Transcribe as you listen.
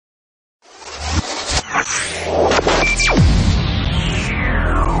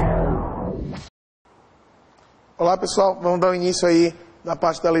Olá pessoal, vamos dar início aí na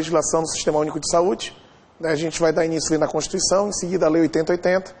parte da legislação do Sistema Único de Saúde. A gente vai dar início ali na Constituição, em seguida a Lei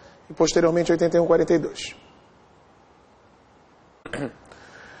 8080 e posteriormente a 8142.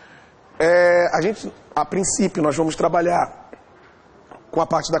 A princípio, nós vamos trabalhar com a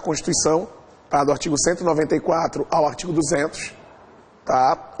parte da Constituição, tá? Do artigo 194 ao artigo 200,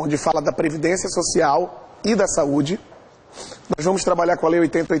 tá? Onde fala da Previdência Social e da Saúde. Nós vamos trabalhar com a Lei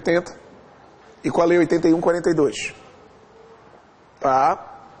 8080 e com a Lei 8142.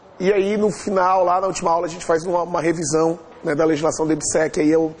 Tá? E aí, no final, lá na última aula, a gente faz uma revisão, né, da legislação do IBSEC.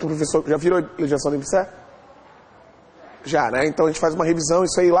 Aí o professor já virou a legislação do IBSEC? Já, né? Então a gente faz uma revisão,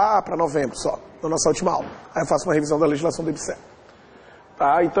 isso aí lá para novembro só, na nossa última aula. Aí eu faço uma revisão da legislação do IBSEC.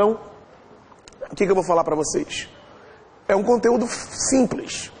 Tá? Então, o que eu vou falar para vocês? É um conteúdo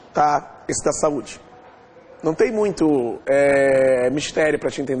simples, tá? Esse da saúde. Não tem muito mistério para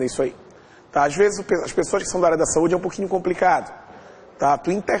te entender isso aí. Tá? Às vezes as pessoas que são da área da saúde é um pouquinho complicado, tá?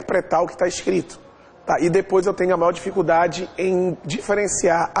 Tu interpretar o que está escrito. Tá? E depois eu tenho a maior dificuldade em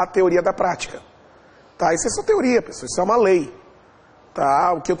diferenciar a teoria da prática. Tá? Isso é só teoria, pessoal, isso é uma lei.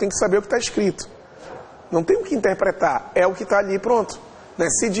 Tá? O que eu tenho que saber é o que está escrito. Não tem o que interpretar, é o que está ali pronto. Né?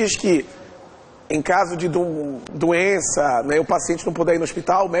 Se diz que em caso de doença, né, o paciente não puder ir no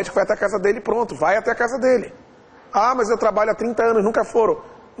hospital, o médico vai até a casa dele e pronto, vai até a casa dele. Ah, mas eu trabalho há 30 anos, nunca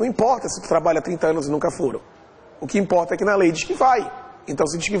foram. Não importa se tu trabalha há 30 anos e nunca foram. O que importa é que na lei diz que vai. Então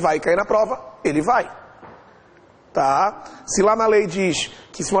se diz que vai cair na prova, ele vai. Tá? Se lá na lei diz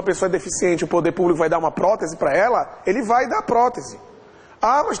que se uma pessoa é deficiente, o poder público vai dar uma prótese para ela, ele vai dar a prótese.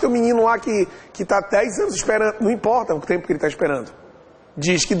 Ah, mas tem um menino lá que está 10 anos esperando, não importa o tempo que ele está esperando.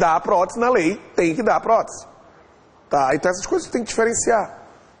 Diz que dá a prótese na lei, tem que dar a prótese. Tá? Então essas coisas tem que diferenciar.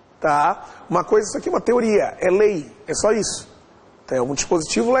 Tá? Uma coisa, isso aqui é uma teoria, é lei, é só isso. Tem algum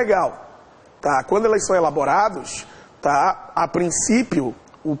dispositivo legal. Tá? Quando eles são elaborados, tá? A princípio,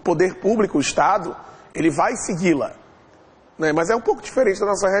 o poder público, o Estado, ele vai segui-la. Né? Mas é um pouco diferente da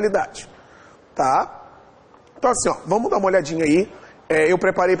nossa realidade. Tá? Então assim, ó, vamos dar uma olhadinha aí. Eu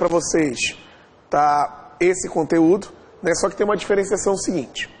preparei para vocês, tá, esse conteúdo, né? Só que tem uma diferenciação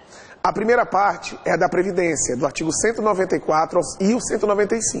seguinte. A primeira parte é a da Previdência, do artigo 194 e o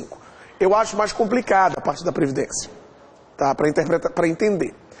 195. Eu acho mais complicada a parte da Previdência, tá? Para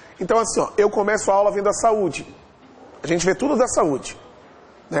entender. Então assim, ó, eu começo a aula vendo a saúde. A gente vê tudo da saúde.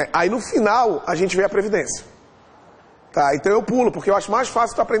 Né? Aí no final a gente vê a Previdência. Tá? Então eu pulo, porque eu acho mais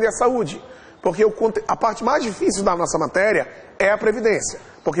fácil tu aprender a saúde. Porque a parte mais difícil da nossa matéria é a Previdência,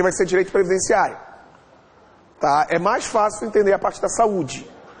 porque vai ser direito previdenciário. Tá? É mais fácil entender a parte da saúde.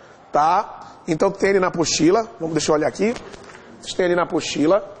 Tá? Então tem ali na apostila, deixa eu olhar aqui. Vocês têm ali na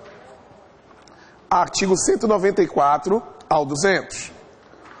apostila, artigo 194 ao 200.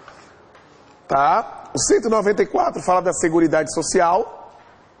 Tá? O 194 fala da Seguridade Social.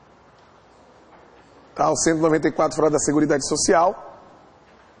 Tá? O 194 fala da Seguridade Social.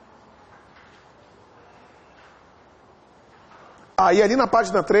 Aí ali na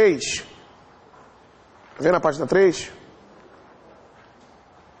página 3, tá vendo a página 3?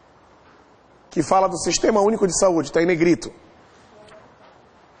 Que fala do Sistema Único de Saúde, está em negrito.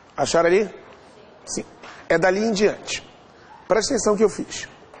 Acharam ali? Sim. É dali em diante. Presta atenção no que eu fiz.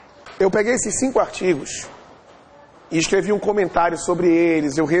 Eu peguei esses 5 artigos e escrevi um comentário sobre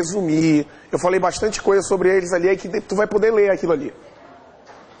eles, eu resumi, eu falei bastante coisa sobre eles ali, aí que tu vai poder ler aquilo ali.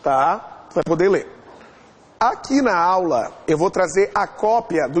 Tá? Tu vai poder ler. Aqui na aula, eu vou trazer a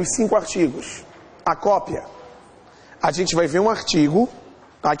cópia dos 5 artigos. A cópia. A gente vai ver um artigo,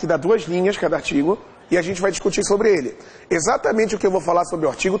 tá? Que dá 2 linhas cada artigo, e a gente vai discutir sobre ele. Exatamente o que eu vou falar sobre o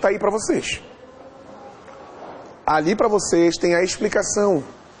artigo está aí para vocês. Ali para vocês tem a explicação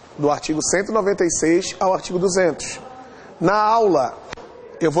do artigo 196 ao artigo 200. Na aula,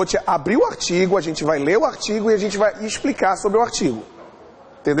 eu vou te abrir o artigo, a gente vai ler o artigo e a gente vai explicar sobre o artigo.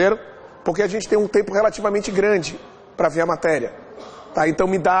 Entenderam? Porque a gente tem um tempo relativamente grande para ver a matéria. Tá? Então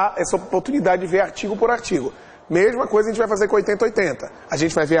me dá essa oportunidade de ver artigo por artigo. Mesma coisa a gente vai fazer com 8080. A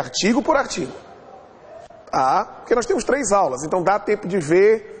gente vai ver artigo por artigo. Tá? Porque nós temos 3 aulas, então dá tempo de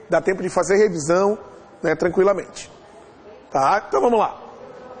ver, dá tempo de fazer revisão, né, tranquilamente. Tá? Então vamos lá.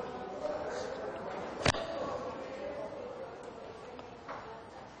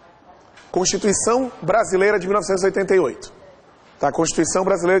 Constituição Brasileira de 1988. Tá? Constituição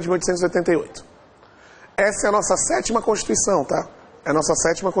Brasileira de 1888. Essa é a nossa 7ª Constituição, tá? É a nossa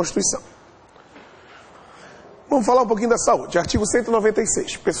 7ª Constituição. Vamos falar um pouquinho da saúde. Artigo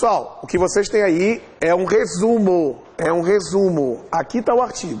 196. Pessoal, o que vocês têm aí é um resumo. É um resumo. Aqui está o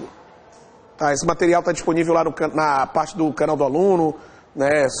artigo. Tá? Esse material está disponível lá na parte do canal do aluno.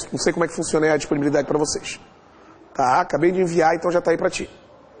 Né? Não sei como é que funciona a disponibilidade para vocês. Tá? Acabei de enviar, então já está aí para ti.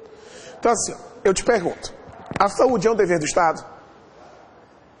 Então assim, eu te pergunto, a saúde é um dever do Estado?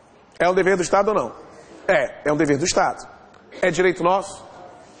 É um dever do Estado ou não? É um dever do Estado. É direito nosso?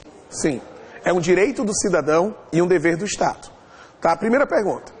 Sim. É um direito do cidadão e um dever do Estado. Tá? Primeira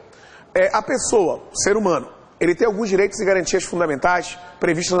pergunta. A pessoa, o ser humano, ele tem alguns direitos e garantias fundamentais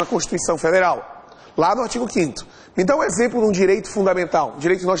previstos na Constituição Federal. Lá no artigo 5º. Me dá um exemplo de um direito fundamental. Um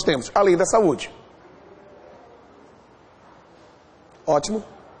direito que nós temos. A lei da saúde. Ótimo.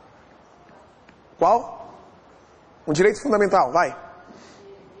 Qual? Um direito fundamental, vai.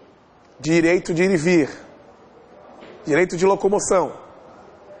 Direito de ir e vir. Direito de locomoção.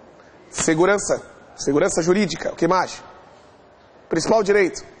 Segurança. Segurança jurídica. O que mais? Principal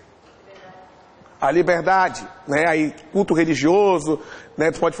direito. A liberdade, né? Aí, culto religioso,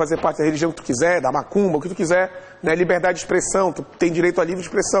 né? Tu pode fazer parte da religião que tu quiser, da macumba, o que tu quiser, né? Liberdade de expressão, tu tem direito a livre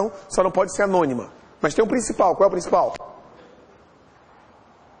expressão, só não pode ser anônima. Mas tem um principal, qual é o principal?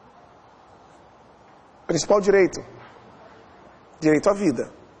 Principal direito. Direito à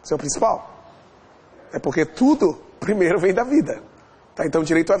vida. Esse é o principal. É porque tudo primeiro vem da vida. Tá? Então,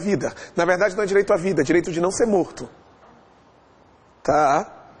 direito à vida. Na verdade, não é direito à vida, é direito de não ser morto.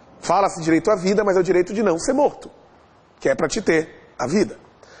 Tá? Fala-se direito à vida, mas é o direito de não ser morto. Que é para te ter a vida.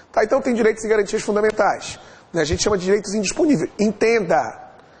 Tá? Então, tem direitos e garantias fundamentais. A gente chama de direitos indisponíveis.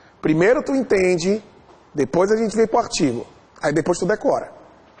 Entenda. Primeiro tu entende, depois a gente vem pro artigo. Aí depois tu decora.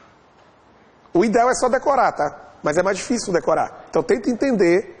 O ideal é só decorar, tá? Mas é mais difícil decorar. Então tenta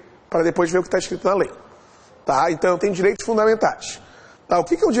entender para depois ver o que está escrito na lei. Tá? Então tem direitos fundamentais. Tá? O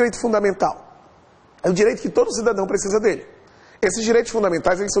que é um direito fundamental? É o direito que todo cidadão precisa dele. Esses direitos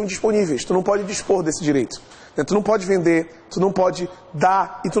fundamentais, eles são indisponíveis. Tu não pode dispor desse direito. Tu não pode vender, tu não pode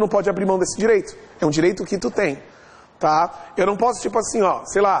dar e tu não pode abrir mão desse direito. É um direito que tu tem. Tá? Eu não posso, tipo assim, ó,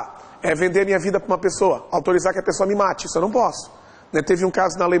 sei lá, vender a minha vida para uma pessoa, autorizar que a pessoa me mate. Isso eu não posso. Né? Teve um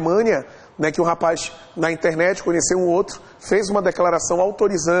caso na Alemanha, né, que um rapaz na internet conheceu um outro, fez uma declaração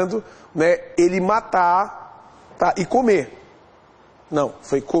autorizando, né, ele matar, tá, e comer. Não,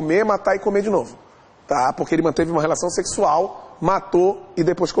 foi comer, matar e comer de novo. Tá? Porque ele manteve uma relação sexual, matou e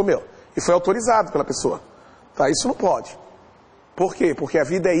depois comeu. E foi autorizado pela pessoa. Tá? Isso não pode. Por quê? Porque a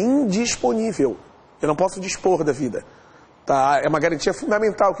vida é indisponível. Eu não posso dispor da vida. Tá? É uma garantia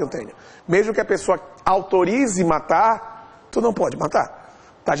fundamental que eu tenho. Mesmo que a pessoa autorize matar, tu não pode matar.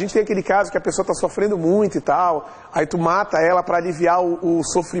 Tá? A gente tem aquele caso que a pessoa está sofrendo muito e tal, aí tu mata ela para aliviar o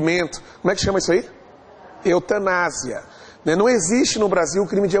sofrimento. Como é que chama isso aí? Eutanásia. Né? Não existe no Brasil o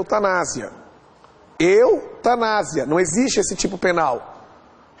crime de eutanásia. Eutanásia. Não existe esse tipo penal.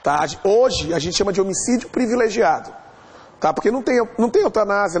 Tá? Hoje a gente chama de homicídio privilegiado. Tá? Porque não tem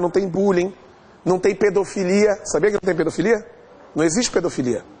eutanásia, não tem bullying, não tem pedofilia. Sabia que não tem pedofilia? Não existe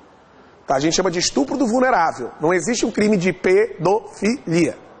pedofilia. Tá? A gente chama de estupro do vulnerável. Não existe um crime de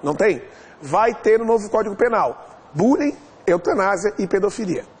pedofilia. Não tem? Vai ter no novo Código Penal. Bullying, eutanásia e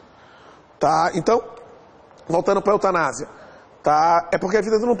pedofilia. Tá? Então, voltando para a eutanásia. Tá? É porque a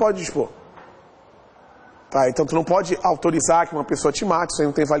vida tu não pode dispor. Tá? Então tu não pode autorizar que uma pessoa te mate, isso aí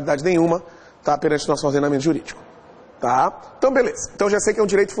não tem validade nenhuma, tá? Perante o nosso ordenamento jurídico. Tá? Então beleza. Então já sei que é um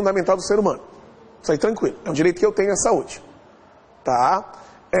direito fundamental do ser humano. Isso aí tranquilo. É um direito que eu tenho à saúde. Tá?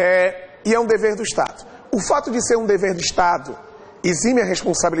 E é um dever do Estado. O fato de ser um dever do Estado exime a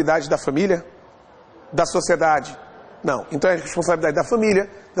responsabilidade da família, da sociedade? Não. Então é a responsabilidade da família,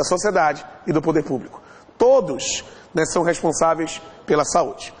 da sociedade e do poder público. Todos, né, são responsáveis pela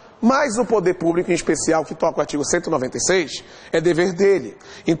saúde. Mas o poder público, em especial, que toca o artigo 196, é dever dele.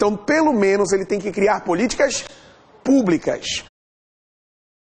 Então, pelo menos, ele tem que criar políticas públicas.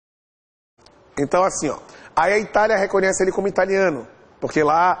 Então, assim, ó, aí a Itália reconhece ele como italiano, porque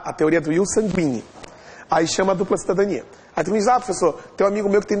lá a teoria do ius sanguine. Aí chama dupla cidadania. Aí tu me diz, professor, tem um amigo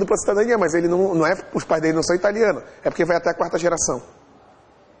meu que tem dupla cidadania, mas ele não é, os pais dele não são italianos, é porque vai até a 4ª geração.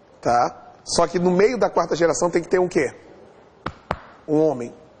 Tá? Só que no meio da 4ª geração tem que ter um quê? Um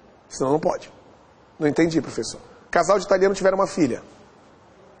homem. Senão não pode. Não entendi, professor. Casal de italiano tiveram uma filha.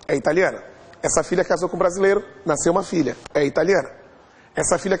 É italiana. Essa filha casou com um brasileiro, nasceu uma filha. É italiana.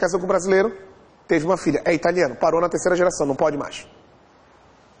 Essa filha casou com um brasileiro, teve uma filha. É italiano. Parou na 3ª geração, não pode mais.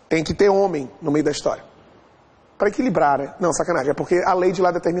 Tem que ter homem no meio da história. Para equilibrar, né? Não, sacanagem. É porque a lei de lá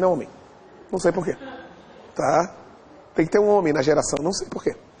determina homem. Não sei porquê. Tá? Tem que ter um homem na geração. Não sei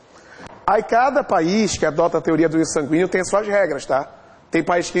porquê. Aí cada país que adota a teoria do ius sanguíneo tem as suas regras, tá? Tem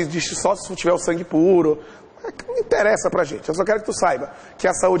país que diz que só se tiver o sangue puro. Não interessa pra gente. Eu só quero que tu saiba que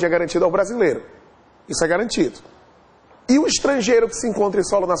a saúde é garantida ao brasileiro. Isso é garantido. E o estrangeiro que se encontra em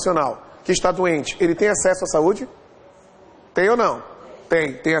solo nacional, que está doente, ele tem acesso à saúde? Tem ou não?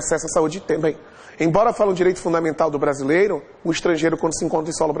 Tem acesso à saúde também. Embora fale um direito fundamental do brasileiro, o estrangeiro, quando se encontra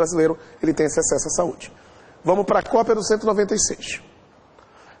em solo brasileiro, ele tem esse acesso à saúde. Vamos para a cópia do 196.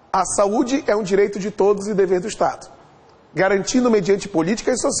 A saúde é um direito de todos e dever do Estado, garantindo mediante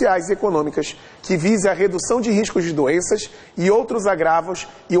políticas sociais e econômicas que vise a redução de riscos de doenças e outros agravos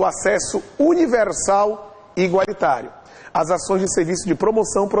e o acesso universal e igualitário às ações de serviço de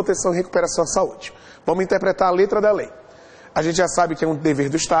promoção, proteção e recuperação à saúde. Vamos interpretar a letra da lei. A gente já sabe que é um dever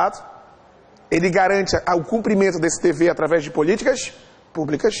do Estado. Ele garante o cumprimento desse dever através de políticas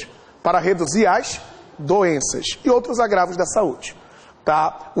públicas para reduzir as doenças e outros agravos da saúde.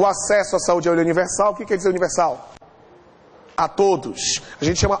 Tá? O acesso à saúde é universal. O que quer dizer universal? A todos. A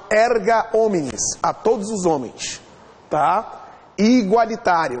gente chama erga omnes, a todos os homens. Tá?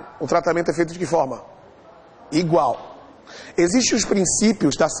 Igualitário. O tratamento é feito de que forma? Igual. Existem os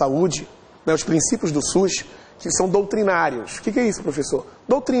princípios da saúde, né, os princípios do SUS, que são doutrinários. O que é isso, professor?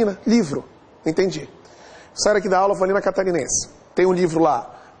 Doutrina, livro. Entendi. Saio aqui da aula, vou ali na Catarinense. Tem um livro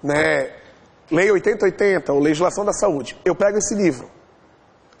lá, né? Lei 8080, ou Legislação da Saúde. Eu pego esse livro.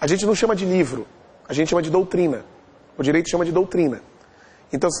 A gente não chama de livro, a gente chama de doutrina. O direito chama de doutrina.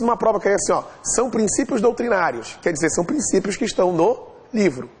 Então, se numa prova cair assim, ó, são princípios doutrinários, quer dizer, são princípios que estão no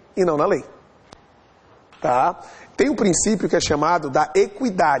livro e não na lei. Tá? Tem um princípio que é chamado da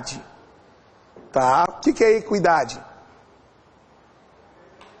equidade. Tá? O que é equidade?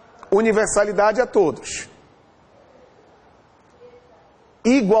 Universalidade a todos.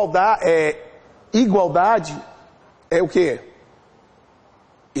 Igualdade é o quê?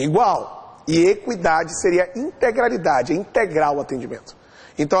 Igual. E equidade seria integralidade, é integral o atendimento.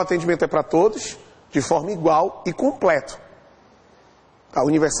 Então o atendimento é para todos, de forma igual e completo. A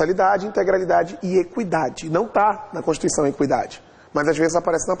universalidade, integralidade e equidade. Não está na Constituição a equidade, mas às vezes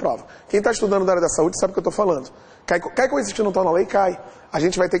aparece na prova. Quem está estudando na área da saúde sabe o que eu estou falando. Cai coisas que não estão na lei, cai. A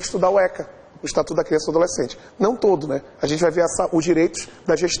gente vai ter que estudar o ECA, o Estatuto da Criança e do Adolescente. Não todo, né? A gente vai ver os direitos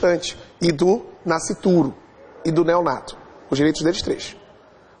da gestante e do nascituro e do neonato. Os direitos deles três.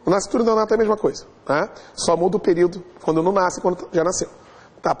 O nascituro e o neonato é a mesma coisa. Né? Só muda o período quando não nasce e quando já nasceu.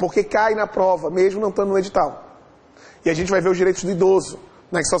 Tá? Porque cai na prova, mesmo não estando no edital. E a gente vai ver os direitos do idoso,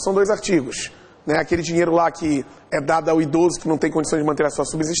 né? Que só são 2 artigos. Né? Aquele dinheiro lá que é dado ao idoso que não tem condições de manter a sua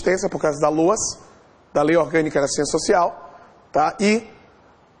subsistência por causa da LOAS, da Lei Orgânica da Ciência Social, tá? E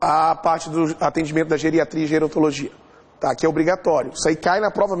a parte do atendimento da geriatria e gerontologia, tá? Que é obrigatório. Isso aí cai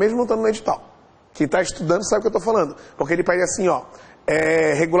na prova mesmo não estando no edital. Quem está estudando sabe o que eu estou falando. Porque ele pede assim, ó,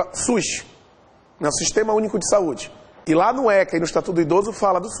 SUS, no Sistema Único de Saúde. E lá no ECA e no Estatuto do Idoso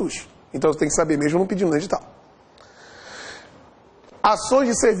fala do SUS. Então você tem que saber mesmo não pedindo no edital. Ações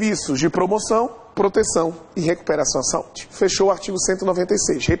de serviços de promoção, proteção e recuperação à saúde. Fechou o artigo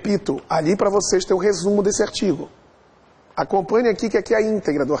 196. Repito, ali para vocês tem um resumo desse artigo. Acompanhe aqui que aqui é a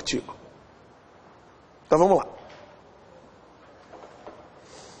íntegra do artigo. Então vamos lá.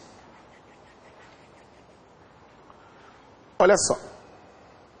 Olha só.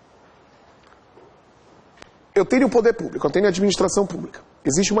 Eu tenho o poder público, eu tenho a administração pública.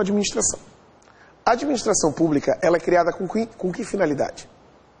 Existe uma administração. A administração pública, ela é criada com que finalidade?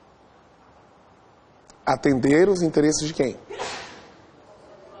 Atender os interesses de quem?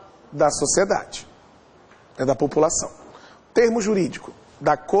 Da sociedade. Da população. Termo jurídico,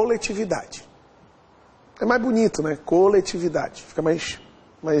 da coletividade. É mais bonito, né? Coletividade. Fica mais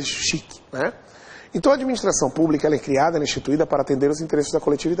chique, né? Então a administração pública, ela é criada, ela é instituída para atender os interesses da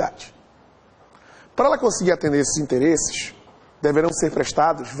coletividade. Para ela conseguir atender esses interesses, deverão ser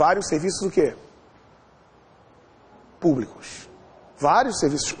prestados vários serviços o quê? Públicos. Vários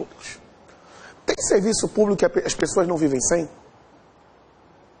serviços públicos. Tem serviço público que as pessoas não vivem sem?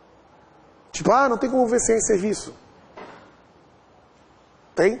 Tipo, não tem como viver sem esse serviço.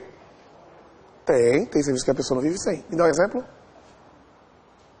 Tem? Tem serviço que a pessoa não vive sem. Me dá um exemplo?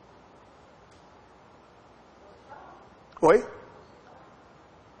 Oi?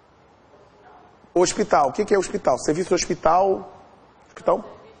 Hospital. O que é hospital? Serviço de hospital. Hospital?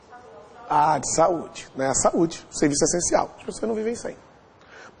 De saúde. Né? A saúde. Serviço essencial. As pessoas não vivem sem.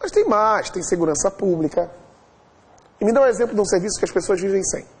 Mas tem mais. Tem segurança pública. E me dá um exemplo de um serviço que as pessoas vivem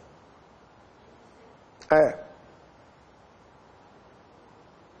sem.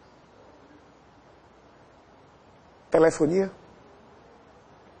 Telefonia?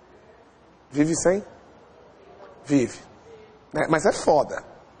 Vive sem? Vive. Mas é foda.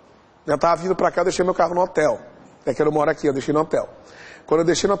 Eu estava vindo para cá, eu deixei meu carro no hotel. É que eu não moro aqui, eu deixei no hotel. Quando eu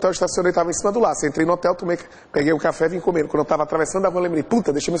deixei no hotel, eu estacionei, estava em cima do laço. Entrei no hotel, peguei o café e vim comer. Quando eu estava atravessando a rua, eu lembrei,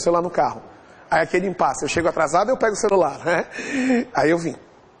 puta, deixei meu celular no carro. Aí aquele impasse, eu chego atrasado, eu pego o celular, né? Aí eu vim.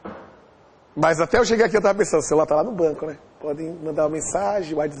 Mas até eu chegar aqui, eu estava pensando, o celular está lá no banco, né? Podem mandar uma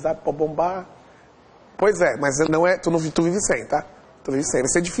mensagem, o WhatsApp pode bombar. Pois é, mas não é, tu vive sem, tá? Tu vive sem. Vai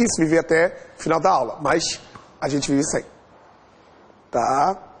ser difícil viver até o final da aula, mas a gente vive sem.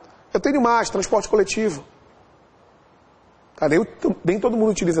 Tá? Eu tenho mais, transporte coletivo. Tá? Nem todo mundo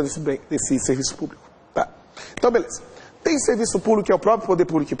utiliza desse serviço público. Tá? Então, beleza. Tem serviço público que é o próprio poder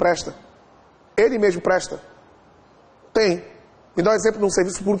público que presta? Ele mesmo presta? Tem. Me dá um exemplo de um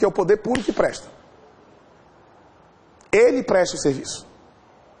serviço público que é o poder público que presta. Ele presta o serviço.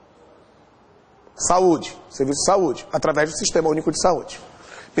 Saúde, serviço de saúde, através do Sistema Único de Saúde.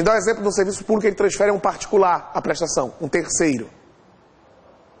 Me dá um exemplo de um serviço público que ele transfere a um particular a prestação, um terceiro.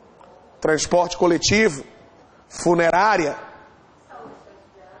 Transporte coletivo, funerária.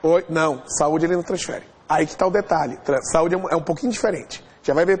 Não, saúde ele não transfere. Aí que está o detalhe. Saúde é um pouquinho diferente.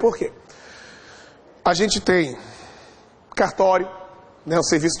 Já vai ver por quê. A gente tem cartório, né, o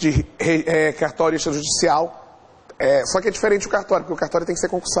serviço de cartório extrajudicial. Só que é diferente o cartório, porque o cartório tem que ser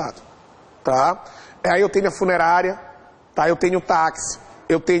concursado. Tá? Aí eu tenho a funerária, tá? Eu tenho o táxi,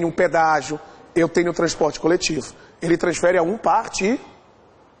 eu tenho um pedágio, eu tenho o transporte coletivo. Ele transfere a um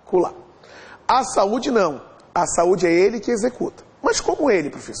particular. A saúde não. A saúde é ele que executa. Mas como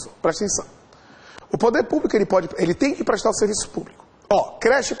ele, professor? Presta atenção. O poder público ele tem que prestar o serviço público. Ó,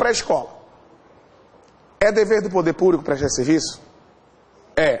 creche pré-escola. É dever do poder público prestar serviço?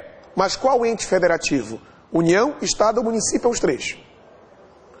 É. Mas qual ente federativo? União, Estado ou município? É os três.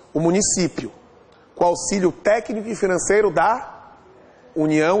 O município, com auxílio técnico e financeiro da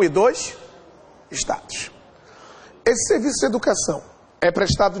União e dos Estados. Esse serviço de educação é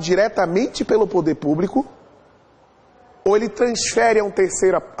prestado diretamente pelo poder público ou ele transfere a um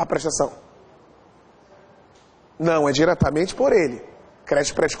terceiro a prestação? Não, é diretamente por ele.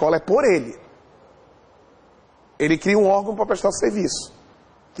 Creche pré-escola é por ele. Ele cria um órgão para prestar o serviço,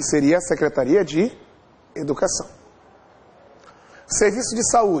 que seria a Secretaria de Educação. Serviço de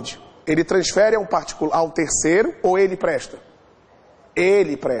saúde, ele transfere a um particular, a um terceiro, ou ele presta?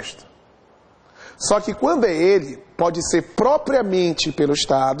 Ele presta. Só que quando é ele, pode ser propriamente pelo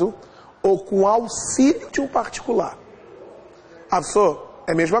Estado ou com auxílio de um particular. Professor,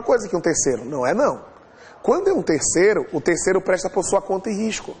 é a mesma coisa que um terceiro? Não é não. Quando é um terceiro, o terceiro presta por sua conta e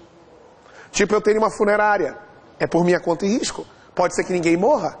risco. Tipo, eu tenho uma funerária, é por minha conta e risco. Pode ser que ninguém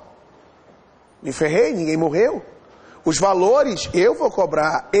morra. Me ferrei, ninguém morreu. Os valores eu vou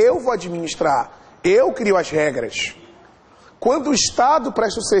cobrar, eu vou administrar, eu crio as regras. Quando o Estado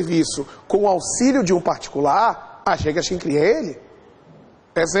presta o serviço com o auxílio de um particular, as regras quem cria é ele.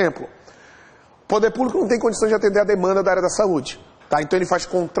 Exemplo, o poder público não tem condições de atender a demanda da área da saúde. Tá? Então ele faz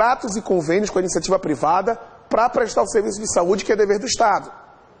contratos e convênios com a iniciativa privada para prestar o serviço de saúde que é dever do Estado.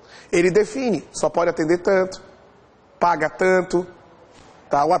 Ele define, só pode atender tanto, paga tanto,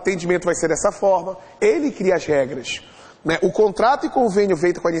 tá? O atendimento vai ser dessa forma, ele cria as regras. Né? O contrato e convênio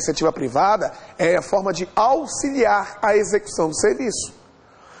feito com a iniciativa privada é a forma de auxiliar a execução do serviço.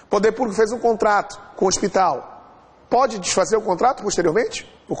 O poder público fez um contrato com o hospital. Pode desfazer o contrato posteriormente?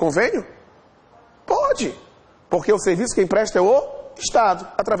 O convênio? Pode. Porque o serviço quem presta é o Estado,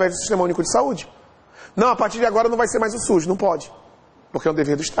 através do Sistema Único de Saúde. Não, a partir de agora não vai ser mais o SUS. Não pode. Porque é um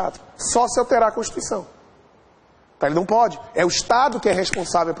dever do Estado. Só se alterar a Constituição. Tá? Ele não pode. É o Estado que é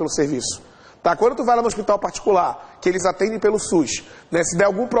responsável pelo serviço. Tá? Quando tu vai lá no hospital particular, que eles atendem pelo SUS, né? Se der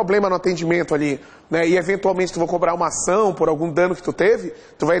algum problema no atendimento ali, né? E eventualmente tu vai cobrar uma ação por algum dano que tu teve,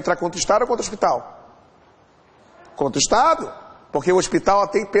 tu vai entrar contra o Estado ou contra o hospital? Contra o Estado. Porque o hospital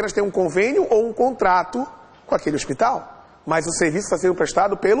apenas tem um convênio ou um contrato com aquele hospital. Mas o serviço está sendo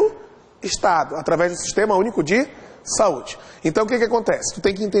prestado pelo Estado, através do Sistema Único de Saúde. Então o que acontece? Tu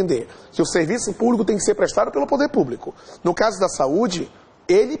tem que entender que o serviço público tem que ser prestado pelo poder público. No caso da saúde,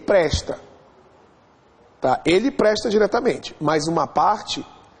 ele presta. Tá? Ele presta diretamente, mas uma parte,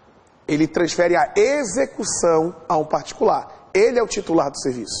 ele transfere a execução a um particular. Ele é o titular do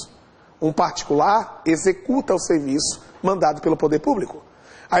serviço. Um particular executa o serviço mandado pelo poder público.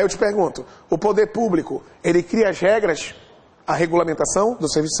 Aí eu te pergunto, o poder público, ele cria as regras, a regulamentação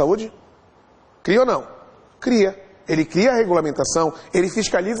do serviço de saúde? Cria ou não? Cria. Ele cria a regulamentação, ele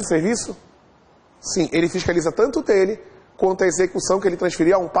fiscaliza o serviço? Sim, ele fiscaliza tanto dele, quanto a execução que ele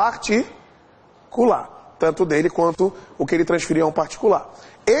transferiu a um particular. Tanto dele quanto o que ele transferiu a um particular.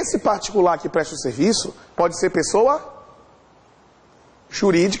 Esse particular que presta o serviço pode ser pessoa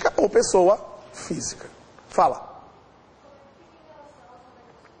jurídica ou pessoa física. Fala.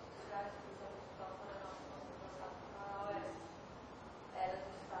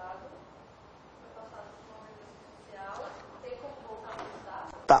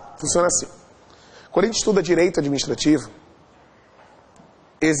 Tá, funciona assim. Quando a gente estuda direito administrativo,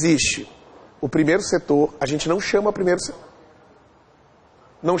 existe o primeiro setor, a gente não chama primeiro setor.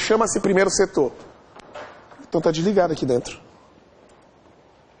 Não chama-se primeiro setor. Então tá desligado aqui dentro.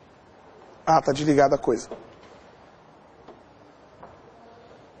 Ah, tá desligada a coisa.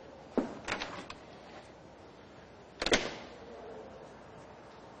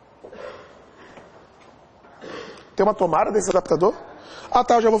 Tem uma tomada desse adaptador? Ah,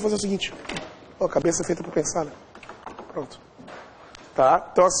 tá, eu já vou fazer o seguinte. Ó, a cabeça é feita para pensar, né? Pronto. Tá?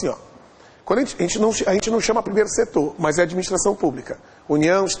 Então, assim, ó. Quando a gente não chama primeiro setor, mas é administração pública.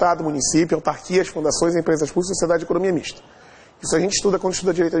 União, Estado, município, autarquias, fundações, empresas públicas, sociedade e economia mista. Isso a gente estuda quando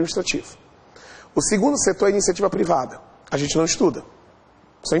estuda direito administrativo. O segundo setor é a iniciativa privada. A gente não estuda.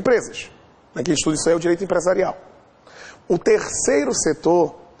 São empresas. Quem estuda isso aí é o direito empresarial. O terceiro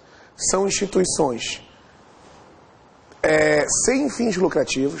setor são instituições sem fins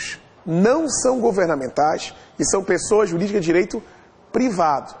lucrativos, não são governamentais e são pessoas jurídicas de direito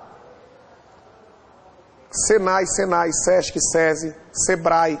privado. Senai, Sesc, SESI,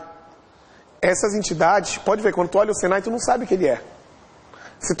 Sebrae. Essas entidades, pode ver, quando tu olha o Senai, tu não sabe o que ele é.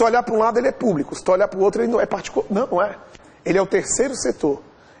 Se tu olhar para um lado, ele é público. Se tu olhar para o outro, ele não é particular. Não, não é. Ele é o terceiro setor.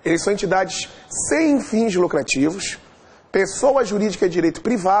 Eles são entidades sem fins lucrativos, pessoas jurídicas de direito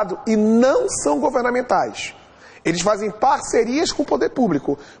privado e não são governamentais. Eles fazem parcerias com o poder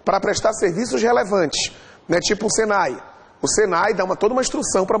público para prestar serviços relevantes. Né? Tipo o Senai. O Senai dá toda uma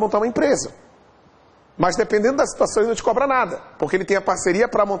instrução para montar uma empresa. Mas dependendo da situação, ele não te cobra nada. Porque ele tem a parceria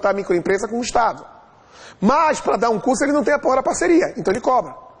para montar a microempresa com o Estado. Mas para dar um curso, ele não tem a porra da parceria. Então ele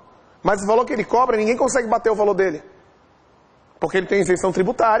cobra. Mas o valor que ele cobra, ninguém consegue bater o valor dele. Porque ele tem isenção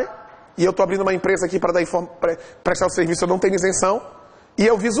tributária. E eu estou abrindo uma empresa aqui para prestar o serviço, eu não tenho isenção. E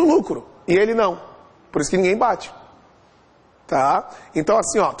eu viso o lucro. E ele não. Por isso que ninguém bate. Tá? Então,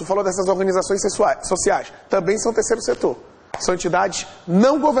 assim, ó, tu falou dessas organizações sociais. Também são terceiro setor. São entidades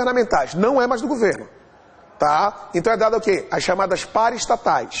não governamentais. Não é mais do governo. Tá? Então é dado o quê? As chamadas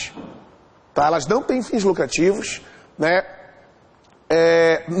paraestatais. Tá? Elas não têm fins lucrativos, né?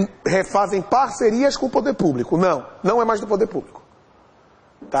 Fazem parcerias com o poder público. Não, não é mais do poder público.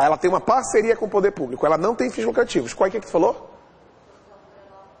 Tá? Ela tem uma parceria com o poder público. Ela não tem fins lucrativos. Qual é que tu falou?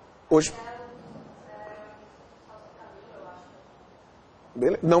 Hoje.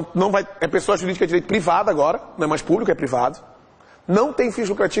 Não vai, é pessoa jurídica de direito privado agora, não é mais público, é privado. Não tem fins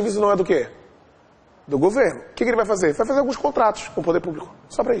lucrativos e não é do quê? Do governo. O que ele vai fazer? Vai fazer alguns contratos com o poder público.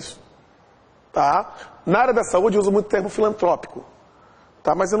 Só para isso. Tá? Na área da saúde eu uso muito o termo filantrópico.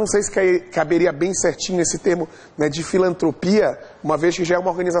 Tá? Mas eu não sei se caberia bem certinho esse termo, né, de filantropia, uma vez que já é uma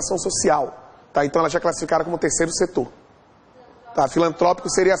organização social. Tá? Então ela já é classificada como terceiro setor. Tá? Filantrópico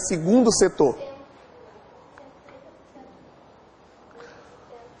seria segundo setor.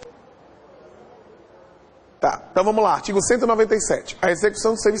 Tá, então vamos lá, artigo 197, a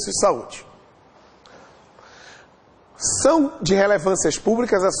execução do serviço de saúde. São de relevâncias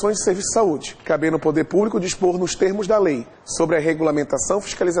públicas ações de serviço de saúde, cabendo ao poder público dispor nos termos da lei sobre a regulamentação,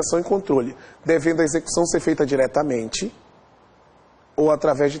 fiscalização e controle, devendo a execução ser feita diretamente ou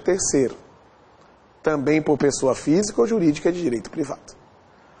através de terceiro, também por pessoa física ou jurídica de direito privado.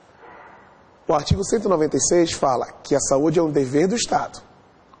 O artigo 196 fala que a saúde é um dever do Estado.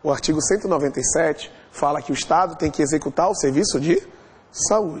 O artigo 197 fala que o Estado tem que executar o serviço de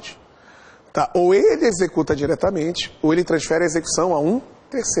saúde. Tá? Ou ele executa diretamente, ou ele transfere a execução a um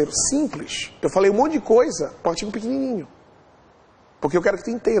terceiro. Simples. Eu falei um monte de coisa, um artigo pequenininho. Porque eu quero que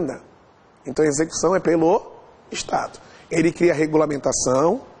tu entenda. Então a execução é pelo Estado. Ele cria a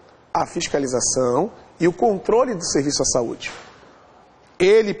regulamentação, a fiscalização e o controle do serviço à saúde.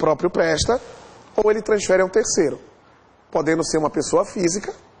 Ele próprio presta, ou ele transfere a um terceiro. Podendo ser uma pessoa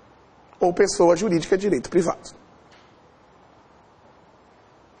física ou pessoa jurídica de direito privado.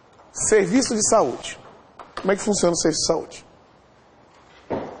 Serviço de saúde. Como é que funciona o serviço de saúde?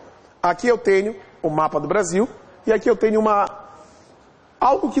 Aqui eu tenho o mapa do Brasil e aqui eu tenho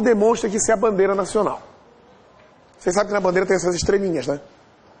algo que demonstra que isso é a bandeira nacional. Vocês sabem que na bandeira tem essas estrelinhas, né?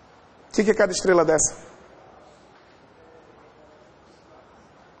 O que é cada estrela dessa?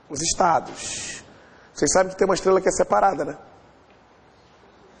 Os estados. Vocês sabem que tem uma estrela que é separada, né?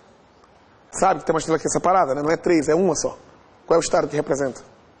 Sabe que tem uma estrela que é separada, né? Não é três, é uma só. Qual é o estado que representa?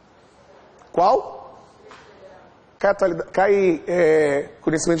 Qual? Cai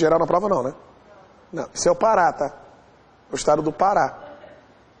conhecimento geral na prova não, né? Não, isso é o Pará, tá? É o estado do Pará.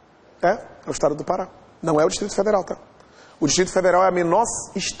 É o estado do Pará. Não é o Distrito Federal, tá? O Distrito Federal é a menor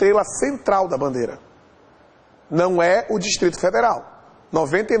estrela central da bandeira. Não é o Distrito Federal.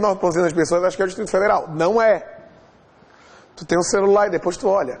 99% das pessoas acham que é o Distrito Federal. Não é. Tu tem um celular e depois tu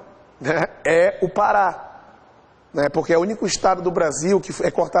olha. Né? É o Pará. Né? Porque é o único estado do Brasil que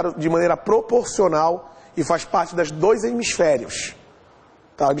é cortado de maneira proporcional e faz parte dos dois hemisférios.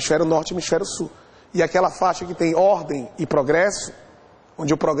 Tá? O hemisfério norte e o hemisfério sul. e aquela faixa que tem ordem e progresso,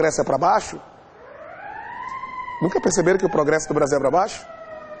 onde o progresso é para baixo. Nunca perceberam que o progresso do Brasil é para baixo?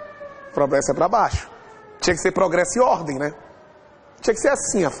 O progresso é para baixo. Tinha que ser progresso e ordem, né? Tinha que ser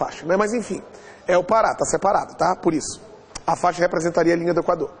assim a faixa, né? Mas enfim, é o Pará, tá separado, tá? Por isso. A faixa representaria a linha do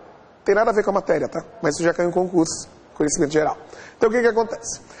Equador. Tem nada a ver com a matéria, tá? Mas isso já caiu em concurso, conhecimento geral. Então o que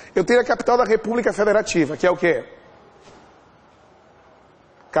acontece? Eu tenho a capital da República Federativa, que é o quê?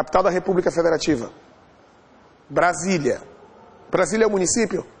 Capital da República Federativa. Brasília. Brasília é o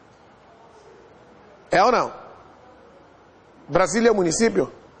município? É ou não? Brasília é o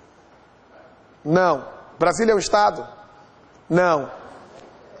município? Não. Brasília é o estado? Não.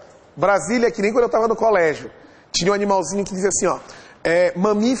 Brasília é que nem quando eu estava no colégio. Tinha um animalzinho que dizia assim, ó.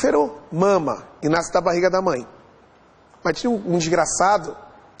 Mamífero mama e nasce da barriga da mãe. Mas tinha um desgraçado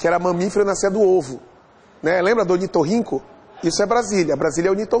que era mamífero e nascia do ovo. Né? Lembra do ornitorrinco? Isso é Brasília. Brasília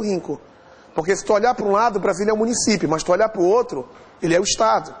é o ornitorrinco. Porque se tu olhar para um lado, Brasília é o município. Mas se tu olhar para o outro, ele é o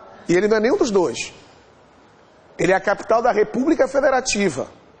estado. E ele não é nenhum dos dois. Ele é a capital da República Federativa.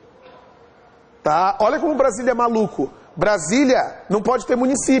 Tá? Olha como Brasília é maluco. Brasília não pode ter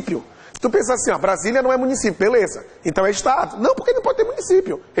município. Se tu pensar assim, ó, Brasília não é município, beleza. Então é estado. Não, porque ele não pode ter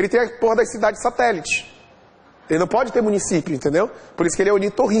município. Ele tem a porra das cidades satélites. Ele não pode ter município, entendeu? Por isso que ele é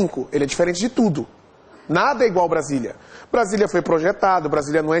ornitorrinco. Ele é diferente de tudo. Nada é igual Brasília. Brasília foi projetado,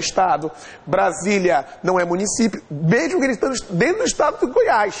 Brasília não é estado, Brasília não é município, mesmo que ele esteja dentro do estado do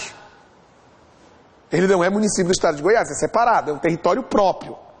Goiás. Ele não é município do estado de Goiás, é separado, é um território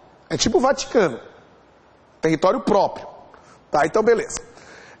próprio. É tipo o Vaticano. Território próprio. Tá, então beleza.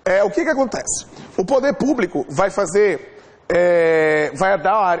 O que acontece? O poder público vai fazer, vai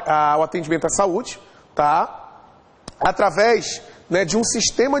dar o atendimento à saúde, tá? Através, né, de um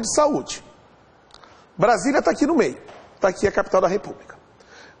sistema de saúde. Brasília está aqui no meio. Está aqui a capital da República.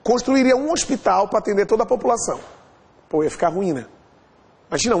 Construiria um hospital para atender toda a população. Pô, ia ficar ruim, né?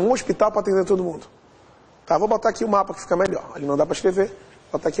 Imagina, um hospital para atender todo mundo. Tá, vou botar aqui o mapa que fica melhor. Ali não dá para escrever.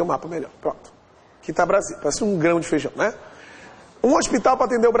 Vou botar aqui o mapa melhor. Pronto. Aqui está Brasília. Parece um grão de feijão, né? Um hospital para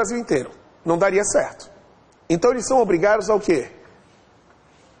atender o Brasil inteiro. Não daria certo. Então eles são obrigados ao quê?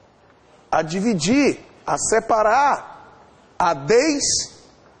 A dividir, a separar, a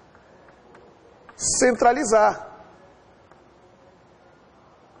descentralizar.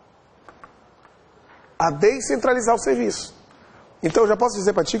 A descentralizar o serviço. Então eu já posso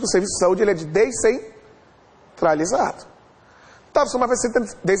dizer para ti que o serviço de saúde ele é de descentralizado. Tá, mas vai ser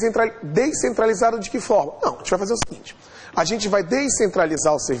descentralizado de que forma? Não, a gente vai fazer o seguinte. A gente vai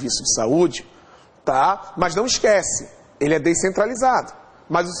descentralizar o serviço de saúde, tá? Mas não esquece, ele é descentralizado.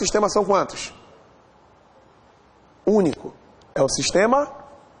 Mas o sistema são quantos? Único. É o sistema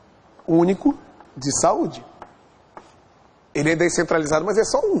único de saúde. Ele é descentralizado, mas é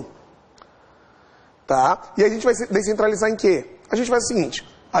só um. Tá? E a gente vai descentralizar em quê? A gente faz o seguinte,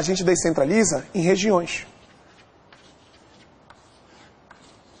 a gente descentraliza em regiões.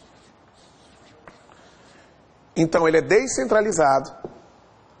 Então ele é descentralizado,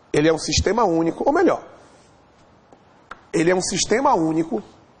 ele é um sistema único, ou melhor, ele é um sistema único,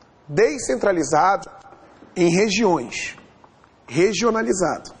 descentralizado em regiões,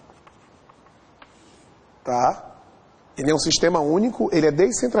 regionalizado. Tá? Ele é um sistema único, ele é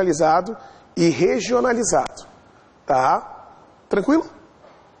descentralizado e regionalizado. Tá? Tranquilo?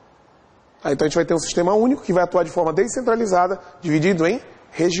 Então a gente vai ter um sistema único que vai atuar de forma descentralizada, dividido em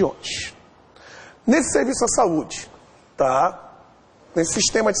regiões. Nesse serviço à saúde, tá? Nesse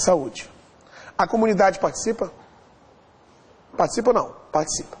sistema de saúde, a comunidade participa? Participa ou não?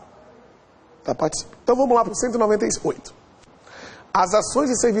 Participa. Tá, participa. Então vamos lá para o 198. As ações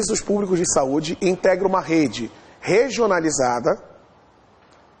e serviços públicos de saúde integram uma rede regionalizada,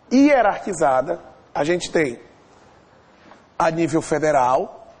 hierarquizada. A gente tem a nível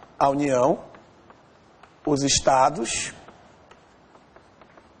federal, a União, os estados,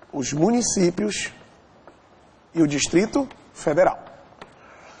 os municípios e o Distrito Federal.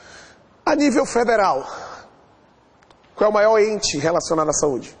 A nível federal, qual é o maior ente relacionado à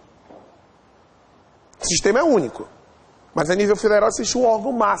saúde? O sistema é único, mas a nível federal existe um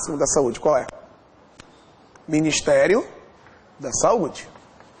órgão máximo da saúde. Qual é? Ministério da Saúde.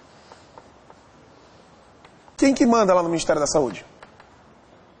 Quem que manda lá no Ministério da Saúde?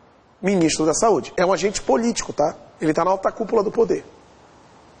 Ministro da Saúde. É um agente político, tá? Ele está na alta cúpula do poder.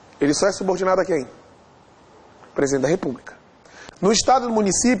 Ele só é subordinado a quem? Presidente da República. No estado e no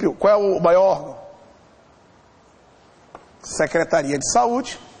município, qual é o maior órgão? Secretaria de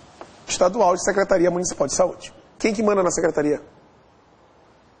Saúde Estadual e Secretaria Municipal de Saúde. Quem que manda na secretaria?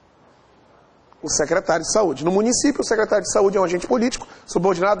 O secretário de Saúde. No município, o secretário de Saúde é um agente político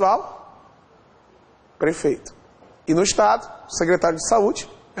subordinado ao Prefeito. E no Estado, o secretário de Saúde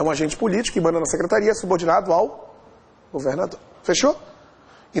é um agente político que manda na secretaria, subordinado ao governador. Fechou?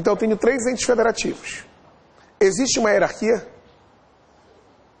 Então eu tenho 3 entes federativos. Existe uma hierarquia?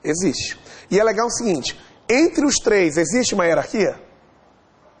 Existe. E é legal o seguinte, entre os 3 existe uma hierarquia?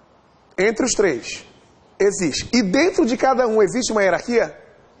 Entre os 3 existe. E dentro de cada um existe uma hierarquia?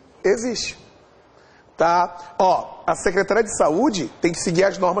 Existe. Tá? Ó, a Secretaria de Saúde tem que seguir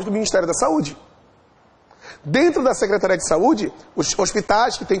as normas do Ministério da Saúde. Dentro da Secretaria de Saúde, os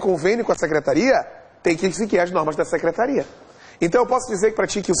hospitais que têm convênio com a Secretaria têm que seguir as normas da Secretaria. Então eu posso dizer para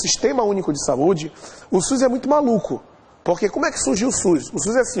ti que o Sistema Único de Saúde, o SUS é muito maluco. Porque como é que surgiu o SUS? O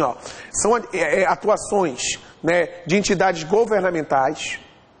SUS é assim, ó, são atuações, né, de entidades governamentais,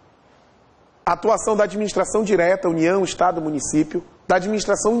 atuação da administração direta, União, Estado, Município, da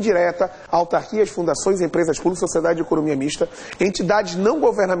administração indireta, autarquias, fundações, empresas públicas, sociedade de economia mista, entidades não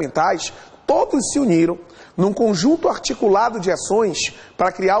governamentais, todos se uniram num conjunto articulado de ações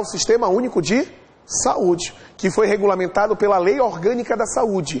para criar o Sistema Único de Saúde, que foi regulamentado pela Lei Orgânica da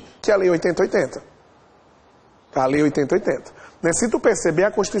Saúde, que é a Lei 8080. Tá? A Lei 8080. Né? Se tu perceber,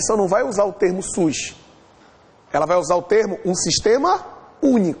 a Constituição não vai usar o termo SUS. Ela vai usar o termo um sistema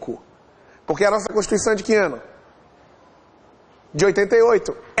único. Porque a nossa Constituição é de que ano? De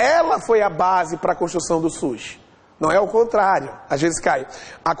 88. Ela foi a base para a construção do SUS. Não é o contrário. Às vezes cai.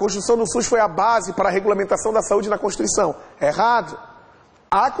 A construção do SUS foi a base para a regulamentação da saúde na Constituição. Errado.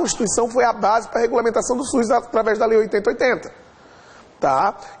 A Constituição foi a base para a regulamentação do SUS através da Lei 8080.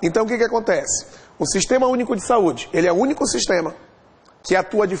 Tá? Então o que acontece? O Sistema Único de Saúde, ele é o único sistema que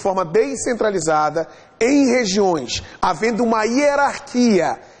atua de forma descentralizada em regiões, havendo uma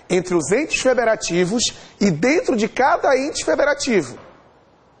hierarquia entre os entes federativos e dentro de cada ente federativo,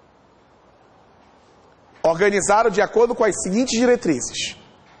 organizado de acordo com as seguintes diretrizes: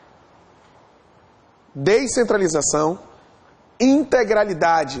 descentralização,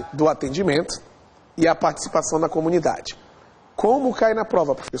 integralidade do atendimento e a participação da comunidade. Como cai na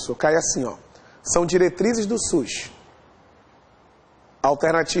prova, professor? Cai assim, ó. São diretrizes do SUS.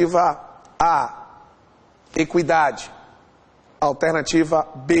 Alternativa A, equidade. Alternativa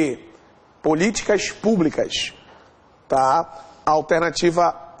B, políticas públicas. Tá?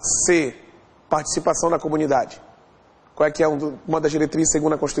 Alternativa C, participação da comunidade. Qual é que é uma das diretrizes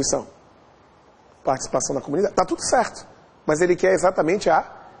segundo a Constituição? Participação da comunidade. Tá tudo certo, mas ele quer exatamente a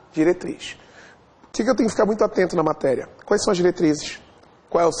diretriz. O que eu tenho que ficar muito atento na matéria? Quais são as diretrizes?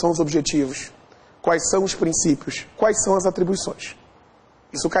 Quais são os objetivos? Quais são os princípios? Quais são as atribuições?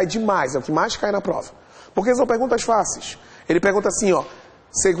 Isso cai demais, é o que mais cai na prova. Porque são perguntas fáceis. Ele pergunta assim, ó,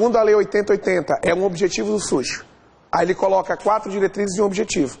 segundo a Lei 8080, é um objetivo do SUS. Aí ele coloca 4 diretrizes e um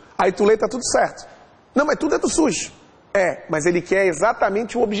objetivo. Aí tu lê, tá tudo certo. Não, mas tudo é do SUS. É, mas ele quer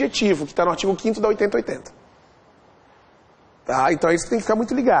exatamente o objetivo, que está no artigo 5º da 8080. Tá? Então isso tem que ficar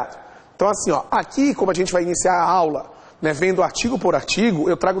muito ligado. Então assim, ó, aqui, como a gente vai iniciar a aula, né, vendo artigo por artigo,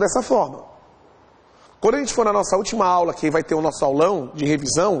 eu trago dessa forma. Quando a gente for na nossa última aula, que vai ter o nosso aulão de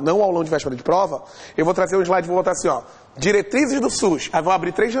revisão, não o aulão de véspera de prova, eu vou trazer um slide e vou botar assim, ó, diretrizes do SUS. Aí vou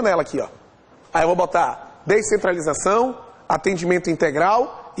abrir 3 janelas aqui, ó. Aí eu vou botar descentralização, atendimento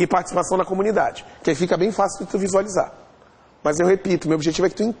integral e participação na comunidade. Que aí fica bem fácil de tu visualizar. Mas eu repito, meu objetivo é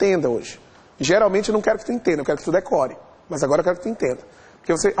que tu entenda hoje. Geralmente eu não quero que tu entenda, eu quero que tu decore. Mas agora eu quero que tu entenda.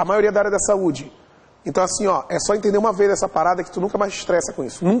 Porque a maioria da área da saúde. Então assim, ó, é só entender uma vez essa parada que tu nunca mais te estressa com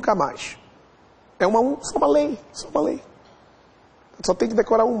isso. Nunca mais. É só uma lei, só uma lei. Só tem que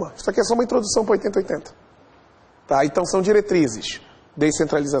decorar uma. Isso aqui é só uma introdução para 8080. Tá? Então são diretrizes: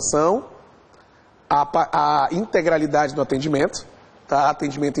 descentralização, a integralidade do atendimento, tá?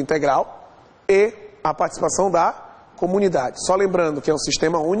 Atendimento integral, e a participação da comunidade. Só lembrando que é um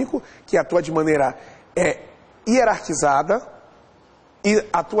sistema único que atua de maneira hierarquizada e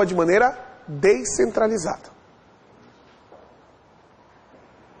atua de maneira descentralizada.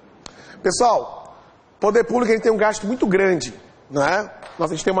 Pessoal, poder público tem um gasto muito grande, não é? A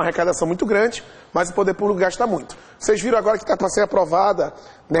gente tem uma arrecadação muito grande, mas o poder público gasta muito. Vocês viram agora que está para ser aprovada,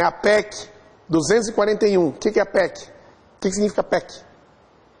 né, a PEC 241. O que é a PEC? O que significa PEC?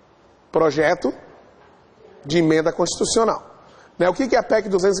 Projeto de emenda constitucional. Né, o que é a PEC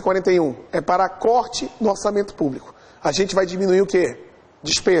 241? É para corte no orçamento público. A gente vai diminuir o quê?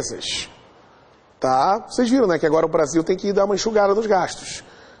 Despesas. Tá? Vocês viram, né, que agora o Brasil tem que dar uma enxugada nos gastos.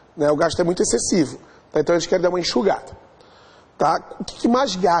 Né, o gasto é muito excessivo. Então a gente quer dar uma enxugada. Tá? O que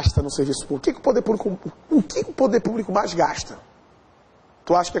mais gasta no serviço público? O que o poder público mais gasta?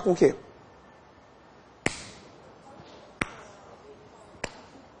 Tu acha que é com o quê?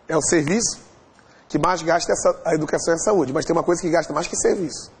 É o serviço que mais gasta a educação e a saúde. Mas tem uma coisa que gasta mais que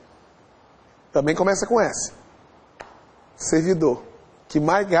serviço. Também começa com S. Servidor. O que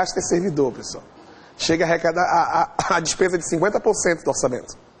mais gasta é servidor, pessoal. Chega a arrecadar a despesa de 50% do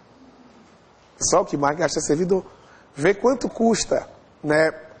orçamento. Pessoal, o que mais gasta é servidor. Vê quanto custa,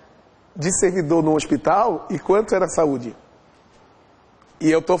 né, de servidor no hospital e quanto é na saúde. E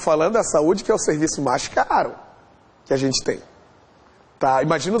eu estou falando da saúde, que é o serviço mais caro que a gente tem. Tá?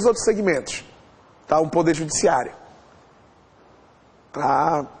 Imagina os outros segmentos. Tá? Um poder judiciário.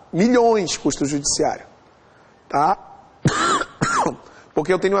 Tá? Milhões custa o judiciário. Tá?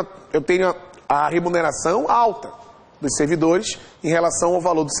 Porque eu tenho a remuneração alta dos servidores em relação ao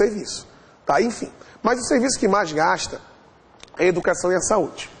valor do serviço. Tá? Enfim. Mas o serviço que mais gasta é a educação e a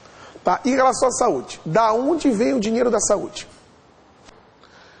saúde. Tá? Em relação à saúde, da onde vem o dinheiro da saúde?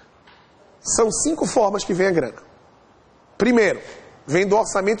 São 5 formas que vem a grana. Primeiro, vem do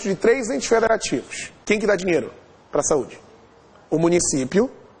orçamento de 3 entes federativos. Quem que dá dinheiro para a saúde? O município,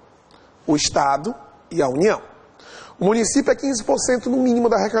 o Estado e a União. O município é 15% no mínimo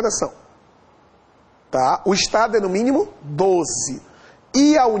da arrecadação. Tá? O Estado é no mínimo 12%.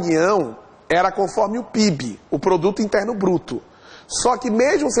 E a União era conforme o PIB, o Produto Interno Bruto. Só que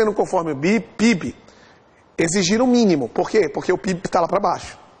mesmo sendo conforme o PIB, exigiram o mínimo. Por quê? Porque o PIB está lá para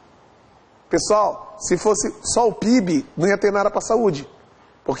baixo. Pessoal, se fosse só o PIB, não ia ter nada para a saúde.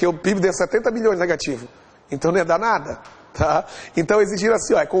 Porque o PIB deu 70 milhões negativo. Então não ia dar nada. Tá? Então exigiram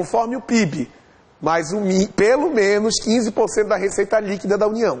assim, ó, é conforme o PIB, mas pelo menos 15% da receita líquida da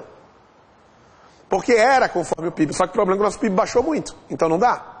União. Porque era conforme o PIB. Só que o problema é que o nosso PIB baixou muito. Então não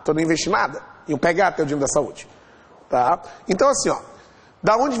dá. Então não investi nada. Iam pegar até o dinheiro da saúde. Tá? Então assim, ó,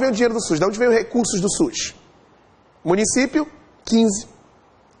 da onde vem o dinheiro do SUS? Da onde vem os recursos do SUS? Município, 15%.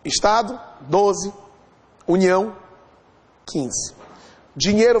 Estado, 12%. União, 15%.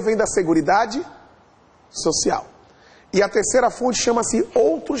 Dinheiro vem da Seguridade Social. E a terceira fonte chama-se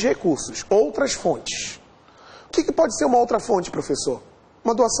outros recursos, outras fontes. O que pode ser uma outra fonte, professor?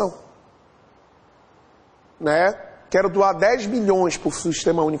 Uma doação. Né? Quero doar 10 milhões para o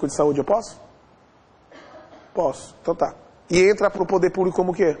Sistema Único de Saúde, eu posso? Posso, então tá. E entra para o poder público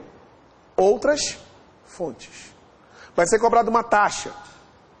como o quê? Outras fontes. Vai ser cobrada uma taxa.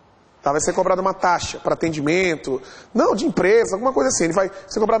 Tá? Vai ser cobrada uma taxa para atendimento, não, de empresa, alguma coisa assim. Ele vai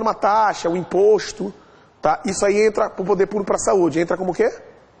ser cobrada uma taxa, um imposto. Tá? Isso aí entra para o poder público para a saúde. Entra como o quê?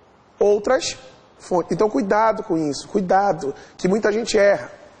 Outras fontes. Então cuidado com isso, cuidado, que muita gente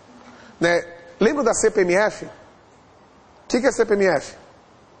erra. Né? Lembra da CPMF? O que é CPMF?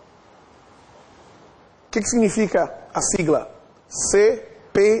 O que significa a sigla?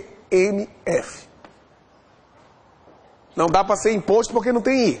 CPMF. Não dá para ser imposto porque não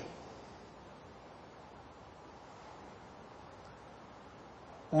tem I.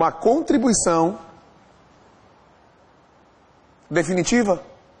 Uma contribuição definitiva,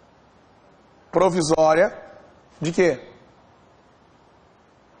 provisória, de quê?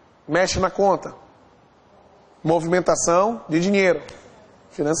 Mexe na conta. Movimentação de dinheiro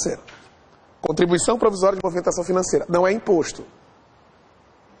financeiro. Contribuição provisória de movimentação financeira. Não é imposto.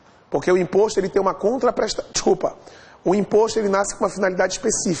 Porque o imposto ele tem uma contraprestação. Desculpa. O imposto ele nasce com uma finalidade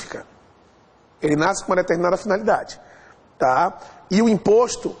específica. Ele nasce com uma determinada finalidade. Tá? E o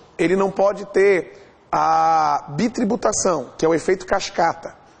imposto ele não pode ter a bitributação, que é o efeito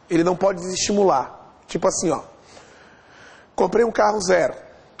cascata. Ele não pode desestimular. Tipo assim, ó. Comprei um carro zero.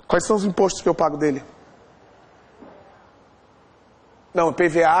 Quais são os impostos que eu pago dele? Não,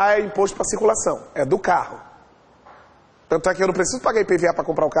 PVA é imposto para circulação. É do carro. Tanto é que eu não preciso pagar IPVA para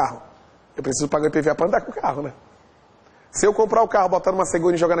comprar o carro. Eu preciso pagar IPVA para andar com o carro, né? Se eu comprar o carro, botar numa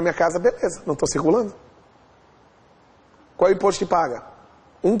segunda e jogar na minha casa, beleza. Não estou circulando. Qual é o imposto que paga?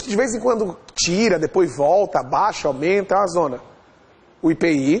 Um que de vez em quando tira, depois volta, abaixa, aumenta, é uma zona. O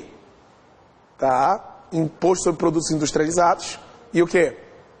IPI, tá? Imposto sobre produtos industrializados. E o quê?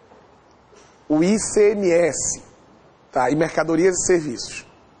 O ICMS, tá? E mercadorias e serviços.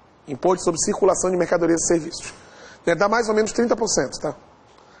 Imposto sobre circulação de mercadorias e serviços. Dá mais ou menos 30%, tá?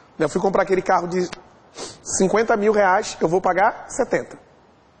 Eu fui comprar aquele carro de 50 mil reais, eu vou pagar 70.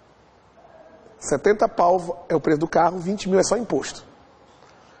 70 pau é o preço do carro, 20 mil é só imposto.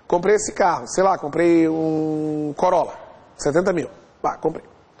 Comprei esse carro, sei lá, comprei um Corolla, 70 mil. Bah, comprei.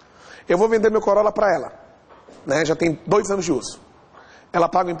 Eu vou vender meu Corolla para ela. Né? Já tem 2 anos de uso. Ela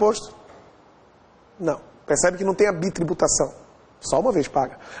paga o imposto? Não. Percebe que não tem a bitributação. Só uma vez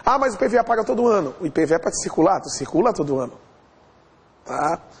paga. Ah, mas o IPVA paga todo ano. O IPVA é para circular, tu circula todo ano.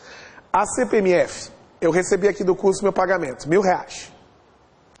 Tá? A CPMF, eu recebi aqui do curso meu pagamento, R$1.000.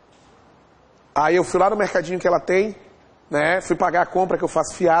 Aí eu fui lá no mercadinho que ela tem, né? Fui pagar a compra que eu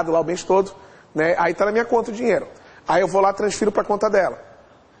faço fiado lá o mês todo, né? Aí tá na minha conta o dinheiro. Aí eu vou lá e transfiro para a conta dela.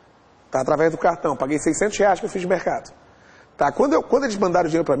 tá? Através do cartão. Paguei R$600 que eu fiz de mercado. Tá? Quando eles mandaram o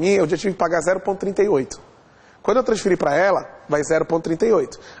dinheiro para mim, eu já tive que pagar 0,38. Quando eu transferi para ela, vai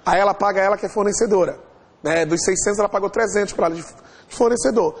 0,38. Aí ela paga ela que é fornecedora. Né? Dos 600 ela pagou 300 para ela de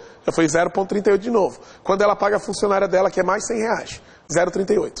fornecedor. Já foi 0,38 de novo. Quando ela paga a funcionária dela, que é mais R$100,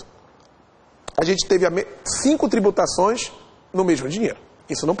 0,38. A gente teve 5 tributações no mesmo dinheiro.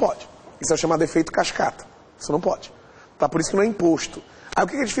 Isso não pode. Isso é o chamado efeito cascata. Isso não pode. Tá? Por isso que não é imposto. Aí o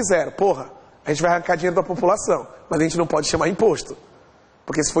que eles fizeram? Porra, a gente vai arrancar dinheiro da população, mas a gente não pode chamar imposto.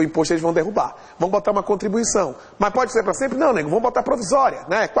 Porque se for imposto, eles vão derrubar. Vão botar uma contribuição. Mas pode ser para sempre? Não, nego. Vão botar provisória,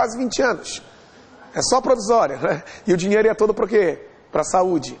 né? Quase 20 anos. É só provisória, né? E o dinheiro ia todo para quê? Para a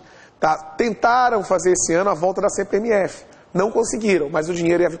saúde. Tá? Tentaram fazer esse ano a volta da CPMF. Não conseguiram, mas o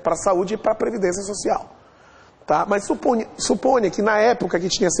dinheiro ia para a saúde e para a Previdência Social. Tá? Mas suponha que na época que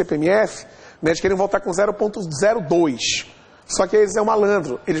tinha CPMF, né, eles queriam voltar com 0,02. Só que eles é um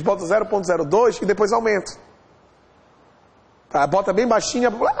malandro. Eles botam 0,02 e depois aumentam. Tá? Bota bem baixinho,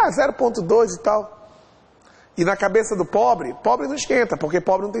 0,2 e tal. E na cabeça do pobre não esquenta, porque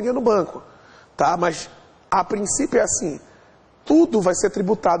pobre não tem dinheiro no banco. Tá? Mas a princípio é assim. Tudo vai ser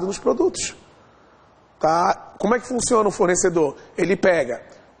tributado nos produtos. Tá? Como é que funciona o fornecedor? Ele pega,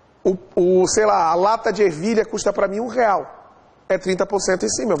 sei lá, a lata de ervilha custa para mim R$1. É 30% em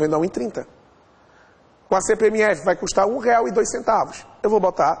cima, eu vendo a 1,30. Com a CPMF vai custar R$1,02. Eu vou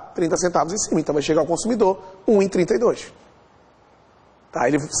botar 30 centavos em cima, então vai chegar ao consumidor R$1,32. Tá?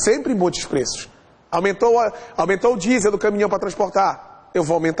 Ele sempre muda os preços. Aumentou o diesel do caminhão para transportar. Eu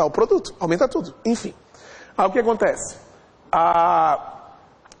vou aumentar o produto, aumenta tudo. Enfim. Aí o que acontece?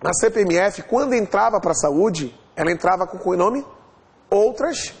 A CPMF, quando entrava para a saúde, ela entrava com o nome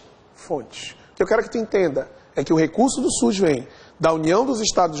outras fontes. O que eu quero que tu entenda é que o recurso do SUS vem da União dos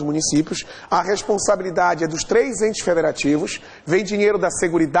Estados e dos Municípios, a responsabilidade é dos 3 entes federativos, vem dinheiro da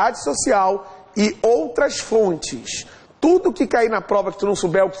Seguridade Social e outras fontes. Tudo que cair na prova que tu não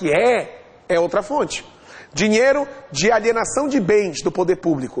souber o que é outra fonte. Dinheiro de alienação de bens do poder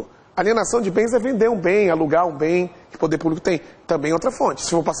público. Alienação de bens é vender um bem, alugar um bem que o poder público tem. Também é outra fonte.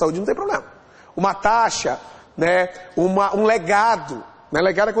 Se for para a saúde, não tem problema. Uma taxa, né? Um legado. Né?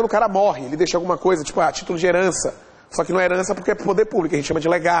 Legado é quando o cara morre. Ele deixa alguma coisa, tipo, título de herança. Só que não é herança porque é poder público. A gente chama de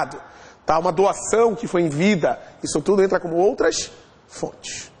legado. Tá? Uma doação que foi em vida. Isso tudo entra como outras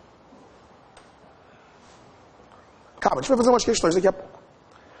fontes. Calma, a gente vai fazer umas questões daqui a pouco.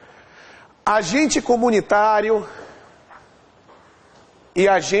 Agente comunitário e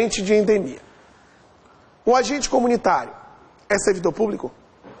agente de endemia. O agente comunitário é servidor público?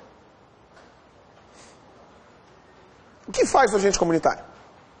 O que faz o agente comunitário?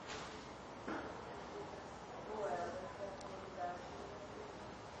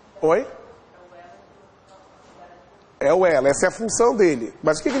 Oi? É o ela, essa é a função dele.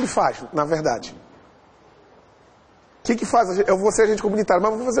 Mas o que ele faz, na verdade? O que faz? Eu vou ser agente comunitário,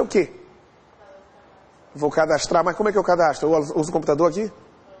 mas vou fazer o quê? Vou cadastrar, mas como é que eu cadastro? Eu uso o computador aqui?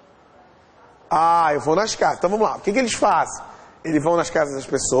 Eu vou nas casas. Então vamos lá. O que eles fazem? Eles vão nas casas das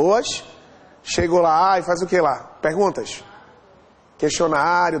pessoas, chegam lá e faz o que lá? Perguntas.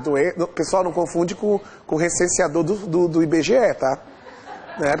 Questionário, o pessoal não confunde com o recenseador do IBGE, tá?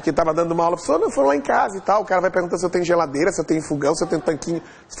 Né? Porque estava dando uma aula, a pessoa não foram lá em casa e tal. O cara vai perguntar se eu tenho geladeira, se eu tenho fogão, se eu tenho tanquinho.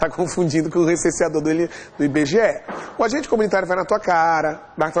 Você está confundindo com o recenseador do IBGE. O agente comunitário vai na tua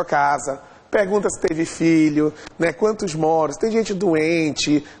casa, pergunta se teve filho, né? Quantos moram, se tem gente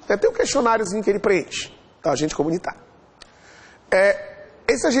doente, né? Tem um questionáriozinho que ele preenche. Tá, agente comunitário.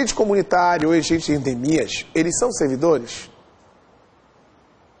 Esse agente comunitário ou agente de endemias, eles são servidores?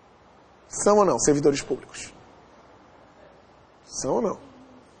 São ou não? Servidores públicos? São ou não?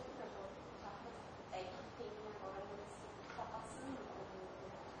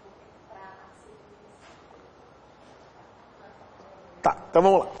 Tá, então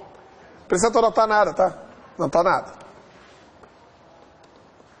vamos lá. Não precisa anotar nada, tá? Não tá nada.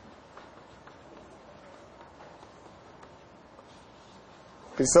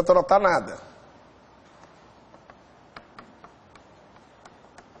 Não precisa anotar nada.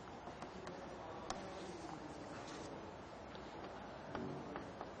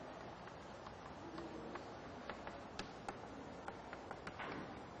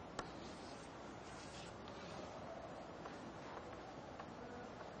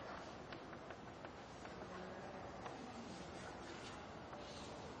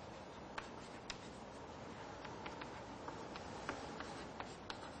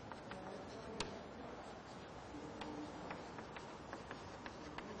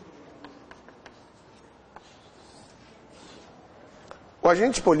 O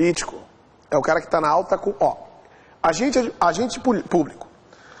agente político é o cara que está na alta... agente público.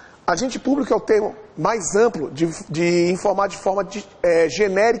 Agente público é o termo mais amplo de informar de forma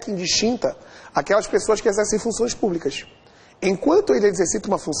genérica e indistinta aquelas pessoas que exercem funções públicas. Enquanto ele exercita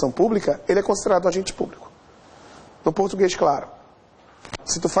uma função pública, ele é considerado agente público. No português, claro.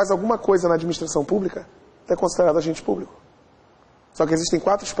 Se tu faz alguma coisa na administração pública, tu é considerado agente público. Só que existem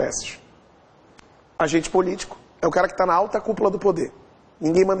 4 espécies. Agente político é o cara que está na alta cúpula do poder.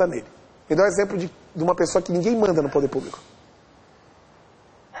 Ninguém manda nele. Me dá um exemplo de uma pessoa que ninguém manda no poder público.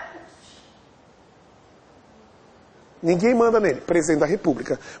 Ninguém manda nele. Presidente da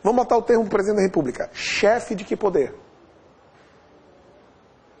República. Vamos botar o termo presidente da República. Chefe de que poder?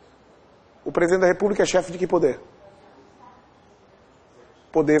 O presidente da República é chefe de que poder?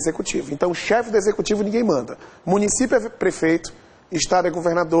 Poder executivo. Então, chefe do executivo ninguém manda. Município é prefeito, estado é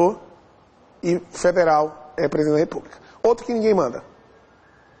governador e federal é presidente da República. Outro que ninguém manda.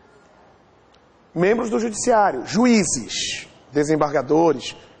 Membros do judiciário, juízes,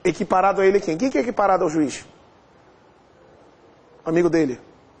 desembargadores, equiparado a ele quem? Quem que é equiparado ao juiz? Amigo dele.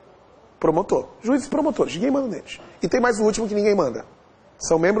 Promotor. Juízes e promotores, ninguém manda neles. E tem mais o último que ninguém manda.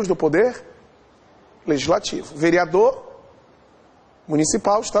 São membros do poder legislativo. Vereador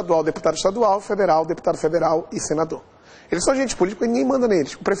municipal, estadual, deputado estadual, federal, deputado federal e senador. Eles são agentes políticos e ninguém manda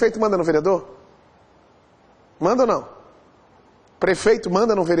neles. O prefeito manda no vereador? Manda ou não? O prefeito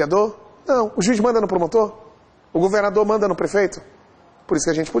manda no vereador? Não. O juiz manda no promotor? O governador manda no prefeito? Por isso que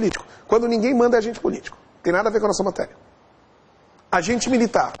é agente político. Quando ninguém manda, é agente político. Tem nada a ver com a nossa matéria. Agente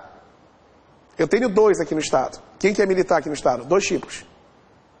militar. Eu tenho 2 aqui no estado. Quem que é militar aqui no estado? 2 tipos.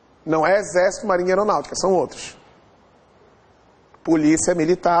 Não é exército, marinha e aeronáutica, são outros. Polícia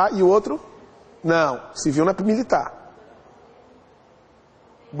militar e o outro? Não, civil não é militar.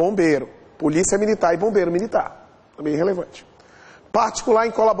 Bombeiro. Polícia militar e bombeiro militar. Também irrelevante. Particular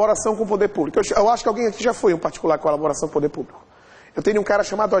em colaboração com o poder público. Eu acho que alguém aqui já foi um particular em colaboração com o poder público. Eu tenho um cara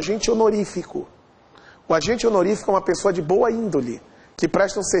chamado agente honorífico. O agente honorífico é uma pessoa de boa índole, que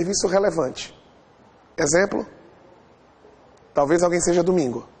presta um serviço relevante. Exemplo? Talvez alguém seja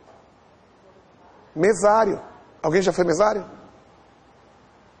domingo. Mesário. Alguém já foi mesário?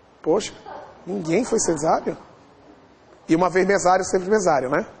 Poxa, ninguém foi mesário? E uma vez mesário, sempre mesário,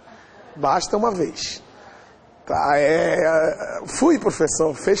 né? Basta uma vez. Tá, fui,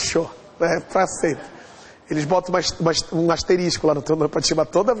 professor, fechou. Pra sempre. Eles botam um asterisco lá no teu nome para te chamar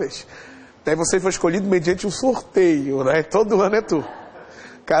toda vez. Daí você foi escolhido mediante um sorteio, né? Todo ano é tu.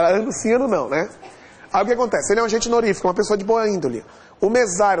 Cara, ano sim, ano não, né? Aí o que acontece? Ele é um agente honorífico, uma pessoa de boa índole. O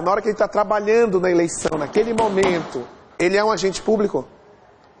mesário, na hora que ele está trabalhando na eleição, naquele momento, ele é um agente público?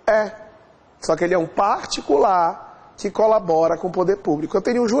 É. Só que ele é um particular que colabora com o poder público. Eu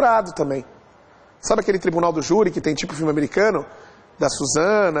teria um jurado também. Sabe aquele tribunal do júri que tem tipo filme americano? Da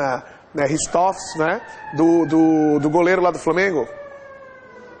Suzana, né, Ristoffs, né? Do goleiro lá do Flamengo?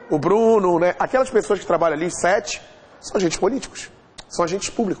 O Bruno, né? Aquelas pessoas que trabalham ali, 7, são agentes políticos. São agentes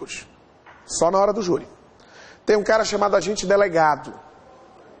públicos. Só na hora do júri. Tem um cara chamado agente delegado.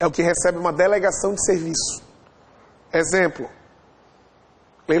 É o que recebe uma delegação de serviço. Exemplo.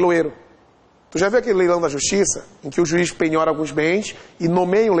 Leiloeiro. Tu já viu aquele leilão da justiça, em que o juiz penhora alguns bens e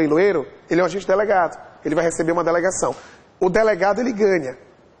nomeia um leiloeiro? Ele é um agente delegado. Ele vai receber uma delegação. O delegado ele ganha.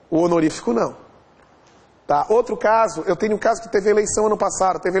 O honorífico não. Tá? Outro caso, eu tenho um caso que teve eleição ano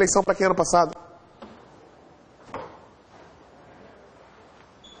passado. Teve eleição para quem ano passado?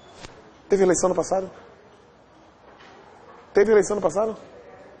 Teve eleição ano passado? Teve eleição ano passado?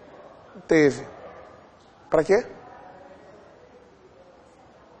 Teve. Para quê?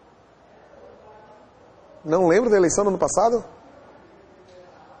 Não lembro da eleição no ano passado?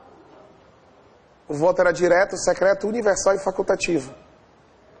 O voto era direto, secreto, universal e facultativo.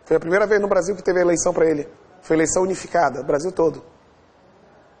 Foi a primeira vez no Brasil que teve eleição para ele. Foi eleição unificada, Brasil todo.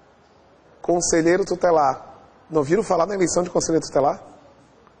 Conselheiro tutelar. Não ouviram falar na eleição de conselheiro tutelar?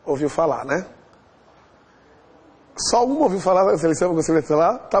 Ouviu falar, né? Só uma ouviu falar da eleição para conselheiro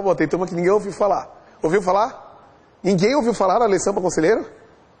tutelar? Tá bom, tem turma que ninguém ouviu falar. Ouviu falar? Ninguém ouviu falar da eleição para conselheiro?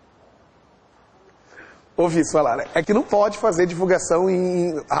 Ouvi isso falar, né? É que não pode fazer divulgação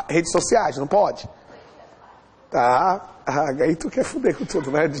em redes sociais, não pode. Tá, aí tu quer fuder com tudo,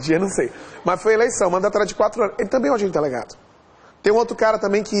 né? De dia não sei. Mas foi eleição, mandatário de 4 anos. Ele também é um agente delegado. Tem um outro cara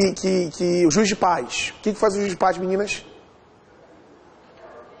também que o juiz de paz. O que faz o juiz de paz, meninas?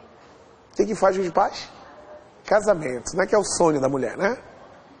 O que faz o juiz de paz? Casamento, né? Que é o sonho da mulher, né?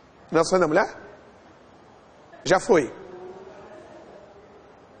 Não é o sonho da mulher? Já foi.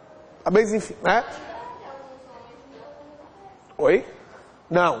 Mas enfim, né? Oi?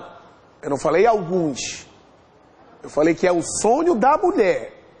 Não, eu não falei alguns. Eu falei que é o sonho da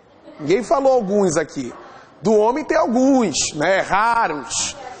mulher. Ninguém falou alguns aqui. Do homem tem alguns, né?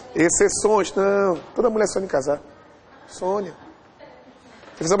 Raros. Exceções, não. Toda mulher sonha em casar. Sonha.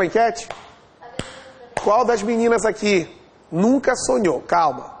 Quer fazer uma enquete? Qual das meninas aqui nunca sonhou?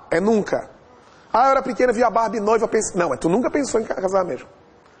 Calma, é nunca. Ah, eu era pequena, vi a Barbie noiva, pensei... Não, tu nunca pensou em casar mesmo.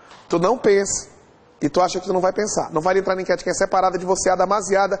 Tu não pensa. E tu acha que tu não vai pensar. Não vale entrar na enquete quem é separada, divorciada,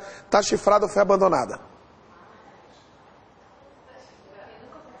 amaziada, tá chifrada ou foi abandonada.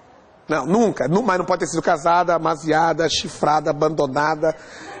 Não, nunca. Mas não pode ter sido casada, amaziada, chifrada, abandonada.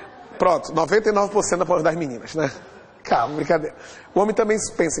 Pronto, 99% das meninas, né? Calma, brincadeira. O homem também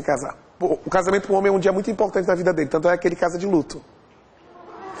pensa em casar. O casamento para o homem é um dia muito importante na vida dele. Tanto é que ele casa de luto.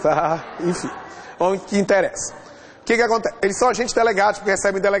 Tá? Enfim. O que interessa. O que acontece? Eles são agentes delegados porque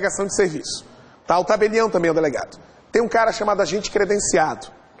recebem delegação de serviço. Tá? O tabelião também é um delegado. Tem um cara chamado agente credenciado.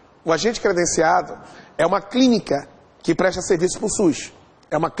 O agente credenciado é uma clínica que presta serviço para o SUS.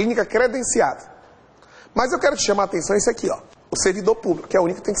 É uma clínica credenciada. Mas eu quero te chamar a atenção isso aqui, ó. O servidor público, que é o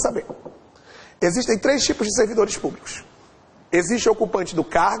único que tem que saber. Existem 3 tipos de servidores públicos. Existe o ocupante do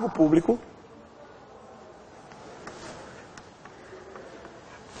cargo público,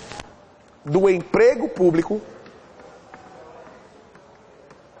 do emprego público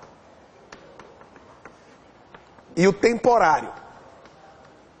e o temporário.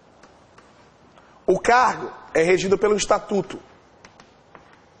 O cargo é regido pelo estatuto.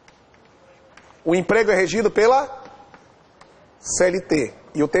 O emprego é regido pela CLT.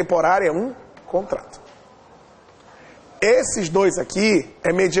 E o temporário é um contrato. Esses dois aqui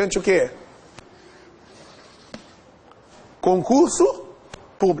é mediante o quê? Concurso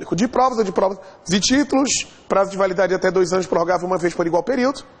público. De provas ou de provas. De títulos, prazo de validade até 2 anos, prorrogável uma vez por igual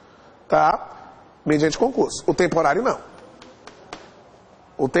período. Tá? Mediante concurso. O temporário não.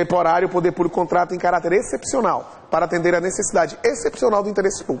 O temporário, o poder público contrata em caráter excepcional para atender a necessidade excepcional do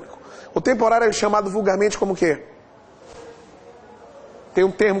interesse público. O temporário é chamado vulgarmente como o quê? Tem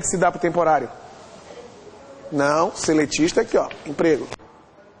um termo que se dá para o temporário. Não, seletista aqui, ó, emprego.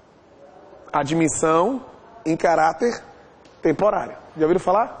 Admissão em caráter temporário. Já ouviram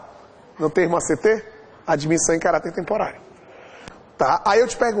falar? No termo ACT? Admissão em caráter temporário. Tá? Aí eu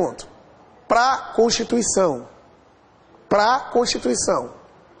te pergunto, para a Constituição,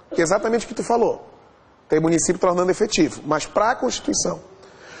 que é exatamente o que tu falou, tem município tornando efetivo, mas para a Constituição,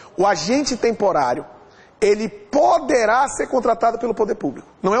 o agente temporário, ele poderá ser contratado pelo poder público.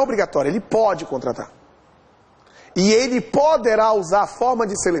 Não é obrigatório, ele pode contratar. E ele poderá usar a forma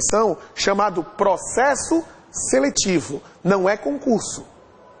de seleção chamado processo seletivo, não é concurso.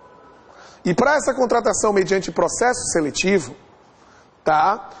 E para essa contratação mediante processo seletivo,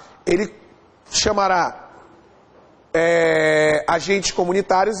 tá? Ele chamará agentes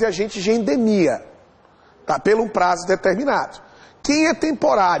comunitários e agentes de endemia, tá? Pelo um prazo determinado. Quem é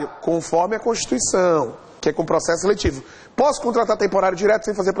temporário? Conforme a Constituição, que é com processo seletivo. Posso contratar temporário direto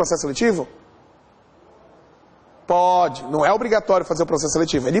sem fazer processo seletivo? Pode. Não é obrigatório fazer o processo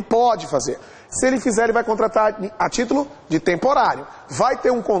seletivo. Ele pode fazer. Se ele fizer, ele vai contratar a título de temporário. Vai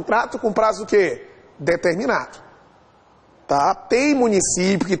ter um contrato com prazo o quê? Determinado. Tá? Tem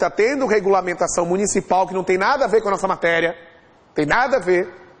município que está tendo regulamentação municipal que não tem nada a ver com a nossa matéria. Tem nada a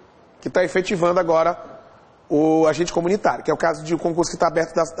ver. Que está efetivando agora o agente comunitário. Que é o caso de um concurso que está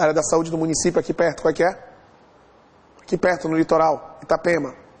aberto da área da saúde do município aqui perto. Qual é que é? Aqui perto, no litoral.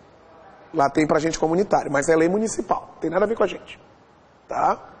 Itapema. Lá tem para agente comunitário, mas é lei municipal. Tem nada a ver com a gente.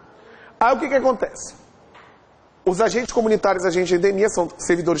 Tá? Aí o que acontece? Os agentes comunitários e agentes de endemia são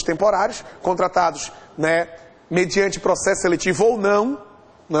servidores temporários, contratados, né, mediante processo seletivo ou não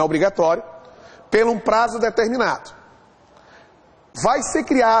é obrigatório, pelo um prazo determinado. Vai ser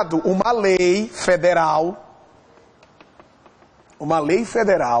criado uma lei federal,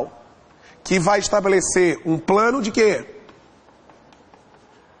 que vai estabelecer um plano de quê?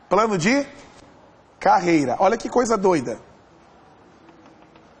 Plano de carreira. Olha que coisa doida.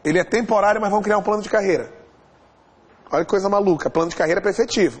 Ele é temporário, mas vão criar um plano de carreira. Olha que coisa maluca. Plano de carreira é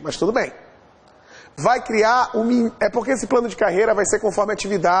efetivo, mas tudo bem. Vai criar É porque esse plano de carreira vai ser conforme a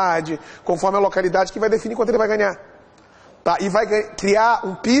atividade, conforme a localidade, que vai definir quanto ele vai ganhar. Tá? E vai criar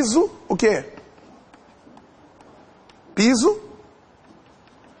um piso, o quê? Piso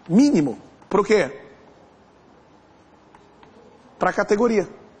mínimo. Para o quê? Para a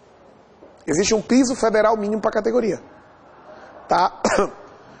categoria. Existe um piso federal mínimo para a categoria. Tá?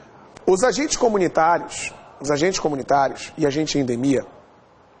 Os agentes comunitários e agentes de endemia,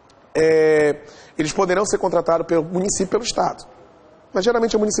 eles poderão ser contratados pelo município e pelo Estado. Mas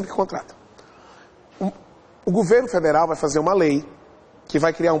geralmente é o município que contrata. O governo federal vai fazer uma lei que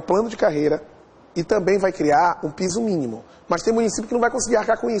vai criar um plano de carreira e também vai criar um piso mínimo. Mas tem município que não vai conseguir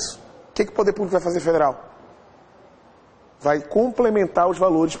arcar com isso. O que o poder público vai fazer federal? vai complementar os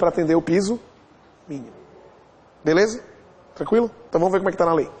valores para atender o piso mínimo. Beleza? Tranquilo? Então vamos ver como é que está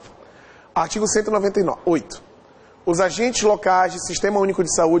na lei. Artigo 198. Os agentes locais de Sistema Único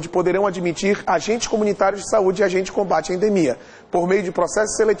de Saúde poderão admitir agentes comunitários de saúde e agentes de combate à endemia, por meio de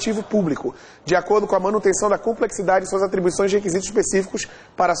processo seletivo público, de acordo com a manutenção da complexidade de suas atribuições e requisitos específicos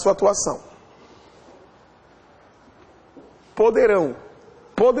para a sua atuação.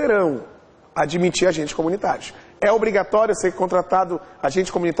 Poderão admitir agentes comunitários. É obrigatório ser contratado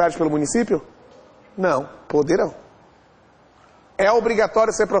agentes comunitários pelo município? Não, poderão. É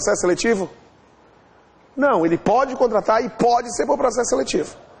obrigatório ser processo seletivo? Não, ele pode contratar e pode ser por processo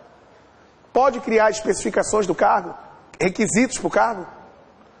seletivo. Pode criar especificações do cargo, requisitos para o cargo.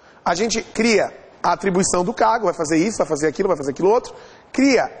 A gente cria a atribuição do cargo, vai fazer isso, vai fazer aquilo outro.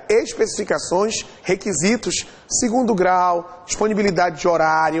 Cria especificações, requisitos, segundo grau, disponibilidade de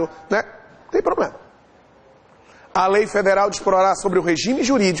horário, né? Não tem problema. A lei federal disporá sobre o regime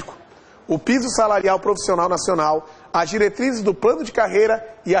jurídico, o piso salarial profissional nacional, as diretrizes do plano de carreira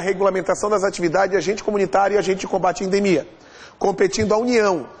e a regulamentação das atividades de agente comunitário e agente de combate à endemia, competindo à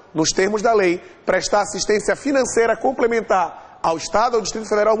União, nos termos da lei, prestar assistência financeira complementar ao Estado, ao Distrito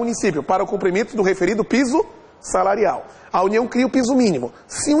Federal ou ao município para o cumprimento do referido piso salarial. A União cria o piso mínimo.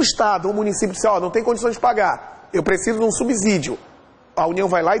 Se o Estado ou o município disser, não tem condições de pagar, eu preciso de um subsídio, a União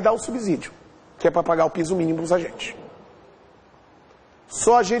vai lá e dá o subsídio, que é para pagar o piso mínimo dos agentes.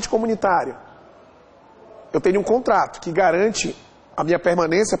 Sou agente comunitário. Eu tenho um contrato que garante a minha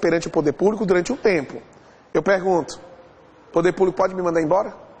permanência perante o poder público durante um tempo. Eu pergunto, o poder público pode me mandar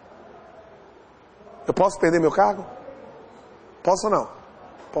embora? Eu posso perder meu cargo? Posso ou não?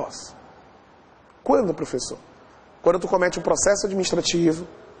 Posso. Quando, professor? Quando tu comete um processo administrativo,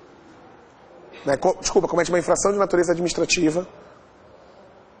 né, comete uma infração de natureza administrativa,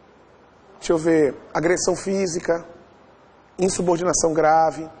 deixa eu ver, agressão física, insubordinação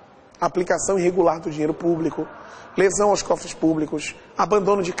grave, aplicação irregular do dinheiro público, lesão aos cofres públicos,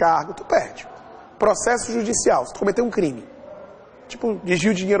 abandono de cargo, tu perde. Processo judicial, se tu cometer um crime, tipo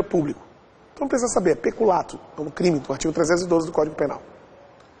desvio de dinheiro público, tu não precisa saber, é peculato, é um crime do artigo 312 do Código Penal.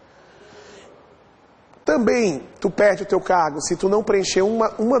 Também tu perde o teu cargo se tu não preencher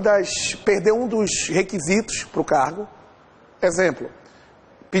perder um dos requisitos para o cargo. Exemplo,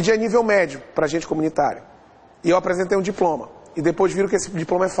 pedir a nível médio para agente comunitário. E eu apresentei um diploma. E depois viram que esse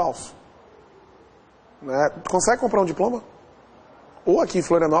diploma é falso. Né? Consegue comprar um diploma? Ou aqui em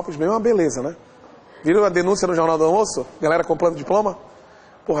Florianópolis mesmo é uma beleza, né? Viram a denúncia no Jornal do Almoço? Galera comprando diploma?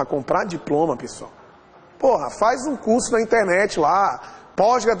 Porra, comprar diploma, pessoal. Porra, faz um curso na internet lá,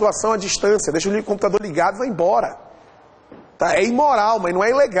 pós-graduação à distância, deixa o computador ligado e vai embora. Tá? É imoral, mas não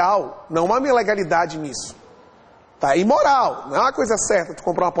é ilegal. Não há uma ilegalidade nisso. Tá? É imoral, não é uma coisa certa. Tu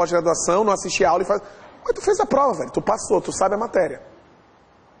comprar uma pós-graduação, não assistir a aula e faz... Mas tu fez a prova, velho. Tu passou, tu sabe a matéria.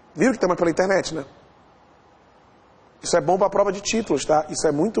 Viram que tem mais pela internet, né? Isso é bom para a prova de títulos, tá? Isso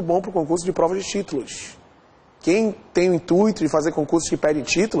é muito bom para o concurso de prova de títulos. Quem tem o intuito de fazer concursos que pedem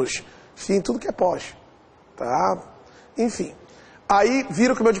títulos, enfim, tudo que é pós. Tá? Enfim. Aí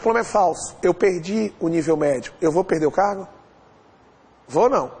viram que o meu diploma é falso. Eu perdi o nível médio. Eu vou perder o cargo? Vou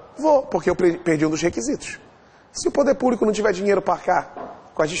não? Vou, porque eu perdi um dos requisitos. Se o poder público não tiver dinheiro para arcar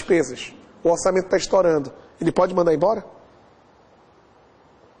com as despesas, o orçamento está estourando, ele pode mandar embora?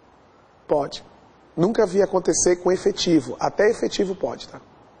 Pode. Nunca vi acontecer com efetivo. Até efetivo pode, tá?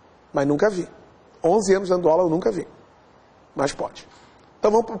 Mas nunca vi. 11 anos dando aula, eu nunca vi. Mas pode.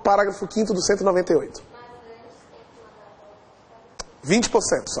 Então vamos para o parágrafo 5º do 198.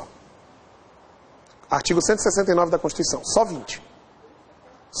 20% só. Artigo 169 da Constituição. Só 20%.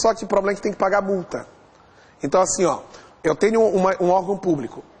 Só que o problema é que tem que pagar multa. Então assim, eu tenho um órgão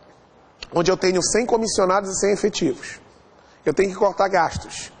público, onde eu tenho 100 comissionados e 100 efetivos. Eu tenho que cortar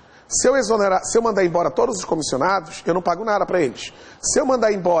gastos. Se eu mandar embora todos os comissionados, eu não pago nada para eles. Se eu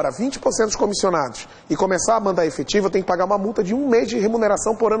mandar embora 20% dos comissionados e começar a mandar efetivo, eu tenho que pagar uma multa de 1 mês de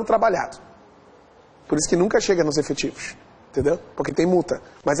remuneração por ano trabalhado. Por isso que nunca chega nos efetivos. Entendeu? Porque tem multa.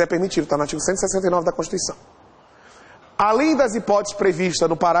 Mas é permitido, está no artigo 169 da Constituição. Além das hipóteses previstas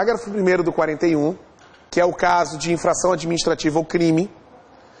no parágrafo 1º do 41, que é o caso de infração administrativa ou crime,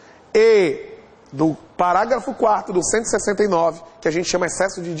 e do parágrafo 4º do 169, que a gente chama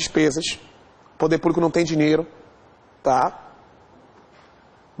excesso de despesas, o poder público não tem dinheiro, tá?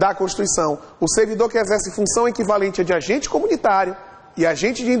 Da Constituição, o servidor que exerce função equivalente a de agente comunitário e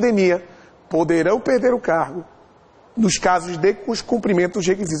agente de endemia poderão perder o cargo nos casos de descumprimento dos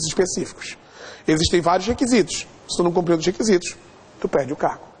requisitos específicos. Existem vários requisitos. Se tu não cumprir os requisitos, tu perde o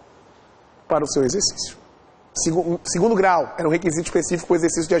cargo para o seu exercício. Segundo grau, era um requisito específico para o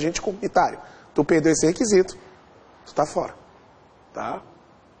exercício de agente comunitário. Tu perdeu esse requisito, Tu está fora. Tá?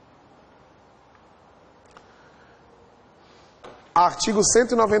 Artigo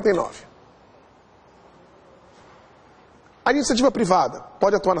 199. A iniciativa privada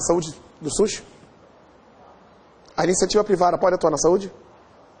pode atuar na saúde do SUS? A iniciativa privada pode atuar na saúde?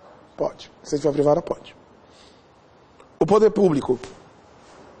 Pode. A iniciativa privada pode. O poder público.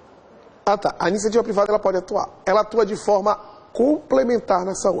 Ah, tá. A iniciativa privada ela pode atuar. Ela atua de forma complementar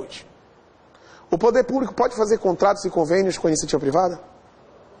na saúde. O poder público pode fazer contratos e convênios com a iniciativa privada?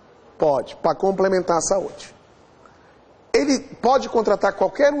 Pode, para complementar a saúde. Ele pode contratar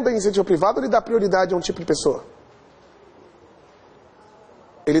qualquer um da iniciativa privada ou ele dá prioridade a um tipo de pessoa?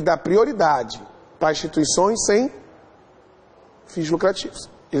 Ele dá prioridade para instituições sem fins lucrativos.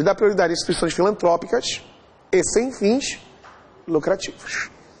 Ele dá prioridade a instituições filantrópicas e sem fins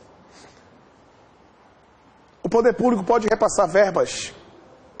lucrativos. O poder público pode repassar verbas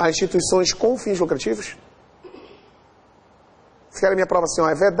a instituições com fins lucrativos? Se querem minha prova assim, ó,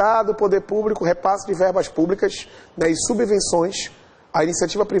 é vedado o poder público repasse de verbas públicas, né, e subvenções à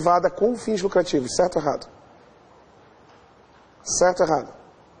iniciativa privada com fins lucrativos. Certo ou errado? Certo ou errado?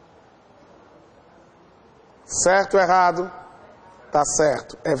 Certo ou errado? Tá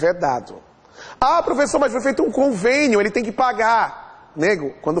certo. É vedado. Ah, professor, mas foi feito um convênio, ele tem que pagar.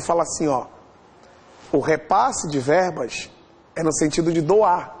 Nego, quando fala assim, ó, o repasse de verbas é no sentido de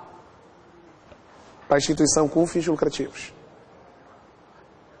doar para a instituição com fins lucrativos.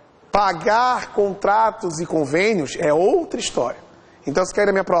 Pagar contratos e convênios é outra história. Então, se querem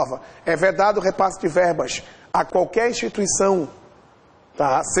a minha prova, é vedado o repasse de verbas a qualquer instituição,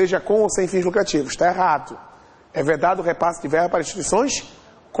 tá? Seja com ou sem fins lucrativos. Está errado. É vedado o repasse de verba para instituições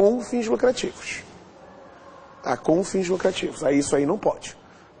com fins lucrativos. Tá? Com fins lucrativos. Aí isso aí não pode.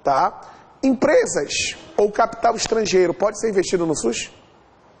 Tá? Empresas ou capital estrangeiro pode ser investido no SUS?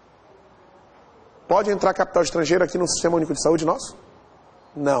 Pode entrar capital estrangeiro aqui no Sistema Único de Saúde nosso?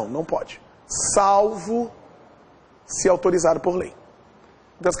 Não, não pode. Salvo se autorizado por lei.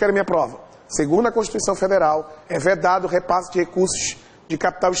 Então, vocês querem minha prova? Segundo a Constituição Federal, é vedado o repasse de recursos de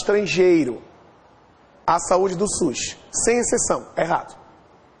capital estrangeiro à saúde do SUS. Sem exceção. Errado.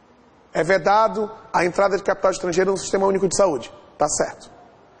 É vedado a entrada de capital estrangeiro no Sistema Único de Saúde. Tá certo.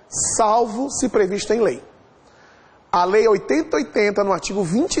 Salvo se previsto em lei. A Lei 8080, no artigo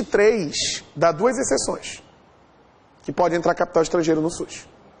 23, dá duas exceções. Que pode entrar capital estrangeiro no SUS.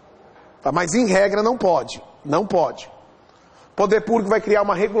 Tá? Mas, em regra, não pode. Não pode. O poder público vai criar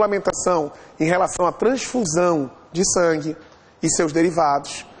uma regulamentação em relação à transfusão de sangue e seus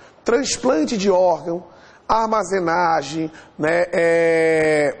derivados, transplante de órgão, armazenagem, né,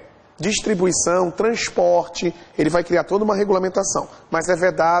 distribuição, transporte. Ele vai criar toda uma regulamentação. Mas é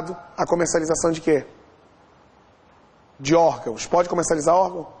vedado a comercialização de quê? De órgãos. Pode comercializar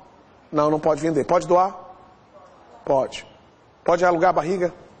órgão? Não, não pode vender. Pode doar? Pode. Pode alugar a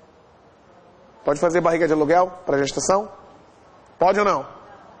barriga? Pode fazer barriga de aluguel para gestação? Pode ou não?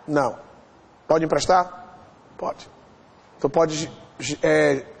 Não. Pode emprestar? Pode. Então pode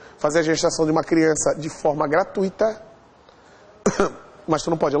fazer a gestação de uma criança de forma gratuita, mas tu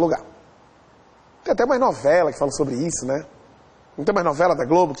não pode alugar. Tem até mais novela que fala sobre isso, né? Não tem mais novela da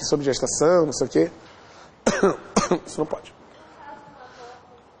Globo que sobre gestação, não sei o quê. Isso não pode.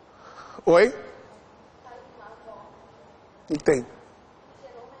 Oi? E tem?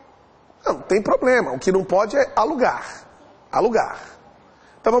 Não, tem problema. O que não pode é alugar. Alugar.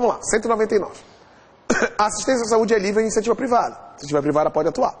 Então vamos lá, 199. A assistência à saúde é livre em iniciativa privada. A iniciativa privada pode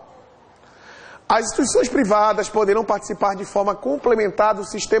atuar. As instituições privadas poderão participar de forma complementar do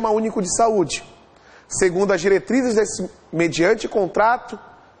Sistema Único de Saúde, segundo as diretrizes desse, mediante contrato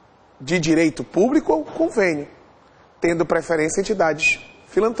de direito público ou convênio, tendo preferência entidades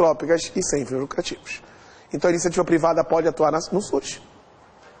filantrópicas e sem fins lucrativos. Então a iniciativa privada pode atuar no SUS,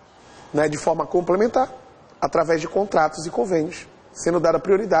 né, de forma complementar, através de contratos e convênios, sendo dada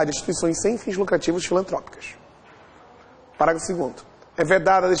prioridade a instituições sem fins lucrativos filantrópicas. Parágrafo 2º. É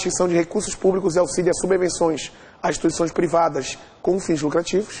vedada a distinção de recursos públicos e auxílio a subvenções a instituições privadas com fins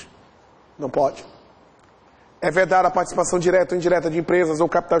lucrativos. Não pode. É vedada a participação direta ou indireta de empresas ou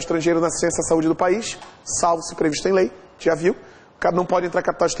capital estrangeiro na assistência à saúde do país, salvo se previsto em lei. Já viu? Não pode entrar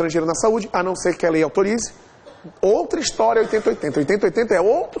capital estrangeiro na saúde, a não ser que a lei autorize. Outra história, 8080. 8080 é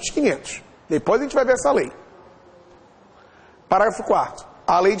outros 500. Depois a gente vai ver essa lei. Parágrafo 4º.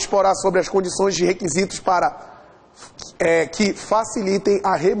 A lei disporá sobre as condições de requisitos para que facilitem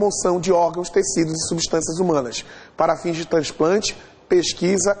a remoção de órgãos, tecidos e substâncias humanas para fins de transplante,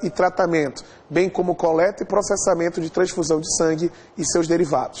 pesquisa e tratamento, bem como coleta e processamento de transfusão de sangue e seus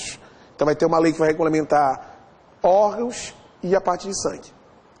derivados. Então vai ter uma lei que vai regulamentar órgãos e a parte de sangue,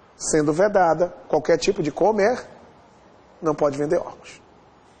 sendo vedada qualquer tipo de não pode vender órgãos.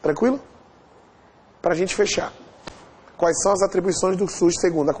 Tranquilo? Para a gente fechar. Quais são as atribuições do SUS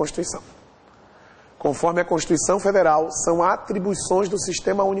segundo a Constituição? Conforme a Constituição Federal, são atribuições do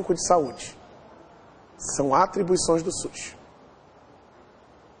Sistema Único de Saúde. São atribuições do SUS.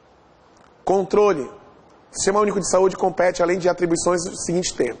 Controle. O Sistema Único de Saúde compete, além de atribuições, os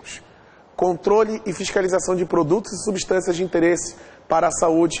seguintes termos: controle e fiscalização de produtos e substâncias de interesse para a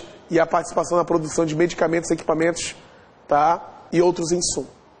saúde e a participação na produção de medicamentos, equipamentos, tá? E outros insumos.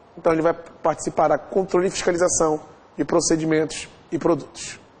 Então ele vai participar da controle e fiscalização de procedimentos e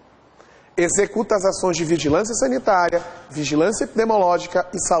produtos. Executa as ações de vigilância sanitária, vigilância epidemiológica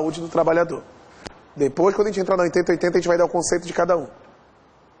e saúde do trabalhador. Depois, quando a gente entrar no 80-80, a gente vai dar o conceito de cada um.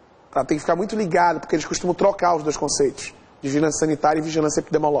 Tá? Tem que ficar muito ligado, porque eles costumam trocar os dois conceitos, de vigilância sanitária e vigilância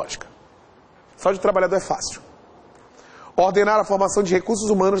epidemiológica. Saúde do trabalhador é fácil. Ordenar a formação de recursos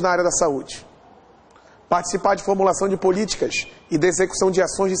humanos na área da saúde. Participar de formulação de políticas e de execução de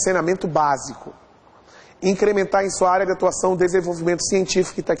ações de saneamento básico. Incrementar em sua área de atuação o desenvolvimento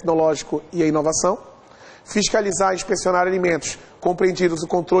científico e tecnológico e a inovação. Fiscalizar e inspecionar alimentos, compreendidos o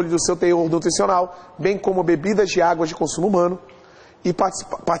controle do seu teor nutricional, bem como bebidas de água de consumo humano. E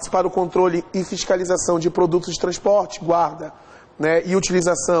participar do controle e fiscalização de produtos de transporte, guarda, né, e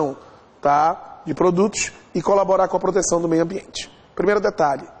utilização, tá, de produtos, e colaborar com a proteção do meio ambiente. Primeiro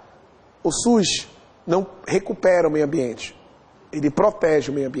detalhe: o SUS não recupera o meio ambiente, ele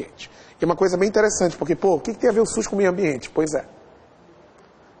protege o meio ambiente. E é uma coisa bem interessante, porque, o que tem a ver o SUS com o meio ambiente? Pois é.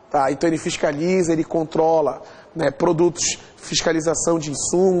 Tá, então ele fiscaliza, ele controla, né, produtos, fiscalização de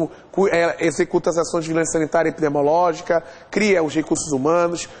insumo, executa as ações de vigilância sanitária e epidemiológica, cria os recursos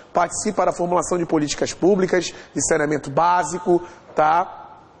humanos, participa da formulação de políticas públicas, de saneamento básico,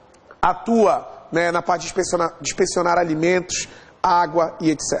 tá? Atua, né, na parte de inspecionar alimentos, água e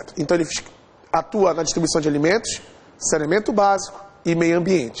etc. Então ele atua na distribuição de alimentos, saneamento básico e meio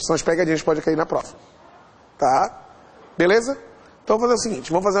ambiente. São as pegadinhas que podem cair na prova. Tá? Beleza? Então vamos fazer o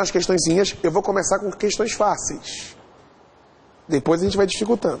seguinte, vamos fazer umas questõezinhas. Eu vou começar com questões fáceis. Depois a gente vai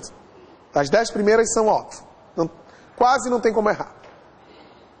dificultando. As 10 primeiras são óbvias. Quase não tem como errar.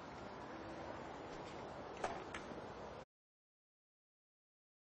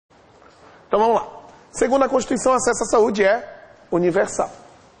 Então vamos lá. Segundo a Constituição, acesso à saúde é universal.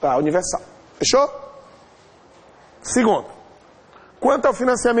 Tá, universal. Fechou? Segundo, quanto ao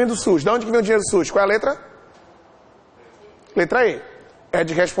financiamento do SUS, de onde que vem o dinheiro do SUS? Qual é a letra? Letra E. É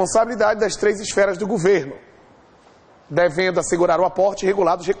de responsabilidade das 3 esferas do governo, devendo assegurar o aporte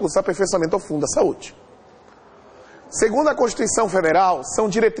regular dos recursos de aperfeiçoamento ao Fundo da Saúde. Segundo a Constituição Federal, são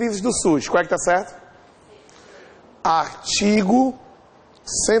diretrizes do SUS. Qual é que está certo? Artigo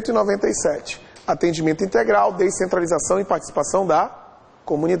 197. Atendimento integral, descentralização e participação da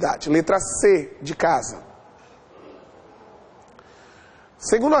comunidade. Letra C, de casa.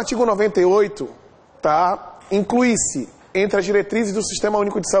 Segundo o artigo 98, tá, inclui-se entre as diretrizes do Sistema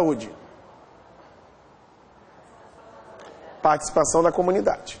Único de Saúde participação da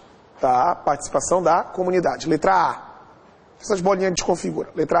comunidade. Tá? Participação da comunidade. Letra A. Essas bolinhas desconfigura.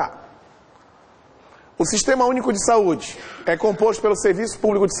 Letra A. O Sistema Único de Saúde é composto pelo Serviço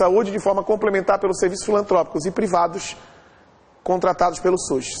Público de Saúde de forma complementar pelos serviços filantrópicos e privados contratados pelo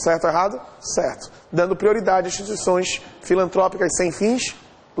SUS. Certo ou errado? Certo. Dando prioridade às instituições filantrópicas sem fins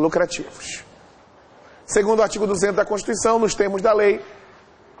lucrativos. Segundo o artigo 200 da Constituição, nos termos da lei,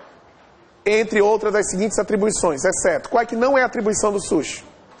 entre outras das seguintes atribuições, exceto, qual é que não é atribuição do SUS?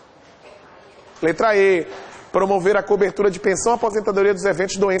 Letra E, promover a cobertura de pensão, aposentadoria dos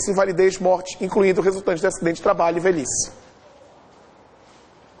eventos, doença, invalidez, morte, incluindo o resultante de acidente de trabalho e velhice.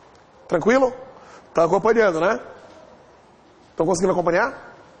 Tranquilo? Estão acompanhando, né? Estão conseguindo acompanhar?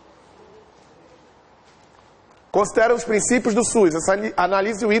 Considera os princípios do SUS,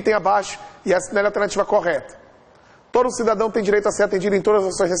 analise o item abaixo e assinale a alternativa correta. Todo cidadão tem direito a ser atendido em todas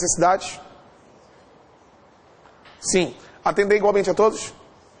as suas necessidades? Sim. Atender igualmente a todos?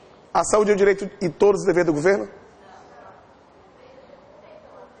 A saúde é um direito e todos os deveres do governo?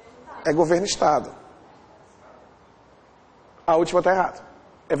 É governo e Estado. A última está errada.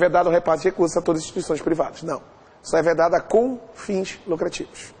 É vedado o repasse de recursos a todas as instituições privadas. Não. Só é vedada com fins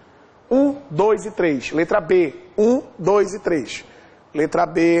lucrativos. 1, 2 e 3. Letra B. 1, 2 e 3. Letra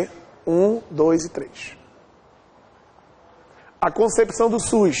B. 1, 2 e 3. A concepção do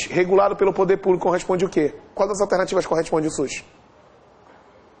SUS, regulado pelo poder público, corresponde o quê? Qual das alternativas corresponde ao SUS?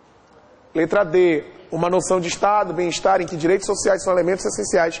 Letra D. Uma noção de Estado, bem-estar, em que direitos sociais são elementos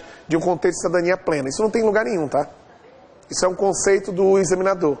essenciais de um contexto de cidadania plena. Isso não tem lugar nenhum, tá? Isso é um conceito do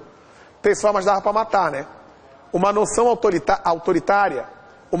examinador. Pessoal, mas dava para matar, né? Uma noção autoritária,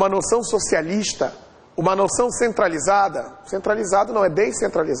 uma noção socialista, Uma noção centralizada, centralizado não, é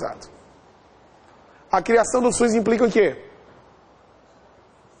descentralizado. A criação do SUS implica o quê?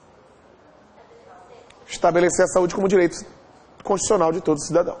 Estabelecer a saúde como direito constitucional de todo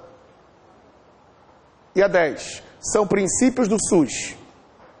cidadão. E a 10, são princípios do SUS.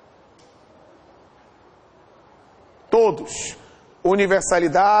 Todos.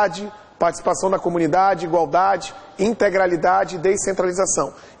 Universalidade, participação da comunidade, igualdade, integralidade e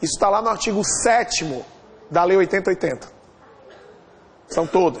descentralização. Isso está lá no artigo 7º da Lei 8080. São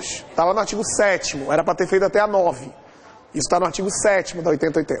todos. Está lá no artigo 7º, era para ter feito até a 9. Isso está no artigo 7º da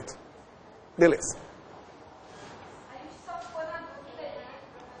 8080. Beleza.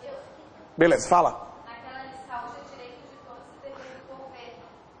 Beleza, fala. Naquela de saúde é direito de todos e dever do governo.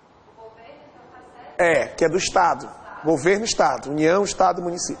 O governo, então, está certo? É, que é do Estado. Governo, Estado. União, Estado,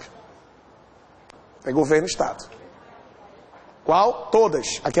 município. É governo, Estado. Qual?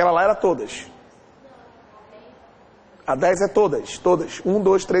 Todas. Aquela lá era todas. A 10 é todas. Todas. 1,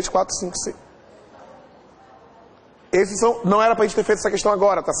 2, 3, 4, 5, 6. Esses são... Não era para a gente ter feito essa questão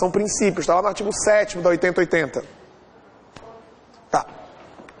agora, tá? São princípios. Está lá no artigo 7º da 8080. Tá.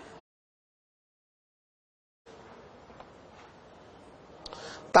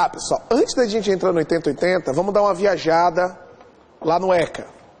 Tá, pessoal, antes da gente entrar no 8080, vamos dar uma viajada lá no ECA.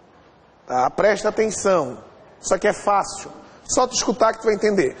 Tá? Presta atenção. Isso aqui é fácil. Só tu escutar que tu vai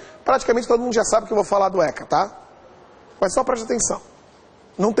entender. Praticamente todo mundo já sabe que eu vou falar do ECA, tá? Mas só presta atenção.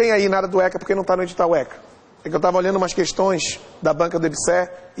 Não tem aí nada do ECA porque não está no edital ECA. É que eu estava olhando umas questões da banca do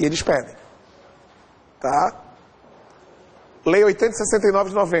EBSER e eles pedem. Tá? Lei 8069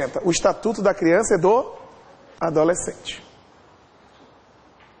 de 90. O Estatuto da Criança e do Adolescente.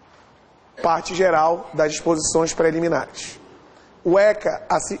 Parte geral das disposições preliminares. O ECA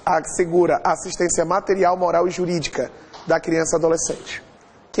assegura assistência material, moral e jurídica da criança e adolescente.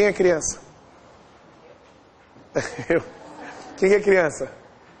 Quem é criança? Eu. Quem é criança?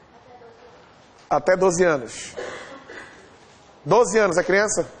 Até 12 anos. 12 anos é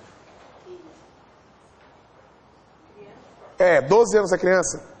criança? É, 12 anos é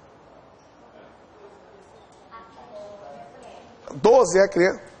criança? 12 é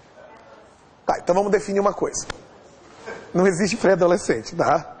criança? Tá, então vamos definir uma coisa. Não existe pré-adolescente,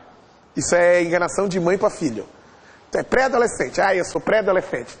 tá? Isso é enganação de mãe para filho. Tu é pré-adolescente. Ah, eu sou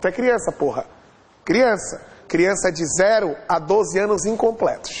pré-adolescente. Tu é criança, porra. Criança. Criança de 0 a 12 anos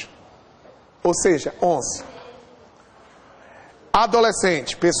incompletos. Ou seja, 11.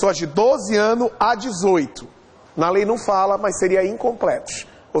 Adolescente. Pessoas de 12 anos a 18. Na lei não fala, mas seria incompletos.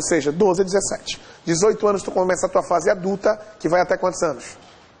 Ou seja, 12 a 17. 18 anos tu começa a tua fase adulta, que vai até quantos anos?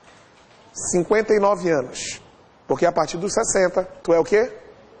 59 anos. Porque a partir dos 60, tu é o quê?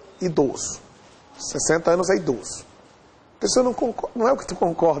 Idoso. 60 anos é idoso. A pessoa não concorda, não é o que tu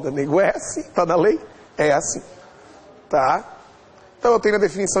concorda, nego. É assim, tá na lei? É assim. Tá? Então eu tenho a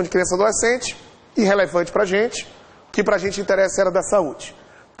definição de criança e adolescente, irrelevante pra gente. O que pra gente interessa era da saúde.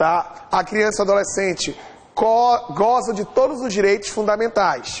 Tá? A criança e adolescente goza de todos os direitos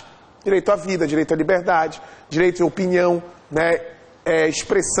fundamentais. Direito à vida, direito à liberdade, direito à opinião, né?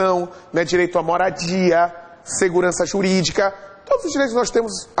 Expressão, né, direito à moradia, segurança jurídica, todos os direitos que nós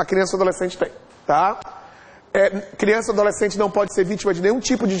temos, a criança e o adolescente tem, tá? Criança e adolescente não pode ser vítima de nenhum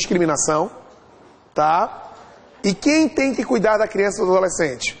tipo de discriminação, tá? E quem tem que cuidar da criança e do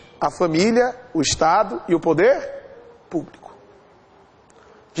adolescente? A família, o Estado e o poder público.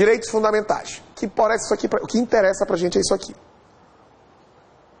 Direitos fundamentais. O que interessa pra gente é isso aqui.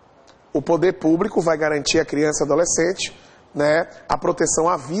 O poder público vai garantir à criança e ao adolescente, né, a proteção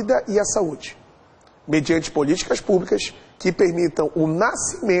à vida e à saúde, mediante políticas públicas que permitam o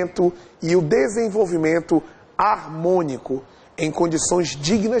nascimento e o desenvolvimento harmônico em condições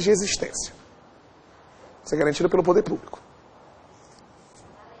dignas de existência. Isso é garantido pelo poder público.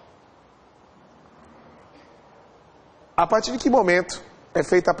 A partir de que momento é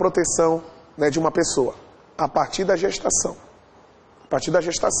feita a proteção, né, de uma pessoa? A partir da gestação. A partir da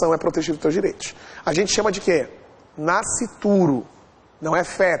gestação é protegido os seus direitos. A gente chama de quê? Nascituro. Não é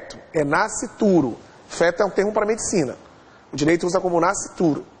feto, é nascituro. Feto é um termo para medicina. O direito usa como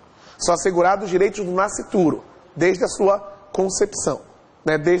nascituro. São assegurados os direitos do nascituro, desde a sua concepção,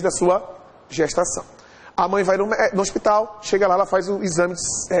 né? Desde a sua gestação. A mãe vai no hospital, chega lá, ela faz o exame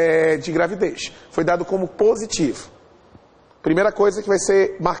de gravidez. Foi dado como positivo. Primeira coisa que vai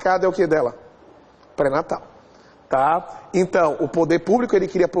ser marcada é o que dela? Pré-natal. Tá? Então, o poder público ele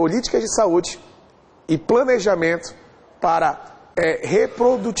cria políticas de saúde e planejamento para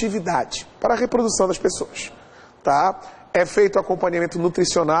reprodutividade, para a reprodução das pessoas. Tá? É feito acompanhamento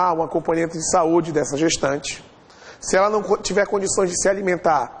nutricional, um acompanhamento de saúde dessa gestante. Se ela não tiver condições de se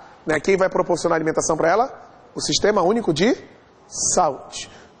alimentar, Né? Quem vai proporcionar alimentação para ela? O Sistema Único de Saúde,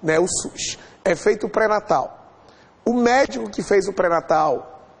 né? O SUS. É feito o pré-natal. O médico que fez o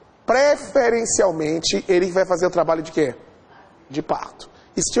pré-natal, preferencialmente, ele vai fazer o trabalho de quê? De parto.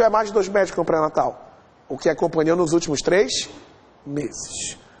 E se tiver mais de 2 médicos no pré-natal? O que acompanhou nos últimos 3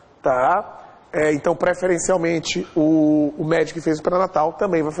 meses. Tá? Então, preferencialmente, o médico que fez o pré-natal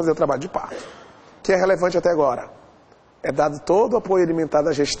também vai fazer o trabalho de parto. O que é relevante até agora? É dado todo o apoio alimentar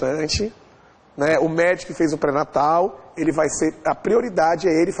da gestante, né? O médico que fez o pré-natal, ele vai ser, a prioridade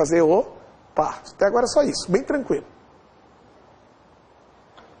é ele fazer o parto. Até agora é só isso, bem tranquilo.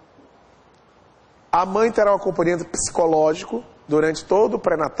 A mãe terá um acompanhamento psicológico durante todo o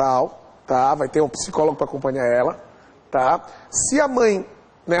pré-natal, tá? Vai ter um psicólogo para acompanhar ela, tá? Se a mãe,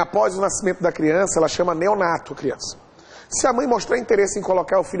 né, após o nascimento da criança, ela chama neonato a criança. Se a mãe mostrar interesse em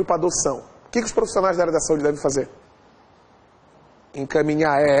colocar o filho para adoção, o que os profissionais da área da saúde devem fazer?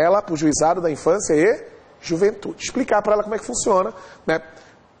 Encaminhar ela para o juizado da infância e juventude. Explicar para ela como é que funciona, né?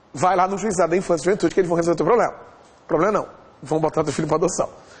 Vai lá no juizado da infância e juventude que eles vão resolver o teu problema. Problema não. Vão botar teu filho para adoção.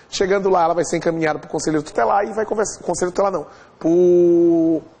 Chegando lá, ela vai ser encaminhada para o conselheiro tutelar e vai conversar. Conselheiro tutelar não. Para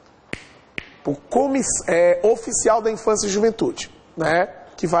o oficial da infância e juventude, né?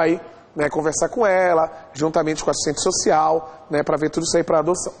 Que vai, né, conversar com ela, juntamente com a assistente social, né, para ver tudo isso aí para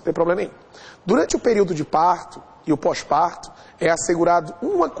adoção. Não tem problema nenhum. Durante o período de parto e o pós-parto, é assegurado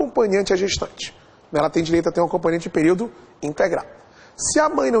um acompanhante à gestante. Ela tem direito a ter um acompanhante de período integral. Se a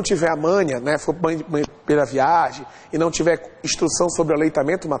mãe não tiver a manha, né, for mãe pela viagem, e não tiver instrução sobre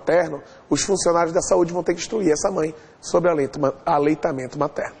aleitamento materno, os funcionários da saúde vão ter que instruir essa mãe sobre aleitamento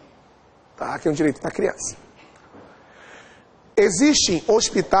materno. Tá? Que é um direito da criança. Existem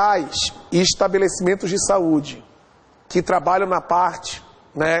hospitais e estabelecimentos de saúde que trabalham na parte,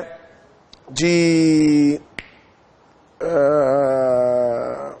 né, de...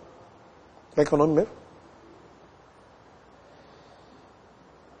 como é que é o nome mesmo?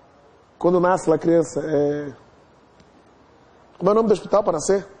 Quando nasce lá a criança, como é o nome do hospital para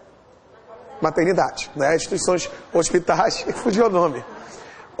nascer? Maternidade, né? Instituições, hospitais, fugiu o nome.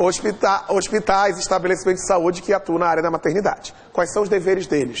 Hospitais, estabelecimentos de saúde que atuam na área da maternidade. Quais são os deveres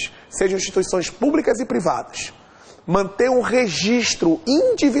deles? Sejam instituições públicas e privadas. Manter um registro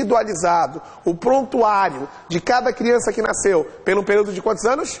individualizado, o prontuário de cada criança que nasceu, pelo período de quantos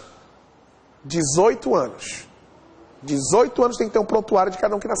anos? 18 anos. 18 anos tem que ter um prontuário de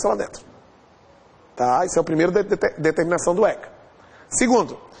cada um que nasceu lá dentro. Tá? Esse é o primeiro determinação do ECA.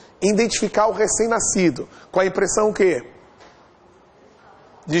 Segundo, identificar o recém-nascido. Com a impressão o quê?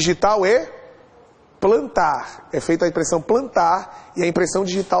 Digital e plantar. É feita a impressão plantar e a impressão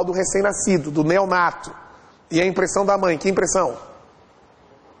digital do recém-nascido, do neonato. E a impressão da mãe, que impressão?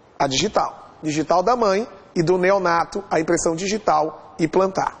 A digital. Digital da mãe e do neonato, a impressão digital e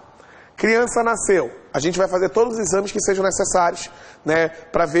plantar. Criança nasceu, a gente vai fazer todos os exames que sejam necessários, né,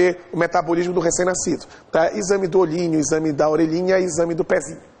 para ver o metabolismo do recém-nascido. Tá? Exame do olhinho, exame da orelhinha, exame do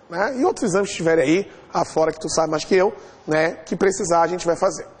pezinho. Né? E outros exames que estiverem aí, afora que tu sabe mais que eu, né, que precisar a gente vai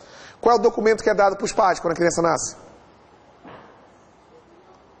fazer. Qual é o documento que é dado para os pais quando a criança nasce?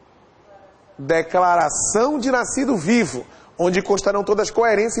 Declaração de nascido vivo, onde constarão todas as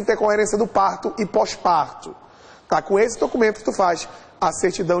coerências e intercorrência do parto e pós-parto. Tá? Com esse documento que tu faz a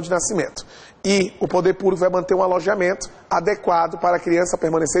certidão de nascimento. E o poder público vai manter um alojamento adequado para a criança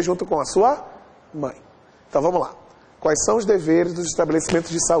permanecer junto com a sua mãe. Então vamos lá. Quais são os deveres dos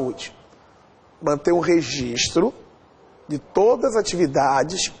estabelecimentos de saúde? Manter um registro de todas as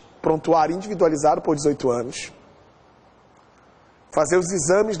atividades, prontuário individualizado por 18 anos. Fazer os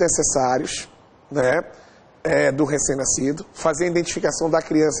exames necessários, né, do recém-nascido, fazer a identificação da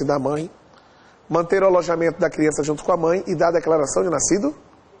criança e da mãe, manter o alojamento da criança junto com a mãe e dar a declaração de nascido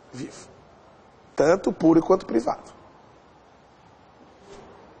vivo, tanto público quanto privado.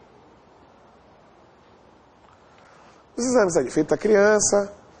 Os exames ali, feito da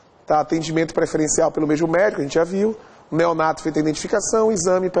criança, tá, atendimento preferencial pelo mesmo médico, a gente já viu, o neonato feita a identificação,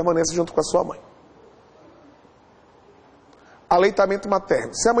 exame e permanência junto com a sua mãe. Aleitamento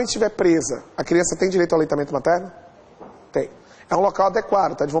materno. Se a mãe estiver presa, a criança tem direito ao aleitamento materno? Tem. É um local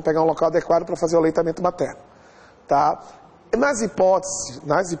adequado, tá? Eles vão pegar um local adequado para fazer o aleitamento materno. Tá? Nas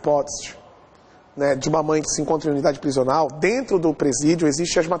hipóteses, né, de uma mãe que se encontra em unidade prisional, dentro do presídio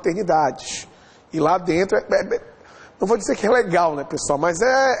existem as maternidades. E lá dentro, não vou dizer que é legal, né, pessoal, mas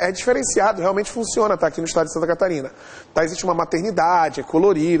é diferenciado, realmente funciona, tá, aqui no estado de Santa Catarina. Tá, existe uma maternidade, é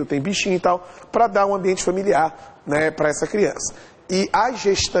colorido, tem bichinho e tal, para dar um ambiente familiar, né, para essa criança. E as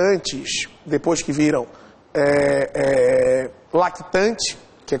gestantes, depois que viram lactante,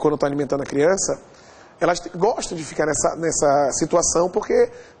 que é quando estão alimentando a criança, elas gostam de ficar nessa situação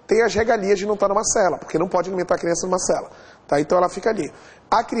porque tem as regalias de não estar numa cela, porque não pode alimentar a criança numa cela. Tá? Então ela fica ali.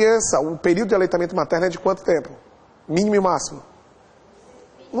 A criança, o período de aleitamento materno é de quanto tempo? Mínimo e máximo?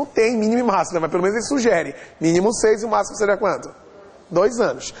 Não tem mínimo e máximo, né? Mas pelo menos ele sugere. Mínimo 6 e o máximo seria quanto? 2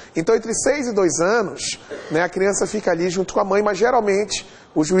 anos. Então entre 6 e 2 anos, né, a criança fica ali junto com a mãe, mas geralmente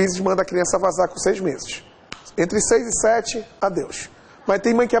os juízes mandam a criança vazar com 6 meses. Entre 6 e 7, adeus. Mas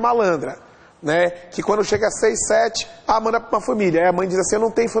tem mãe que é malandra, né? Que quando chega a 6, 7, manda para uma família. Aí a mãe diz assim, eu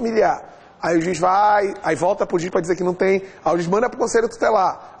não tenho familiar. Aí o juiz vai, aí volta pro juiz para dizer que não tem. Aí o juiz manda pro conselho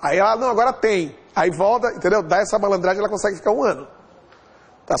tutelar. Aí ela, não, agora tem. Aí volta, entendeu? Dá essa malandragem, ela consegue ficar 1 ano.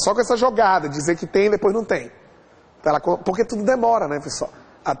 Tá só com essa jogada, dizer que tem e depois não tem. Tá, porque tudo demora, né, pessoal?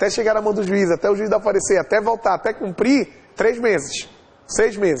 Até chegar na mão do juiz, até o juiz aparecer, até voltar, até cumprir, 3 meses.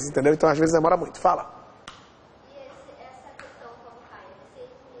 6 meses, entendeu? Então às vezes demora muito. Fala. Essa questão como cai, 6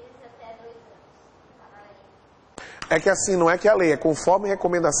 meses até 2 anos. É que assim, não é que a lei, é conforme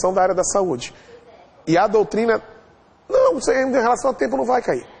recomendação da área da saúde. E a doutrina, não, em relação ao tempo não vai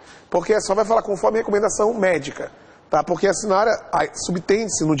cair. Porque só vai falar conforme recomendação médica. Tá? Porque assim, na área,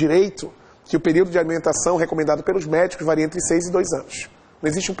 subtende-se no direito que o período de alimentação recomendado pelos médicos varia entre 6 e 2 anos. Não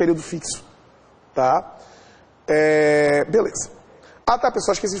existe um período fixo. Tá? Beleza. Tá,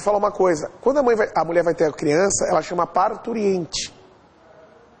 pessoal, esqueci de falar uma coisa. Quando a mulher vai ter a criança, ela chama parturiente.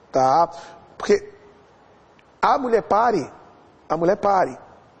 Tá? Porque a mulher pare.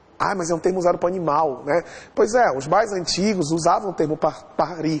 Mas é um termo usado para animal, né? Pois é, os mais antigos usavam o termo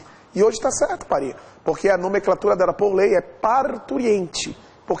parir. E hoje está certo parir. Porque a nomenclatura dela por lei é parturiente.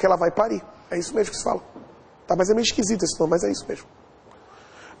 Porque ela vai parir. É isso mesmo que se fala. Tá, mas é meio esquisito esse nome, mas é isso mesmo.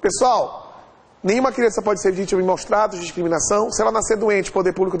 Pessoal, nenhuma criança pode ser vítima de maus tratos, de discriminação. Se ela nascer doente, o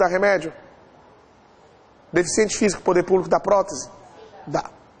poder público dá remédio? Deficiente físico, o poder público dá prótese? Dá.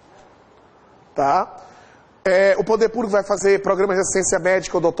 Tá? O poder público vai fazer programas de assistência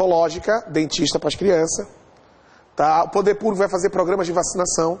médica odontológica, dentista para as crianças. Tá? O poder público vai fazer programas de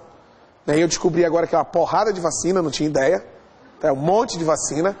vacinação. Né? Eu descobri agora que é uma porrada de vacina, não tinha ideia. Um monte de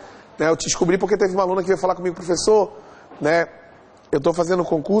vacina. Né? Eu descobri porque teve uma aluna que veio falar comigo, professor, né? Eu estou fazendo um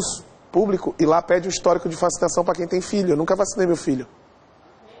concurso público e lá pede o histórico de vacinação para quem tem filho. Eu nunca vacinei meu filho.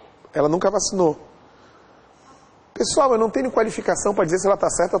 Ela nunca vacinou. Pessoal, eu não tenho qualificação para dizer se ela está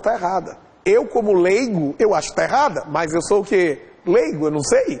certa ou está errada. Eu, como leigo, eu acho que está errada, mas eu sou o quê? Leigo, eu não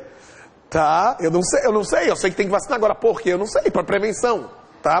sei. Tá? Eu não sei, eu sei que tem que vacinar agora. Por quê? Eu não sei, para prevenção.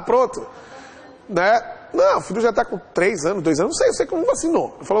 Tá? Pronto. Né? Não, o filho já está com 3 anos, 2 anos, não sei, eu sei que não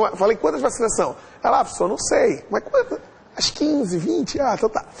vacinou. Eu falei, quantas vacinação? Ela, professor, não sei. Mas quantas? As 15, 20? Então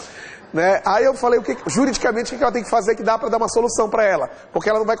tá. Né? Aí eu falei, juridicamente, o que ela tem que fazer que dá para dar uma solução para ela? Porque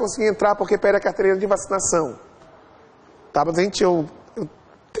ela não vai conseguir entrar porque perde a carteirinha de vacinação. Tá? Mas eu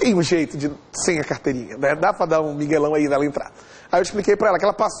tenho um jeito de sem a carteirinha, né? Dá para dar um miguelão aí dela entrar. Aí eu expliquei para ela que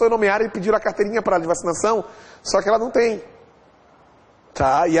ela passou em nomear e pediram a carteirinha para ela de vacinação, só que ela não tem.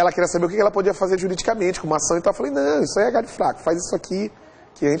 Tá? E ela queria saber o que ela podia fazer juridicamente, com uma ação, então eu falei, não, isso aí é galho fraco, faz isso aqui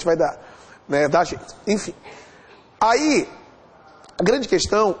que a gente vai dar. Né? Dá jeito. Enfim. Aí, a grande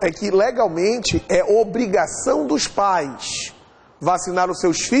questão é que legalmente é obrigação dos pais vacinar os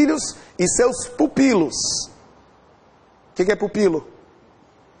seus filhos e seus pupilos. O que é pupilo?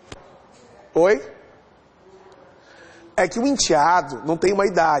 Oi? É que o enteado não tem uma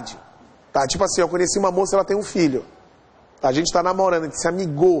idade. Tá? Tipo assim, eu conheci uma moça, ela tem um filho. Tá? A gente está namorando, a gente se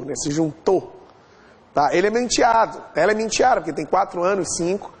amigou, né? Se juntou. Tá? Ele é meu enteado. Ela é minha enteada, porque tem 4 anos,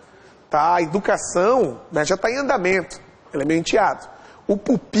 5. Tá? A educação, né, já está em andamento. Ele é meu enteado. O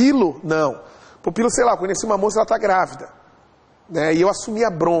pupilo, não. Pupilo, sei lá, eu conheci uma moça, ela está grávida. Né? E eu assumi a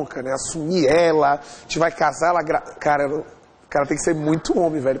bronca, né? Assumi ela, a gente vai casar, ela... Cara, tem que ser muito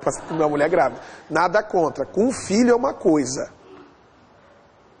homem, velho, para ser uma mulher grávida. Nada contra. Com um filho é uma coisa.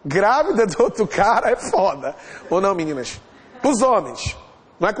 Grávida do outro cara é foda. Ou não, meninas? Pros homens.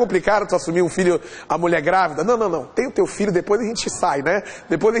 Não é complicado tu assumir um filho, a mulher grávida? Não. Tem o teu filho, depois a gente sai, né?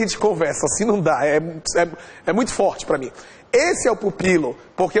 Depois a gente conversa. Assim não dá. É muito forte para mim. Esse é o pupilo,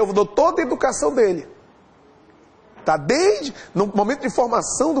 porque eu dou toda a educação dele. Tá? Desde no momento de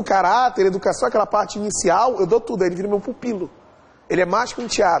formação do caráter, educação, aquela parte inicial, eu dou tudo. Aí ele vira meu pupilo. Ele é mais que um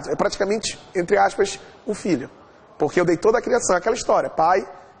enteado. É praticamente, entre aspas, um filho. Porque eu dei toda a criação. Aquela história. Pai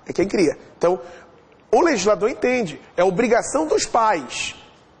é quem cria. Então, o legislador entende. É obrigação dos pais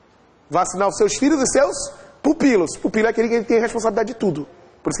vacinar os seus filhos e seus pupilos. Pupilo é aquele que tem responsabilidade de tudo.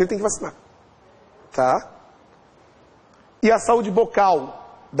 Por isso que ele tem que vacinar. Tá? E a saúde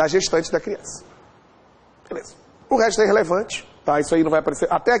bucal da gestante da criança. Beleza. O resto é irrelevante. Tá? Isso aí não vai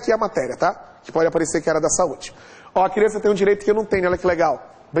aparecer. Até aqui a matéria, tá? Que pode aparecer que era da saúde. Ó, a criança tem um direito que eu não tenho. Olha que legal.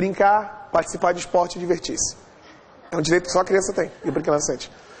 Brincar, participar de esporte e divertir-se. É um direito que só a criança tem. E o brincar adolescente.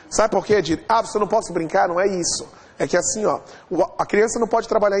 Sabe por quê, Edir? Ah, você não pode brincar? Não é isso. É que assim, ó, a criança não pode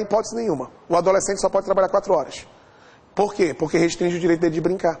trabalhar em hipótese nenhuma. O adolescente só pode trabalhar 4 horas. Por quê? Porque restringe o direito dele de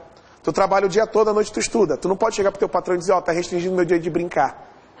brincar. Tu trabalha o dia todo, à noite tu estuda. Tu não pode chegar pro teu patrão e dizer, ó, tá restringindo meu direito de brincar.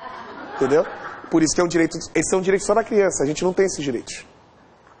 Entendeu? Por isso que é um direito, esse é um direito só da criança. A gente não tem esses direitos.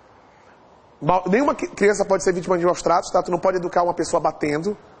 Nenhuma criança pode ser vítima de maus tratos, tá? Tu não pode educar uma pessoa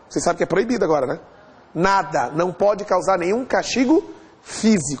batendo. Você sabe que é proibido agora, né? Nada. Não pode causar nenhum castigo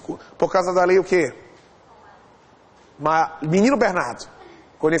físico. Por causa da lei o quê? Menino Bernardo.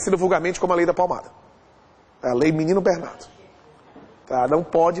 Conhecido vulgarmente como a lei da palmada. A lei Menino Bernardo. Tá? Não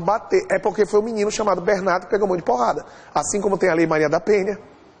pode bater. É porque foi um menino chamado Bernardo que pegou um monte de porrada. Assim como tem a lei Maria da Penha.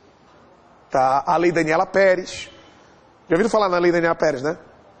 Tá? A lei Daniela Pérez. Já ouviram falar na lei Daniela Pérez, né?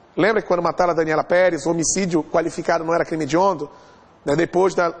 Lembra que quando mataram a Daniela Pérez, o homicídio qualificado não era crime hediondo? Né?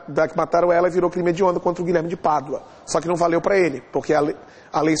 Depois da que mataram ela, virou crime hediondo contra o Guilherme de Pádua. Só que não valeu para ele, porque a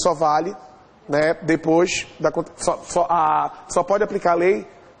lei só vale, né, depois da... Só pode aplicar a lei,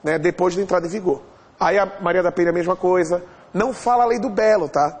 né, depois da entrada em vigor. Aí a Maria da Penha é a mesma coisa. Não fala a lei do belo,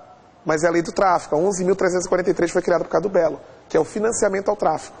 tá? Mas é a lei do tráfico. A 11.343 foi criada por causa do belo, que é o financiamento ao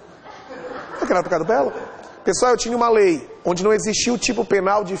tráfico. Foi criada por causa do belo? Pessoal, eu tinha uma lei onde não existia o tipo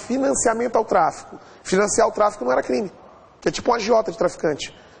penal de financiamento ao tráfico. Financiar o tráfico não era crime, que é tipo um agiota de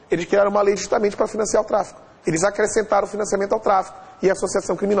traficante. Eles criaram uma lei justamente para financiar o tráfico. Eles acrescentaram o financiamento ao tráfico e a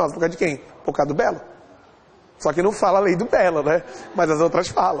associação criminosa. Por causa de quem? Por causa do belo. Só que não fala a lei do belo, né? Mas as outras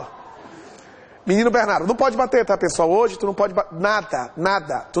falam. Menino Bernardo, não pode bater, tá, pessoal? Hoje tu não pode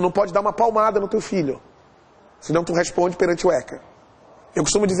nada. Tu não pode dar uma palmada no teu filho. Senão tu responde perante o ECA. Eu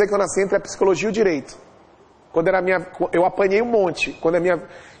costumo dizer que eu nasci entre a psicologia e o direito. Quando era eu apanhei um monte.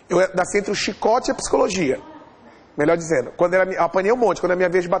 Eu nasci entre o chicote e a psicologia. Melhor dizendo, eu apanhei um monte. Quando é minha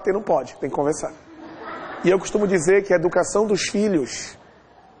vez de bater, não pode. Tem que conversar. E eu costumo dizer que a educação dos filhos,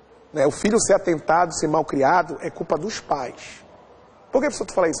 né, o filho ser atentado, ser mal criado, é culpa dos pais. Por que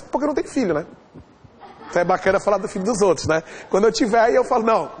tu fala isso? Porque não tem filho, né? Então é bacana falar do filho dos outros, né? Quando eu tiver aí, eu falo,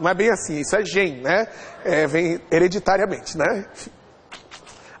 não é bem assim. Isso é gene, né? Vem hereditariamente, né?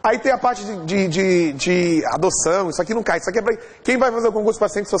 Aí tem a parte de adoção, isso aqui não cai. Isso aqui é pra... Quem vai fazer o concurso para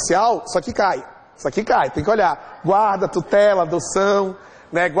assistente social, isso aqui cai. Isso aqui cai, tem que olhar. Guarda, tutela, adoção,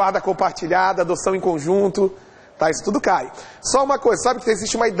 né? Guarda compartilhada, adoção em conjunto, tá? Isso tudo cai. Só uma coisa, sabe que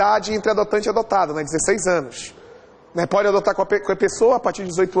existe uma idade entre adotante e adotado, né? 16 anos. Né? Pode adotar com a pessoa a partir de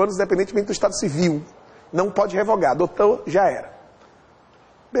 18 anos, independentemente do estado civil. Não pode revogar. Adotou, já era.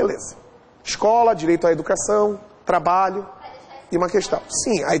 Beleza. Escola, direito à educação, trabalho... E uma questão.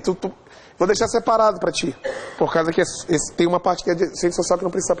 Sim, aí vou deixar separado para ti. Por causa que tem uma parte que é de ciência social que não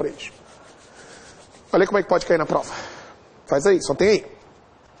precisa para eles. Olha como é que pode cair na prova. Faz aí, só tem aí.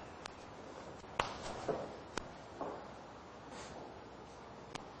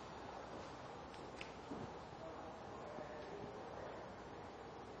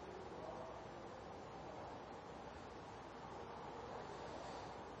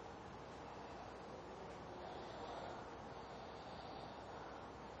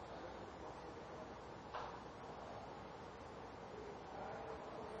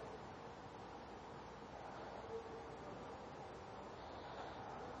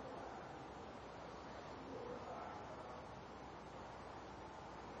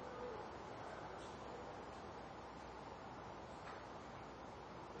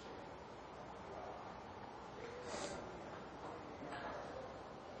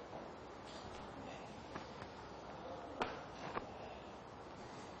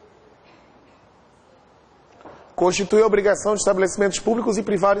 Constitui a obrigação de estabelecimentos públicos e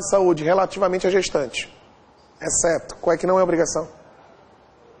privados de saúde relativamente à gestante. Exceto. Qual é que não é obrigação?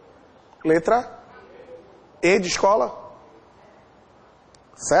 Letra E de escola?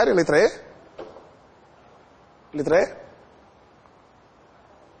 Sério? Letra E? Letra E?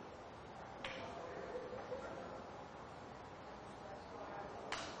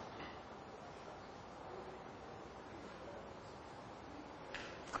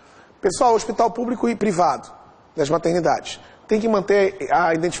 Pessoal, hospital público e privado das maternidades. Tem que manter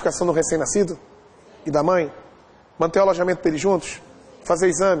a identificação do recém-nascido e da mãe? Manter o alojamento deles juntos? Fazer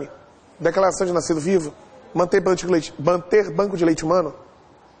exame? Declaração de nascido vivo? Manter banco de leite humano?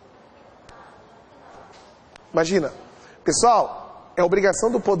 Imagina. Pessoal, é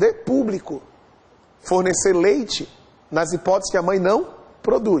obrigação do poder público fornecer leite nas hipóteses que a mãe não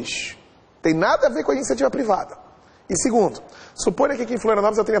produz. Tem nada a ver com a iniciativa privada. E segundo, suponha que aqui em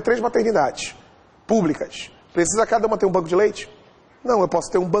Florianópolis eu tenha 3 maternidades públicas. Precisa cada uma ter um banco de leite? Não, eu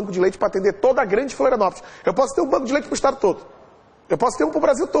posso ter um banco de leite para atender toda a grande Florianópolis. Eu posso ter um banco de leite para o estado todo. Eu posso ter um para o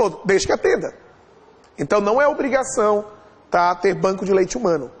Brasil todo, desde que atenda. Então não é obrigação ter banco de leite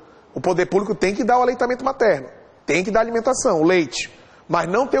humano. O poder público tem que dar o aleitamento materno, tem que dar alimentação, o leite, mas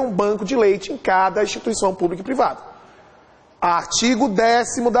não ter um banco de leite em cada instituição pública e privada. Artigo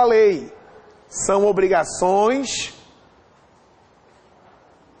 10º da lei. São obrigações.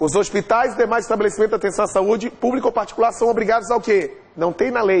 Os hospitais e demais estabelecimentos de atenção à saúde, público ou particular, são obrigados ao quê? Não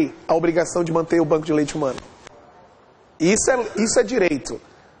tem na lei a obrigação de manter o banco de leite humano. Isso é direito.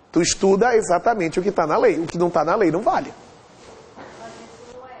 Tu estuda exatamente o que está na lei. O que não está na lei não vale.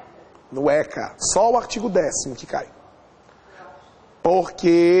 No ECA. Só o artigo 10º que cai.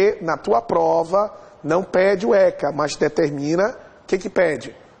 Porque na tua prova não pede o ECA, mas determina o que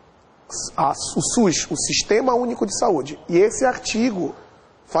pede? O SUS, o Sistema Único de Saúde. E esse artigo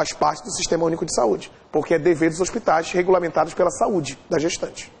faz parte do Sistema Único de Saúde, porque é dever dos hospitais regulamentados pela saúde da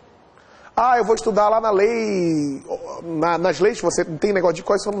gestante. Ah, eu vou estudar lá na lei, nas leis, você não tem negócio de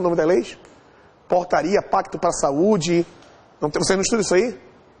quais são o nome das leis? Portaria, Pacto para a Saúde, você não estuda isso aí?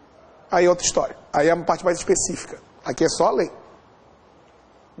 Aí é outra história, aí é uma parte mais específica, aqui é só a lei.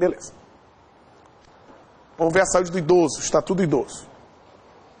 Beleza. Vamos ver a saúde do idoso, Estatuto do Idoso.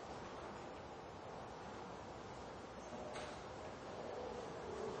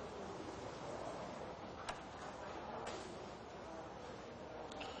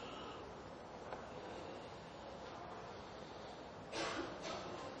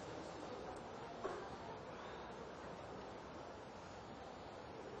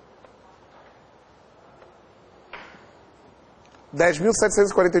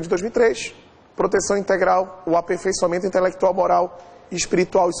 (10.740) de 2003, proteção integral, o aperfeiçoamento intelectual, moral,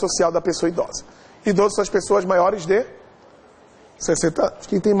 espiritual e social da pessoa idosa. Idosos são as pessoas maiores de 60 anos.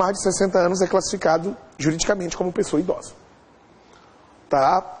 Quem tem mais de 60 anos é classificado juridicamente como pessoa idosa.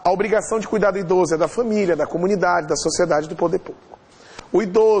 Tá? A obrigação de cuidar do idoso é da família, da comunidade, da sociedade, do poder público. O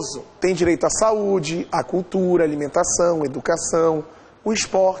idoso tem direito à saúde, à cultura, à alimentação, à educação, ao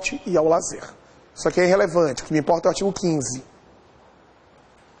esporte e ao lazer. Isso aqui é irrelevante, o que me importa é o artigo 15.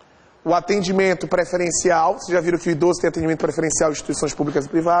 O atendimento preferencial, vocês já viram que o idoso tem atendimento preferencial em instituições públicas e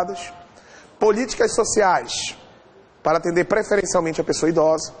privadas. Políticas sociais, para atender preferencialmente a pessoa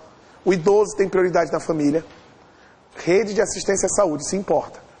idosa. O idoso tem prioridade na família. Rede de assistência à saúde, isso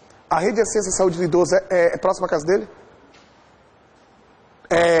importa. A rede de assistência à saúde do idoso é próxima à casa dele?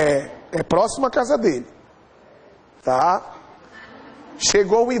 É próxima à casa dele. Tá?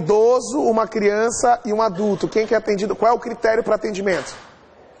 Chegou um idoso, uma criança e um adulto. Quem que é atendido? Qual é o critério para atendimento?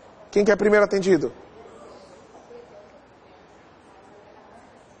 Quem que é primeiro atendido?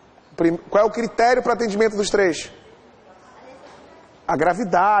 Qual é o critério para atendimento dos três? A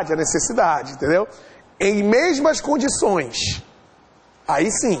gravidade, a necessidade, entendeu? Em mesmas condições.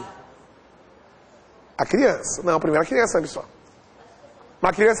 Aí sim. A criança. Não, primeiro a criança, pessoal.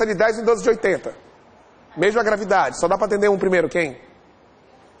 Uma criança de 10 e um idoso de 80. Mesma gravidade. Só dá para atender um primeiro, quem?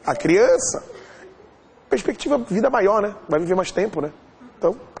 A criança. Perspectiva de vida maior, né? Vai viver mais tempo, né?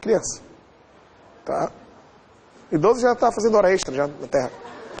 Então, criança. Tá? Idoso já está fazendo hora extra já na terra.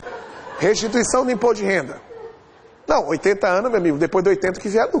 Restituição do imposto de renda. Não, 80 anos, meu amigo, depois de 80 que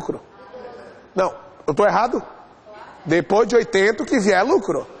vier lucro. Não, eu estou errado? Depois de 80 que vier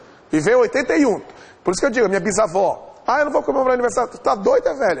lucro. Viveu 81. Por isso que eu digo, minha bisavó. Ah, eu não vou comemorar aniversário. Tu tá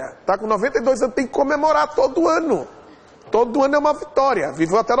doida, velha? Tá com 92 anos, tem que comemorar todo ano. Todo ano é uma vitória.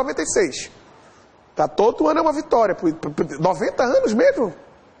 Viveu até 96. Tá, todo ano é uma vitória. 90 anos mesmo.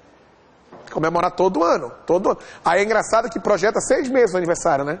 Comemorar todo ano. Todo ano. Aí é engraçado que projeta 6 meses o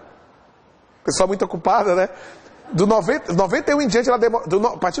aniversário, né? Pessoa muito ocupada, né? Do 91 em diante, a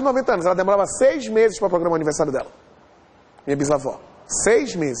partir de 90 anos, ela demorava 6 meses para programar o aniversário dela. Minha bisavó.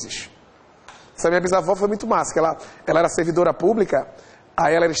 6 meses. Essa minha bisavó foi muito massa, que ela era servidora pública,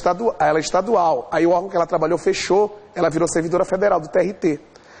 aí ela era estadual. Aí o órgão que ela trabalhou fechou, ela virou servidora federal do TRT.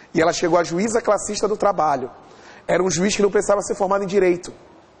 E ela chegou a juíza classista do trabalho. Era um juiz que não precisava ser formado em direito.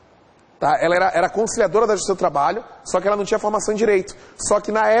 Tá? Ela era conciliadora da justiça do trabalho, só que ela não tinha formação em direito. Só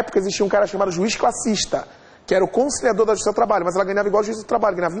que na época existia um cara chamado juiz classista, que era o conciliador da justiça do trabalho, mas ela ganhava igual juiz do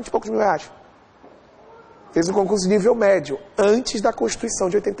trabalho, ganhava 20 e poucos mil reais. Fez um concurso de nível médio, antes da Constituição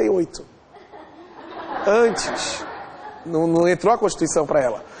de 88. Antes. Não entrou a Constituição para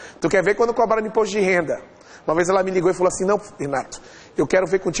ela. Tu quer ver quando cobraram imposto de renda? Uma vez ela me ligou e falou assim, não, Renato, eu quero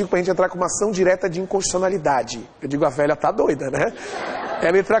ver contigo para a gente entrar com uma ação direta de inconstitucionalidade. Eu digo, a velha tá doida, né?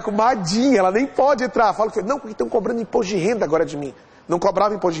 Ela entrar com uma ADIM, ela nem pode entrar. Fala que não, porque estão cobrando imposto de renda agora de mim. Não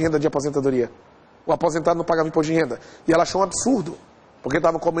cobrava imposto de renda de aposentadoria. O aposentado não pagava imposto de renda. E ela achou um absurdo, porque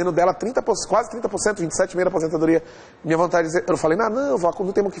estavam comendo dela 30%, quase 30%, 27,5% da aposentadoria. Minha vontade de dizer, eu falei, não,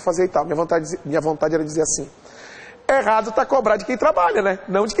 não temos o que fazer e tal. Minha vontade era dizer assim, errado tá cobrar de quem trabalha, né?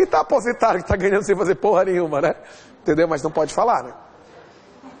 Não de quem tá aposentado, que tá ganhando sem fazer porra nenhuma, né? Entendeu? Mas não pode falar, né?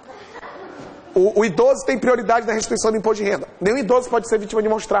 O idoso tem prioridade na restituição do imposto de renda. Nenhum idoso pode ser vítima de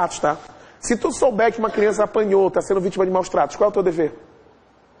maus tratos, tá? Se tu souber que uma criança apanhou, está sendo vítima de maus tratos, qual é o teu dever?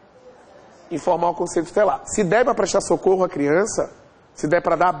 Informar o conselho tutelar. Se der para prestar socorro à criança, se der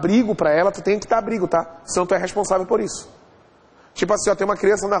para dar abrigo para ela, tu tem que dar abrigo, tá? Senão tu é responsável por isso. Tipo assim, ó, tem uma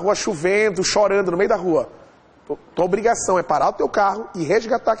criança na rua chovendo, chorando no meio da rua. Tua obrigação é parar o teu carro e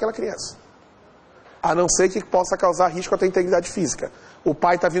resgatar aquela criança. A não ser que possa causar risco à tua integridade física. O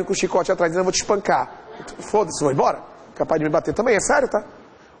pai tá vindo com o chicote atrás dizendo, eu vou te espancar. Foda-se, vou embora. Capaz de me bater também, é sério, tá?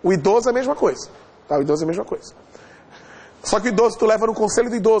 O idoso é a mesma coisa. Tá? O idoso é a mesma coisa. Só que o idoso tu leva no conselho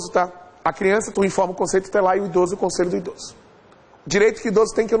do idoso, tá? A criança tu informa o conselho tutelar e o idoso o conselho do idoso. Direito que o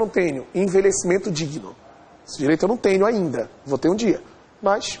idoso tem que eu não tenho. Envelhecimento digno. Esse direito eu não tenho ainda. Vou ter um dia.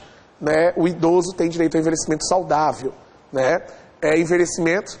 Mas, né, o idoso tem direito ao envelhecimento saudável. Né?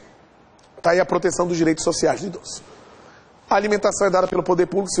 Envelhecimento, tá aí a proteção dos direitos sociais do idoso. A alimentação é dada pelo poder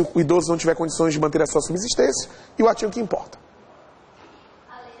público se o idoso não tiver condições de manter a sua subsistência. E o artigo que importa.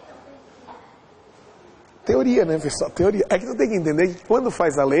 Teoria, né, pessoal? Teoria. É que tu tem que entender que quando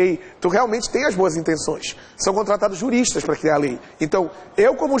faz a lei, tu realmente tem as boas intenções. São contratados juristas para criar a lei. Então,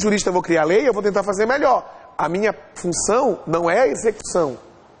 eu como jurista vou criar a lei, eu vou tentar fazer melhor. A minha função não é a execução.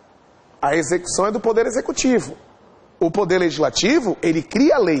 A execução é do Poder Executivo. O Poder Legislativo, ele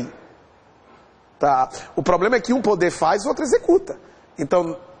cria a lei. Tá? O problema é que um poder faz e o outro executa.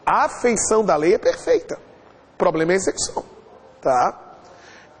 Então, a feição da lei é perfeita. O problema é a execução. Tá?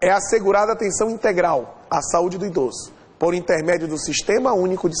 É assegurada atenção integral à saúde do idoso, por intermédio do Sistema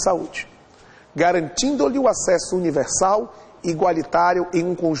Único de Saúde, garantindo-lhe o acesso universal, igualitário, em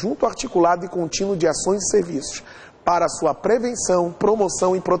um conjunto articulado e contínuo de ações e serviços, para sua prevenção,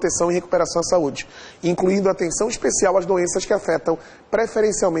 promoção e proteção e recuperação à saúde, incluindo atenção especial às doenças que afetam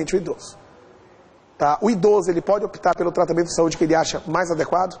preferencialmente o idoso. Tá? O idoso, ele pode optar pelo tratamento de saúde que ele acha mais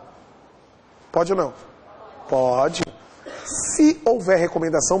adequado? Pode ou não? Pode. Se houver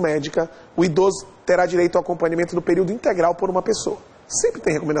recomendação médica, o idoso terá direito ao acompanhamento no período integral por uma pessoa. Sempre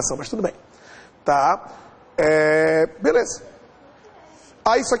tem recomendação, mas tudo bem. Tá? Beleza.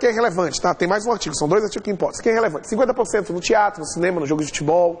 Isso aqui é relevante, tá? Tem mais um artigo, são 2 artigos que importam. Isso aqui é relevante. 50% no teatro, no cinema, no jogo de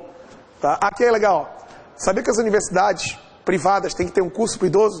futebol. Tá? Aqui é legal. Sabia que as universidades privadas têm que ter um curso para o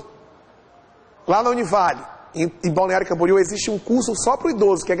idoso? Lá na Univale, em Balneário Camboriú, existe um curso só para o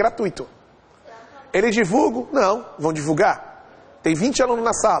idoso, que é gratuito. Eles divulgam? Não, vão divulgar. Tem 20 alunos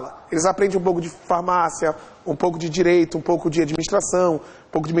na sala. Eles aprendem um pouco de farmácia, um pouco de direito, um pouco de administração,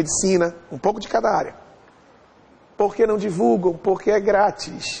 um pouco de medicina, um pouco de cada área. Por que não divulgam? Porque é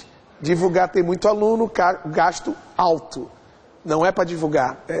grátis. Divulgar tem muito aluno, gasto alto. Não é para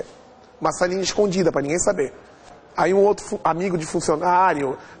divulgar, é uma salinha escondida para ninguém saber. Aí um outro amigo de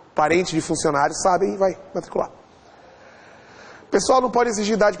funcionário, parente de funcionário, sabe e vai matricular. Pessoal, não pode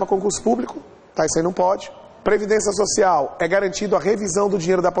exigir idade para concurso público. Tá, isso aí não pode. Previdência social, é garantido a revisão do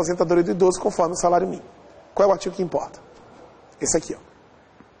dinheiro da aposentadoria do idoso conforme o salário mínimo. Qual é o artigo que importa? Esse aqui, ó.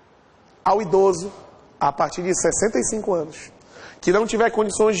 Ao idoso, a partir de 65 anos, que não tiver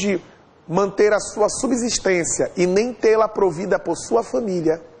condições de manter a sua subsistência e nem tê-la provida por sua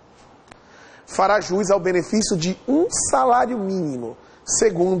família, fará jus ao benefício de um salário mínimo,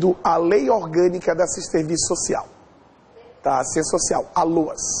 segundo a Lei Orgânica da Serviço Social. Tá? Assistência Social, a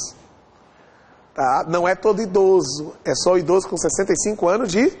LOAS. Tá? Não é todo idoso, é só o idoso com 65 anos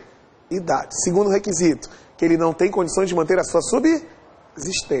de idade. Segundo requisito, que ele não tem condições de manter a sua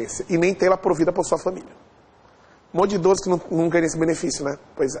subsistência e nem tê-la provida por sua família. Um monte de idoso que não ganha esse benefício, né?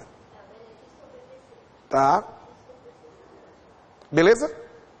 Pois é. Tá? Beleza?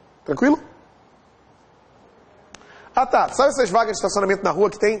 Tranquilo? Ah, tá. Sabe essas vagas de estacionamento na rua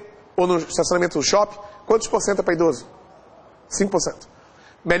que tem? Ou no estacionamento do shopping? Quantos por cento é para idoso? 5%.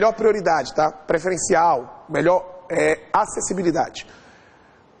 Melhor prioridade, tá? Preferencial, melhor acessibilidade.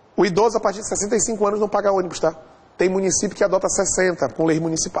 O idoso, a partir de 65 anos, não paga ônibus, tá? Tem município que adota 60, com leis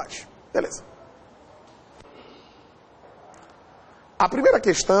municipais. Beleza. A primeira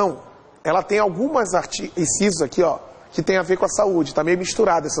questão, ela tem algumas incisos aqui, ó, que tem a ver com a saúde. Tá meio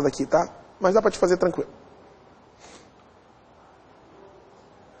misturada essa daqui, tá? Mas dá para te fazer tranquilo.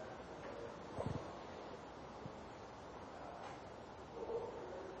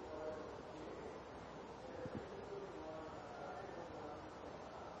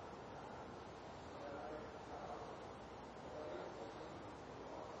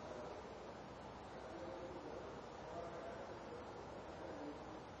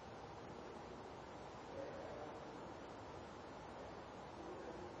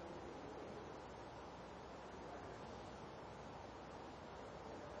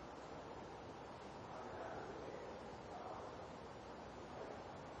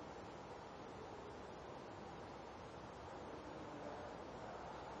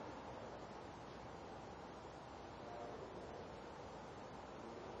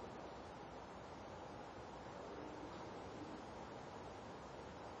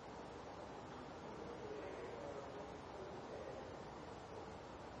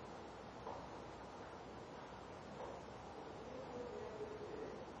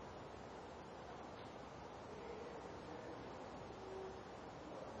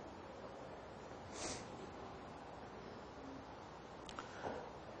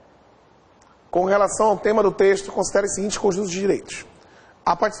 Com relação ao tema do texto, considere os seguintes conjuntos de direitos.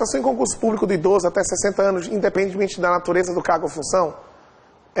 A participação em concurso público do idoso até 60 anos, independentemente da natureza do cargo ou função,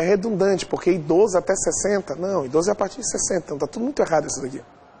 é redundante, porque idoso até 60, não, idoso é a partir de 60, então está tudo muito errado isso daqui.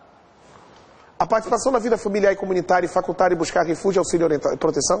 A participação na vida familiar e comunitária e facultar e buscar refúgio, auxílio e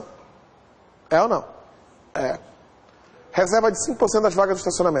proteção? É ou não? É. Reserva de 5% das vagas de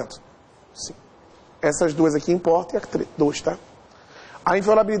estacionamento? Sim. Essas duas aqui importam e a 2, tá? A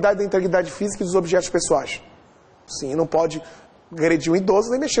inviolabilidade da integridade física e dos objetos pessoais? Sim, não pode agredir um idoso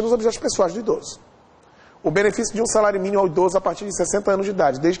nem mexer nos objetos pessoais do idoso. O benefício de um salário mínimo ao idoso a partir de 60 anos de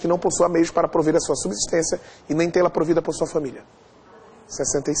idade, desde que não possua meios para prover a sua subsistência e nem tê-la provida por sua família.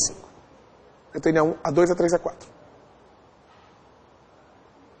 65. Eu tenho a 1, a 2, a 3, a 4.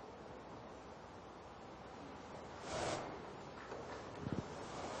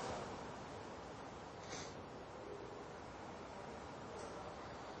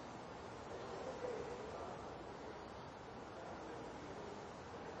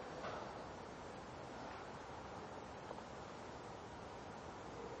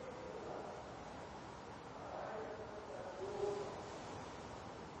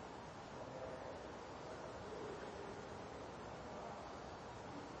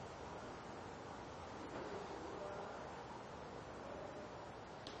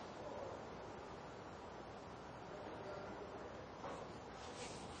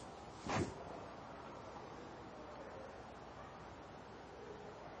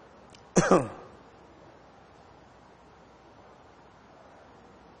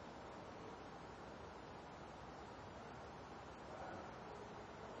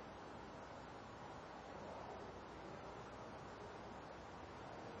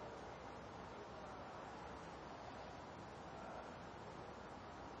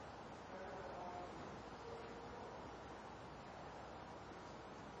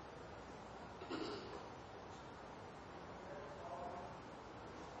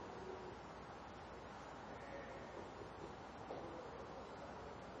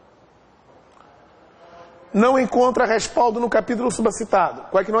 Não encontra respaldo no capítulo subcitado.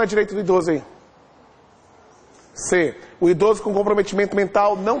 Qual é que não é direito do idoso aí? C. O idoso com comprometimento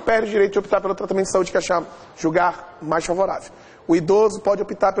mental não perde o direito de optar pelo tratamento de saúde que achar julgar mais favorável. O idoso pode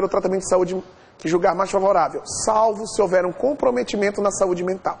optar pelo tratamento de saúde que julgar mais favorável, salvo se houver um comprometimento na saúde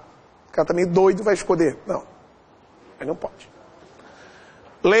mental. O cara também doido vai escolher. Não. Aí não pode.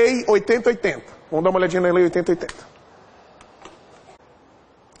 Lei 8080. Vamos dar uma olhadinha na Lei 8080.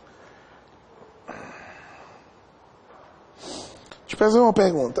 Deixa eu fazer uma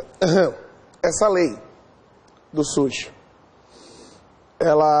pergunta. Essa lei do SUS,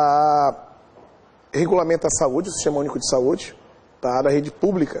 ela regulamenta a saúde, o Sistema Único de Saúde, tá, da rede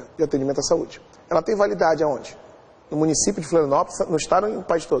pública de atendimento à saúde. Ela tem validade aonde? No município de Florianópolis, no estado e no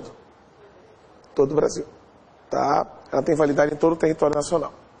país todo? Todo o Brasil. Tá? Ela tem validade em todo o território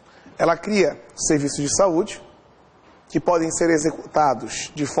nacional. Ela cria serviços de saúde que podem ser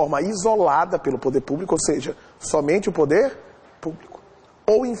executados de forma isolada pelo poder público, ou seja, somente o poder público,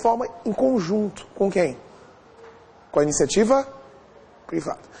 ou em conjunto com quem? Com a iniciativa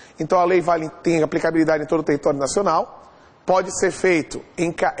privada. Então a lei tem aplicabilidade em todo o território nacional, pode ser feito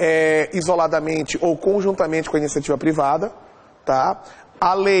isoladamente ou conjuntamente com a iniciativa privada, tá?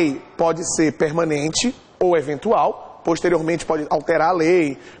 A lei pode ser permanente ou eventual, posteriormente pode alterar a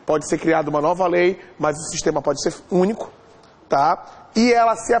lei, pode ser criada uma nova lei, mas o sistema pode ser único, tá? E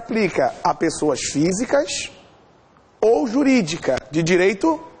ela se aplica a pessoas físicas ou jurídica, de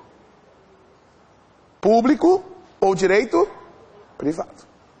direito público ou direito privado.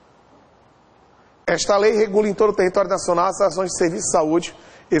 Esta lei regula em todo o território nacional as ações de serviço de saúde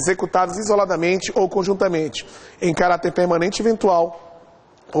executadas isoladamente ou conjuntamente, em caráter permanente e eventual,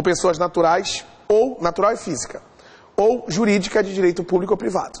 por pessoas naturais ou natural e física, ou jurídica de direito público ou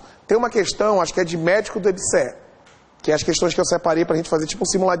privado. Tem uma questão, acho que é de médico do EBSER, que é as questões que eu separei para a gente fazer tipo um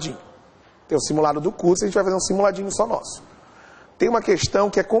simuladinho. Tem o simulado do curso, a gente vai fazer um simuladinho só nosso. Tem uma questão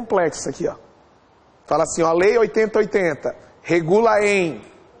que é complexa aqui, ó. Fala assim, ó, a lei 8080 regula em...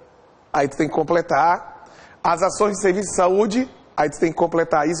 Aí tu tem que completar. As ações de serviço de saúde, aí tu tem que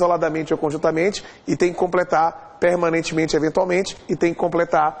completar isoladamente ou conjuntamente, e tem que completar permanentemente, eventualmente, e tem que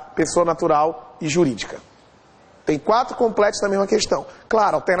completar pessoa natural e jurídica. Tem 4 completos da mesma questão.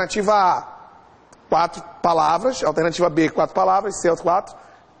 Claro, alternativa A, 4 palavras, alternativa B, 4 palavras, C, 4,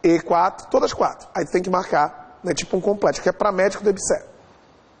 E, 4, todas 4. Aí tu tem que marcar, né, tipo um completo, que é para médico do EBSER.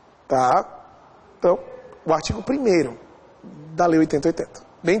 Tá? Então, o artigo 1º da Lei 8080.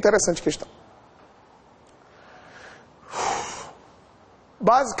 Bem interessante a questão.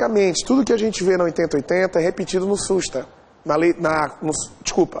 Basicamente, tudo que a gente vê na 8080 é repetido no SUS, tá?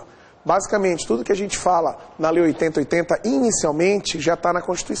 Desculpa. Basicamente, tudo que a gente fala na Lei 8080, inicialmente, já está na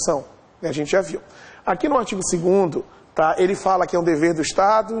Constituição. Né? A gente já viu. Aqui no artigo 2º, tá, ele fala que é um dever do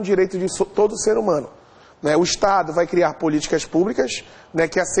Estado e um direito de todo ser humano. Né? O Estado vai criar políticas públicas, né,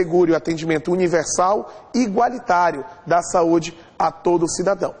 que assegure o atendimento universal e igualitário da saúde a todo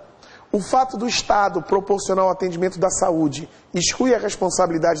cidadão. O fato do Estado proporcionar o atendimento da saúde exclui a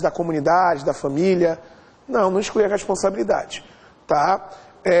responsabilidade da comunidade, da família? Não, não exclui a responsabilidade. Tá?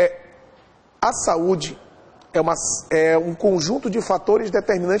 A saúde é um conjunto de fatores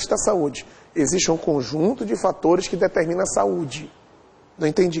determinantes da saúde. Existe um conjunto de fatores que determina a saúde. Não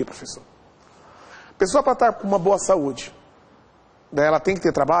entendi, professor. A pessoa, para estar com uma boa saúde, né, ela tem que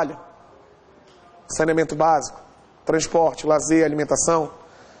ter trabalho, saneamento básico, transporte, lazer, alimentação.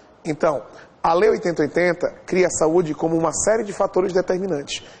 Então, a Lei 8080 cria a saúde como uma série de fatores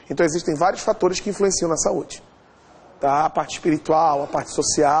determinantes. Então, existem vários fatores que influenciam na saúde. Tá? A parte espiritual, a parte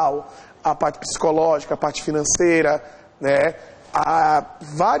social, a parte psicológica, a parte financeira, né? Há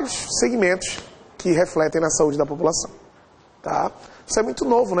vários segmentos que refletem na saúde da população. Tá? Isso é muito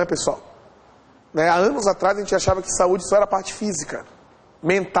novo, né, pessoal? Né? Há anos atrás a gente achava que saúde só era parte física.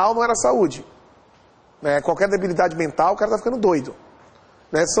 Mental não era saúde. Né? Qualquer debilidade mental, o cara está ficando doido.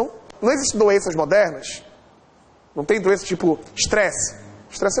 Né? Não existem doenças modernas. Não tem doença tipo estresse.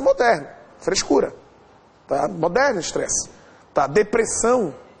 Estresse é moderno, frescura. Tá? Moderno estresse. Tá?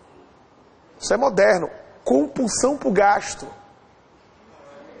 Depressão, isso é moderno. Compulsão por gasto.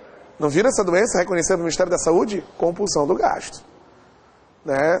 Não viram essa doença reconhecida no Ministério da Saúde? Compulsão do gasto.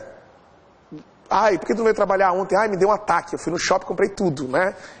 Né? Ai, por que tu não veio trabalhar ontem? Ai, me deu um ataque, eu fui no shopping e comprei tudo,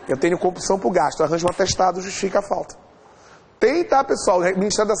 né? Eu tenho compulsão por gasto, arranjo um atestado, justifica a falta. Tem, tá, pessoal? O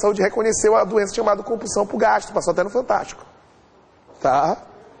Ministério da Saúde reconheceu a doença chamada compulsão por gasto, passou até no Fantástico. Tá?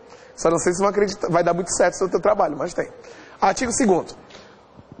 Só não sei se vão acreditar, vai dar muito certo no seu trabalho, mas tem. Artigo 2º.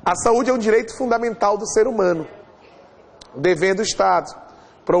 A saúde é um direito fundamental do ser humano. Dever do Estado.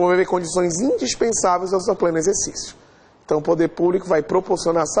 Promover condições indispensáveis ao seu pleno exercício. Então, o poder público vai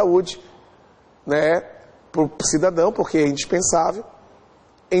proporcionar saúde, né, para o cidadão, porque é indispensável,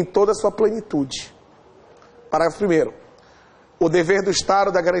 em toda a sua plenitude. Parágrafo 1º. O dever do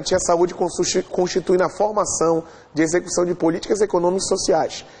Estado da garantia à saúde constitui na formação de execução de políticas econômicas e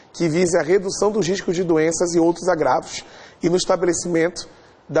sociais que visem a redução dos riscos de doenças e outros agravos e no estabelecimento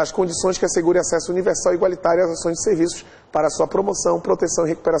das condições que assegurem acesso universal e igualitário às ações de serviços para a sua promoção, proteção e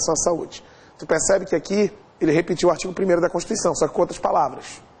recuperação à saúde. Tu percebe que aqui ele repetiu o artigo 1º da Constituição, só que com outras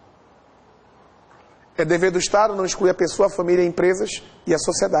palavras. É dever do Estado não excluir a pessoa, a família, empresas e a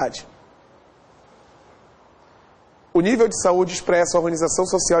sociedade. O nível de saúde expressa a organização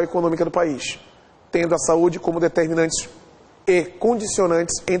social e econômica do país, tendo a saúde como determinantes e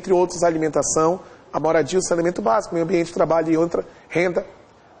condicionantes, entre outros, a alimentação, a moradia, o saneamento básico, meio ambiente, trabalho e outra, renda,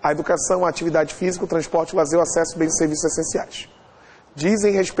 a educação, a atividade física, o transporte, o lazer, o acesso a bens e serviços essenciais.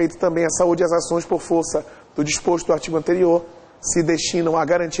 Dizem respeito também à saúde e às ações por força do disposto do artigo anterior, se destinam a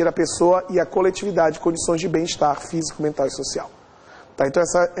garantir à pessoa e à coletividade condições de bem-estar físico, mental e social. Tá? Então,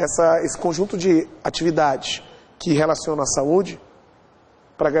 esse conjunto de atividades que relacionam a saúde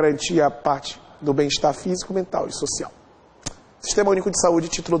para garantir a parte do bem-estar físico, mental e social. Sistema Único de Saúde,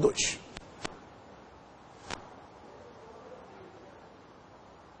 título 2.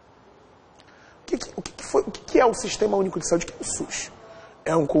 O que é o Sistema Único de Saúde? O que é o SUS?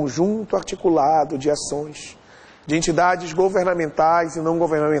 É um conjunto articulado de ações de entidades governamentais e não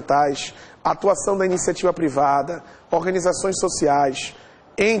governamentais, atuação da iniciativa privada, organizações sociais,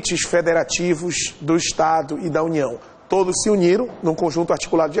 entes federativos do Estado e da União. Todos se uniram num conjunto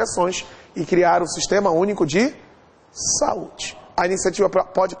articulado de ações e criaram o Sistema Único de Saúde. A iniciativa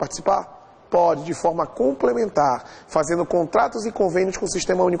pode participar? Pode, de forma complementar, fazendo contratos e convênios com o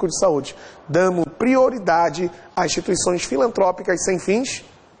Sistema Único de Saúde, dando prioridade a instituições filantrópicas sem fins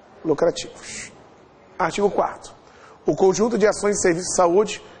lucrativos. Artigo 4º. O conjunto de ações e serviços de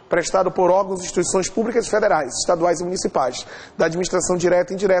saúde prestado por órgãos e instituições públicas federais, estaduais e municipais, da administração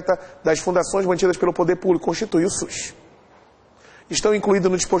direta e indireta, das fundações mantidas pelo poder público, constitui o SUS. Estão incluídos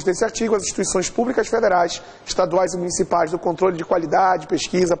no disposto desse artigo as instituições públicas federais, estaduais e municipais do controle de qualidade,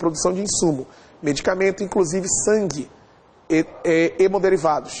 pesquisa, produção de insumo, medicamento, inclusive sangue,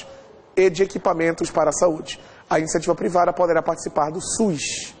 hemoderivados e de equipamentos para a saúde. A iniciativa privada poderá participar do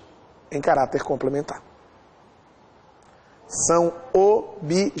SUS em caráter complementar. São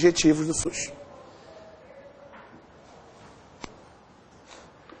objetivos do SUS.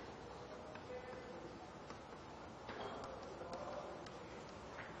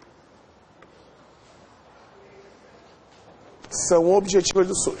 São objetivos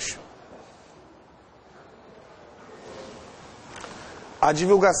do SUS. A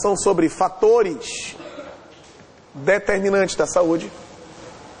divulgação sobre fatores determinantes da saúde.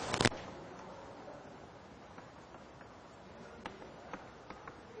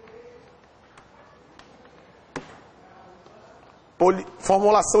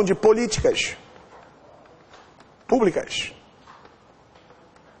 Formulação de políticas públicas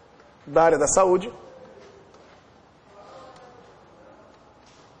da área da saúde.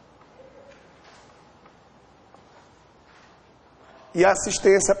 E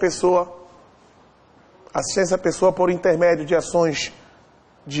assistência à pessoa por intermédio de ações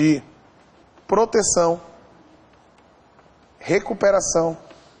de proteção, recuperação,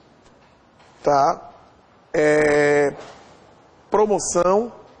 tá?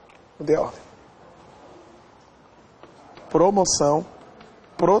 Promoção, de ordem. Promoção,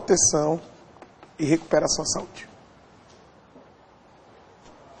 proteção e recuperação à saúde.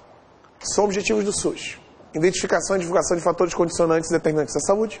 São objetivos do SUS. Identificação e divulgação de fatores condicionantes e determinantes da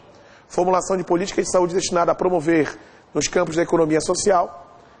saúde. Formulação de políticas de saúde destinada a promover nos campos da economia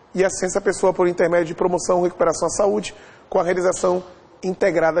social. E assistência à pessoa por intermédio de promoção e recuperação à saúde, com a realização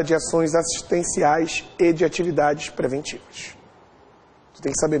integrada de ações assistenciais e de atividades preventivas. Você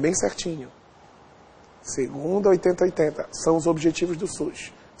tem que saber bem certinho. Segundo a 8080, são os objetivos do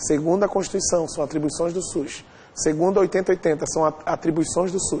SUS. Segundo a Constituição, são atribuições do SUS. Segundo a 8080, são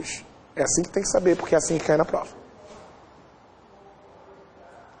atribuições do SUS. É assim que tem que saber, porque é assim que cai na prova.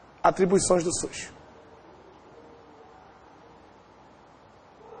 Atribuições do SUS.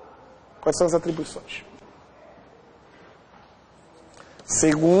 Quais são as atribuições?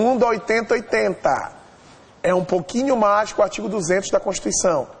 Segundo a 8080, é um pouquinho mais que o artigo 200 da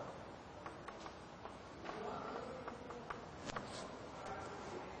Constituição.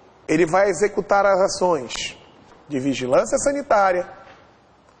 Ele vai executar as ações de vigilância sanitária,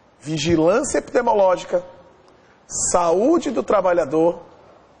 vigilância epidemiológica, saúde do trabalhador,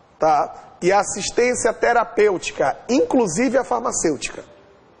 tá? E assistência terapêutica, inclusive a farmacêutica.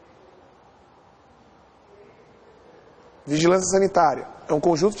 Vigilância sanitária é um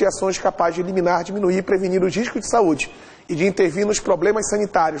conjunto de ações capazes de eliminar, diminuir e prevenir os riscos de saúde e de intervir nos problemas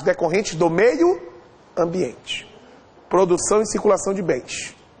sanitários decorrentes do meio ambiente. Produção e circulação de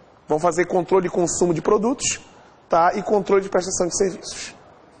bens. Vão fazer controle de consumo de produtos, tá? E controle de prestação de serviços.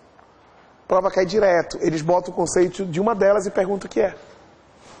 Prova cai direto. Eles botam o conceito de uma delas e perguntam o que é.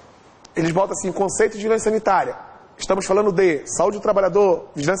 Eles botam assim, conceito de vigilância sanitária. Estamos falando de saúde do trabalhador,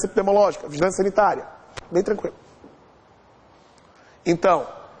 vigilância epidemiológica, vigilância sanitária. Bem tranquilo. Então,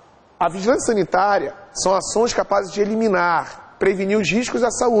 a vigilância sanitária são ações capazes de eliminar, prevenir os riscos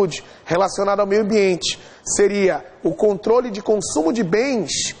da saúde relacionados ao meio ambiente. Seria o controle de consumo de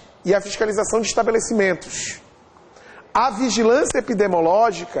bens e a fiscalização de estabelecimentos. A vigilância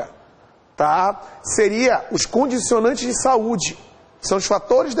epidemiológica, tá, seria os condicionantes de saúde. São os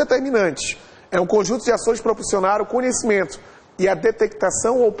fatores determinantes. É um conjunto de ações proporcionar o conhecimento e a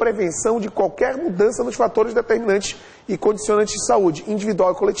detectação ou prevenção de qualquer mudança nos fatores determinantes e condicionantes de saúde,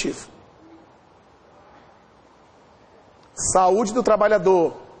 individual e coletivo. Saúde do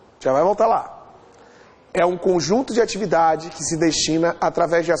trabalhador, já vai voltar lá. É um conjunto de atividade que se destina,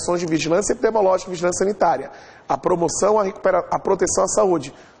 através de ações de vigilância epidemiológica e vigilância sanitária, à promoção, à proteção à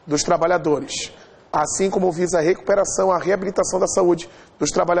saúde dos trabalhadores, assim como visa a recuperação, a reabilitação da saúde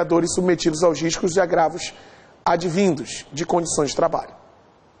dos trabalhadores submetidos aos riscos e agravos advindos de condições de trabalho.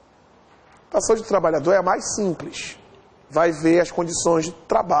 A saúde do trabalhador é a mais simples. Vai ver as condições de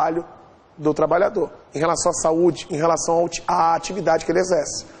trabalho do trabalhador, em relação à saúde, em relação à atividade que ele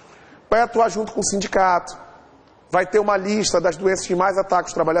exerce. Vai atuar junto com o sindicato, vai ter uma lista das doenças que mais atacam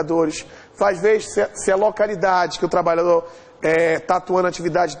os trabalhadores, vai ver se a localidade que o trabalhador está atuando a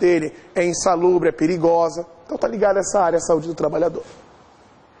atividade dele é insalubre, é perigosa. Então está ligado a essa área, a saúde do trabalhador.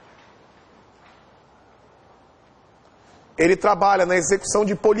 Ele trabalha na execução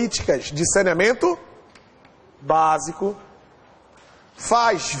de políticas de saneamento básico,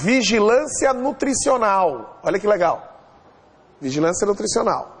 faz vigilância nutricional. Olha que legal. Vigilância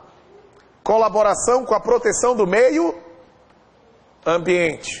nutricional. Colaboração com a proteção do meio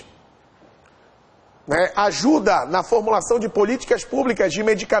ambiente. Né? Ajuda na formulação de políticas públicas de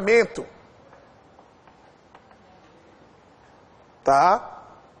medicamento. Tá?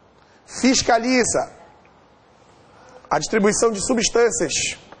 Fiscaliza a distribuição de substâncias,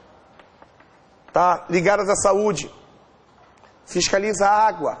 tá, ligadas à saúde. Fiscaliza a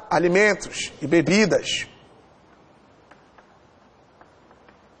água, alimentos e bebidas.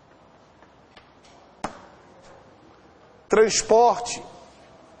 Transporte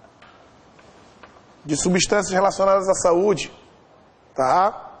de substâncias relacionadas à saúde,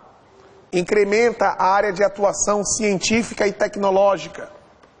 tá? incrementa a área de atuação científica e tecnológica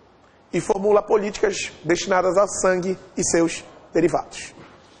e formula políticas destinadas ao sangue e seus derivados.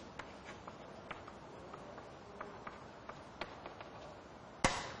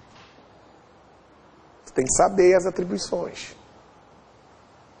 Você tem que saber as atribuições.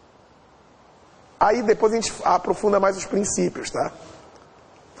 Aí depois a gente aprofunda mais os princípios, tá?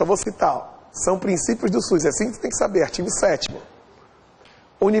 Então vou citar, ó. São princípios do SUS, é assim que você tem que saber, artigo 7º.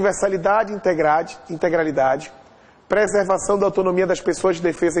 Universalidade e integralidade, preservação da autonomia das pessoas de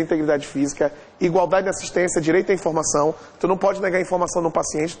defesa da integridade física, igualdade de assistência, direito à informação, tu não pode negar informação no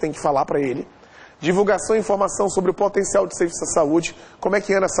paciente, tem que falar para ele. Divulgação e informação sobre o potencial de serviço da saúde, como é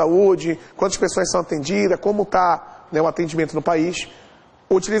que anda a saúde, quantas pessoas são atendidas, como está, né, o atendimento no país.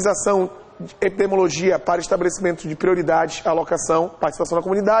 Utilização de epidemiologia para estabelecimento de prioridades, alocação, participação da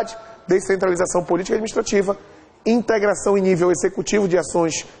comunidade, descentralização política e administrativa, integração em nível executivo de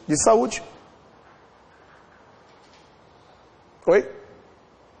ações de saúde. Oi?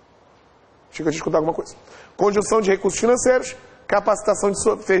 Chega de escutar alguma coisa. Conjunção de recursos financeiros, capacitação de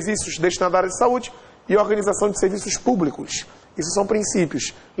serviços destinados à área de saúde e organização de serviços públicos. Isso são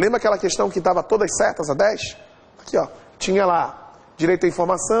princípios. Lembra aquela questão que estava todas certas a 10? Aqui, ó. Tinha lá direito à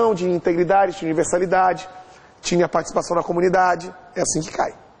informação, de integridade, de universalidade, tinha participação da comunidade. É assim que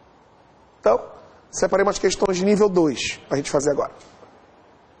cai. Então, separei umas questões de nível 2 para a gente fazer agora.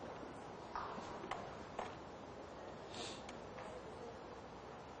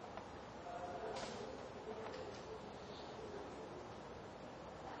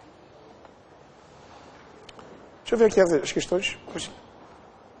 Deixa eu ver aqui as questões.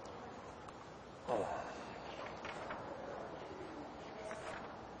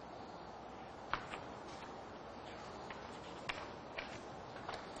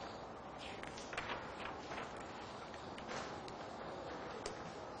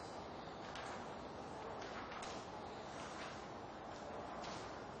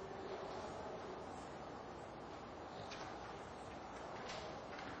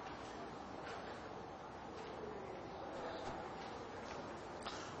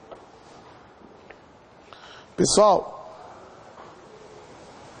 Pessoal,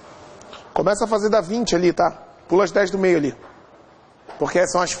 começa a fazer da 20 ali, tá? Pula as 10 do meio ali. Porque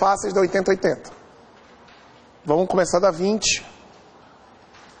são as fáceis da 80-80. Vamos começar da 20.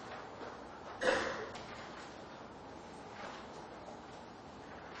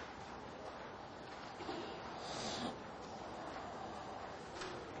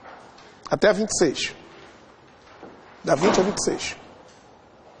 Até a 26. Da 20 a 26.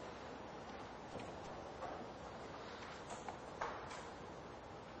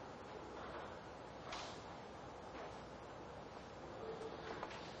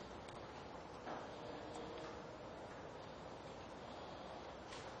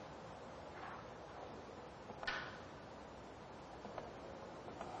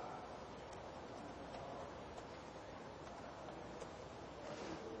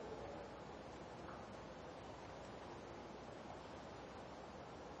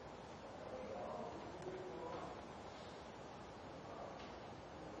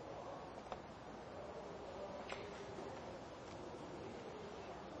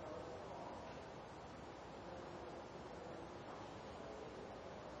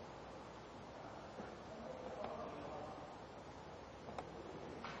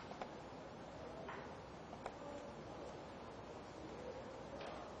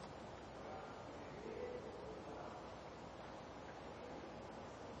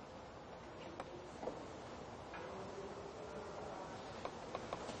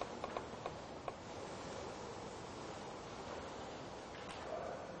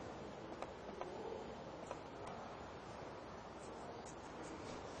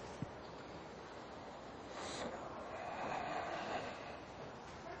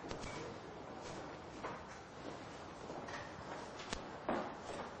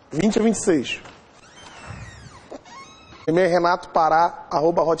 (20 a 26). E-mail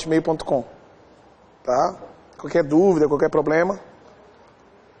renato@hotmail.com. Tá? Qualquer dúvida, qualquer problema.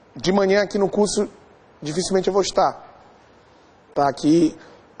 De manhã aqui no curso, dificilmente eu vou estar. Tá aqui.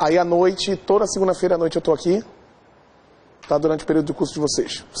 Aí à noite, toda segunda-feira à noite eu estou aqui. Tá? Durante o período do curso de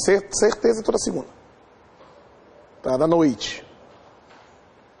vocês. Certeza toda segunda. Tá? Da noite.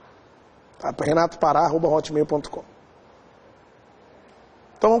 Tá? renato@hotmail.com.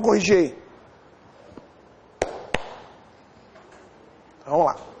 Então vamos corrigir aí. Vamos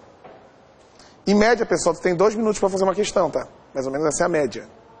lá. Em média, pessoal, tu tem 2 minutos para fazer uma questão, tá? Mais ou menos essa é a média.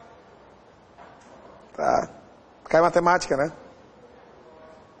 Tá? Cai matemática, né?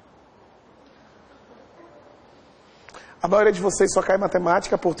 maioria de vocês só cai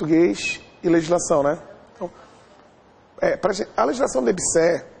matemática, português e legislação, né? Então, a legislação do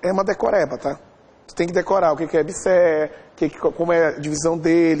EBSER é uma decoreba, tá? Tu tem que decorar o que é EBSER, como é a divisão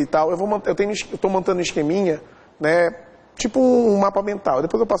dele e tal. Eu estou montando um esqueminha, né? Tipo um mapa mental.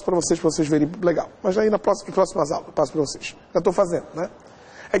 Depois eu passo para vocês verem legal. Mas aí nas próximas aulas eu passo para vocês. Já estou fazendo, né?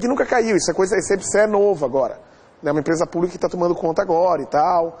 É que nunca caiu, esse EBSER é novo agora. É uma empresa pública que está tomando conta agora e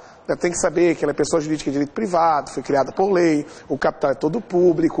tal. Tem que saber que ela é pessoa jurídica de direito privado, foi criada por lei, o capital é todo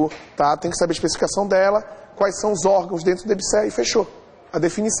público, tá? Tem que saber a especificação dela, quais são os órgãos dentro do EBSER e fechou. A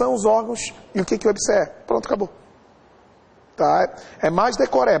definição, os órgãos e o que é o EBSER. Pronto, acabou. Tá? É mais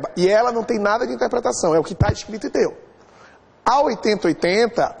decoreba. E ela não tem nada de interpretação, é o que está escrito e deu. A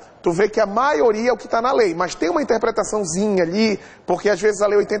 8080, tu vê que a maioria é o que está na lei, mas tem uma interpretaçãozinha ali, porque às vezes a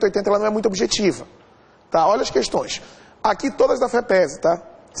lei 8080 ela não é muito objetiva. Tá? Olha as questões. Aqui todas da FEPES, tá?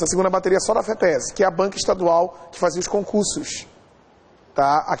 Essa segunda bateria é só da FEPES, que é a banca estadual que fazia os concursos,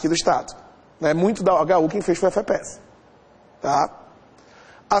 tá? Aqui do estado. Né? Muito da HU quem fez foi a FEPES. Tá?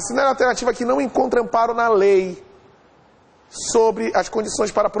 Assinale a alternativa que não encontra amparo na lei sobre as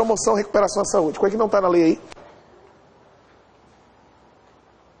condições para promoção e recuperação da saúde. Qual é que não está na lei aí?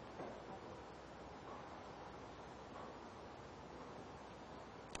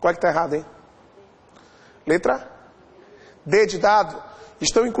 Qual é que está errado, hein? Letra D de dado.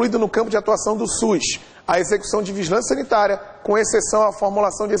 Estão incluídos no campo de atuação do SUS a execução de vigilância sanitária, com exceção à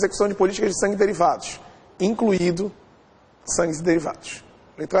formulação de execução de políticas de sangue derivados. Incluído sangues derivados.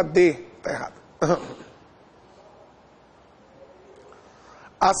 Letra D está errada.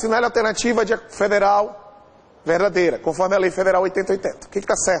 Assinale a alternativa de federal verdadeira, conforme a lei federal 8080. O que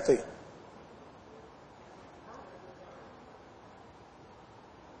está certo aí?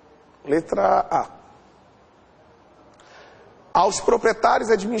 Letra A. Aos proprietários,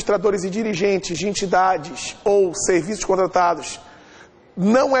 administradores e dirigentes de entidades ou serviços contratados,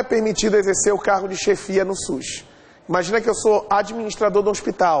 não é permitido exercer o cargo de chefia no SUS. Imagina que eu sou administrador do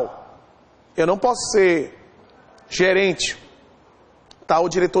hospital. Eu não posso ser gerente, tá, ou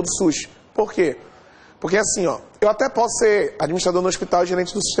diretor do SUS. Por quê? Porque assim, ó, eu até posso ser administrador no hospital e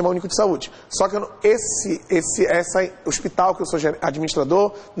gerente do Sistema Único de Saúde. Só que esse hospital que eu sou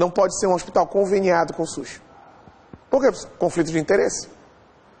administrador não pode ser um hospital conveniado com o SUS. Por quê? Conflito de interesse.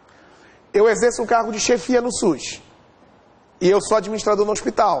 Eu exerço um cargo de chefia no SUS. E eu sou administrador no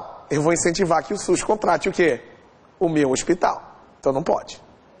hospital. Eu vou incentivar que o SUS contrate o quê? O meu hospital. Então não pode.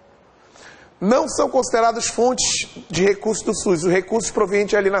 Não são considerados fontes de recursos do SUS. Os recursos provenientes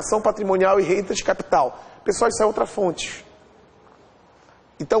de alienação patrimonial e renda de capital. Pessoal, isso é outra fonte.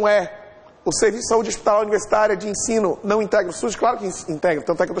 Então o Serviço de Saúde Hospitalar Universitária de Ensino não integra o SUS? Claro que integra.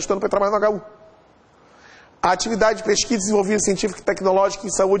 Tanto é que eu estou estudando para trabalhar no HU. A atividade de pesquisa, desenvolvimento científico e tecnológico em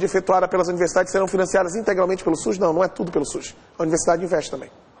saúde efetuada pelas universidades serão financiadas integralmente pelo SUS? Não, não é tudo pelo SUS. A universidade investe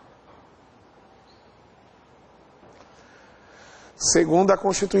também. Segundo a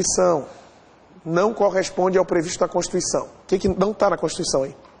Constituição, não corresponde ao previsto na Constituição. O que não está na Constituição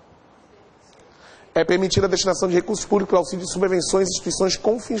aí? É permitida a destinação de recursos públicos para auxílio de subvenções e instituições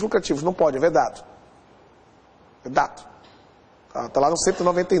com fins lucrativos. Não pode, é vedado. Vedado. Está lá no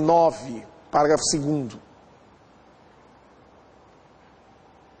 199, parágrafo 2º.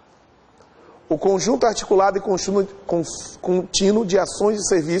 O conjunto articulado e contínuo de ações e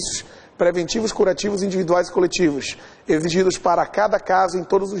serviços preventivos, curativos, individuais e coletivos, exigidos para cada caso em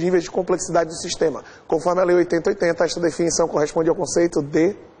todos os níveis de complexidade do sistema. Conforme a Lei 8080, esta definição corresponde ao conceito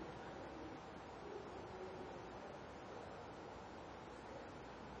de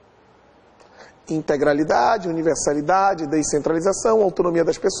integralidade, universalidade, descentralização, autonomia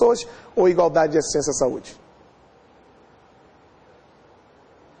das pessoas ou igualdade de assistência à saúde.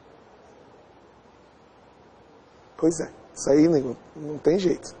 Pois é, isso aí não tem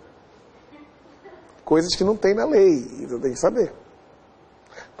jeito. Coisas que não tem na lei, eu tenho que saber.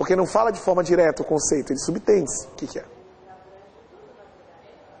 Porque não fala de forma direta o conceito, ele subtende-se. O que é?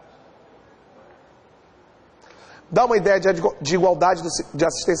 Dá uma ideia de igualdade de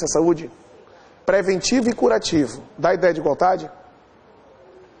assistência à saúde? Preventivo e curativo. Dá ideia de igualdade?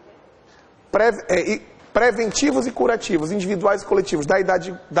 Preventivos e curativos, individuais e coletivos.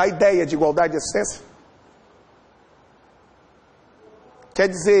 Dá ideia de igualdade de assistência? Quer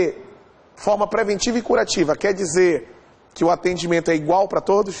dizer, forma preventiva e curativa, quer dizer que o atendimento é igual para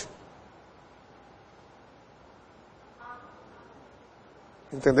todos?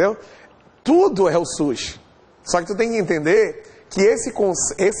 Entendeu? Tudo é o SUS. Só que tu tem que entender que esse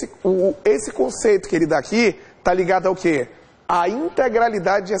conceito que ele dá aqui está ligado ao quê? À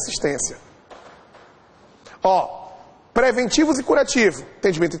integralidade de assistência. Ó, preventivos e curativos,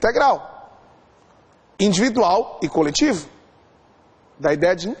 atendimento integral. individual e coletivo, da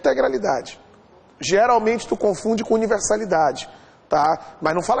ideia de integralidade. Geralmente tu confunde com universalidade, tá?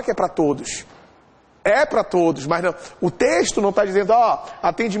 Mas não fala que é para todos. É para todos, mas não. O texto não está dizendo,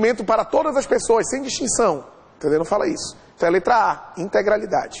 atendimento para todas as pessoas, sem distinção. Entendeu? Não fala isso. Então é letra A,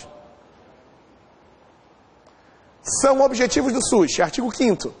 integralidade. São objetivos do SUS, artigo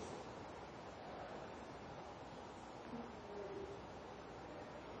 5º.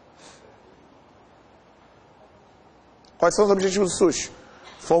 Quais são os objetivos do SUS?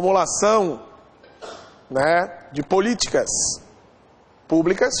 Formulação, de políticas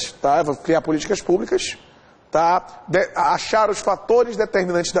públicas, tá? Vou criar políticas públicas, tá? Achar os fatores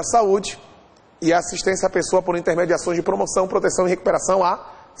determinantes da saúde e assistência à pessoa por intermédio de ações de promoção, proteção e recuperação à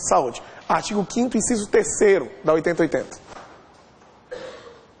saúde. Artigo 5º, inciso 3º da 8080.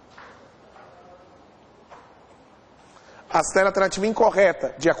 A alternativa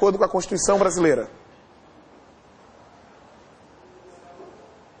incorreta, de acordo com a Constituição brasileira.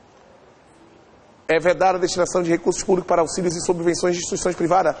 É vedada a destinação de recursos públicos para auxílios e subvenções de instituições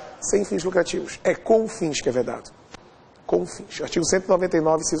privadas sem fins lucrativos. É com fins que é vedado. Com fins. Artigo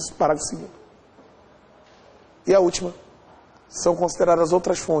 199, parágrafo 2º. E a última. São consideradas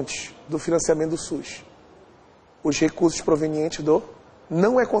outras fontes do financiamento do SUS. Os recursos provenientes do...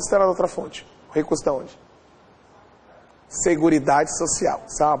 Não é considerado outra fonte. O recurso da onde? Seguridade Social.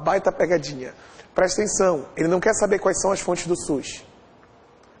 Isso é uma baita pegadinha. Presta atenção. Ele não quer saber quais são as fontes do SUS.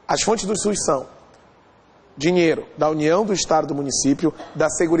 As fontes do SUS são dinheiro da União, do Estado, do município, da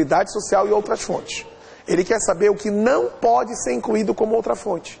Seguridade Social e outras fontes. Ele quer saber o que não pode ser incluído como outra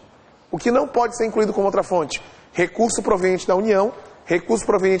fonte. O que não pode ser incluído como outra fonte? Recurso proveniente da União, recurso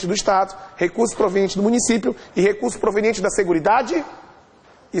proveniente do Estado, recurso proveniente do município e recurso proveniente da Seguridade.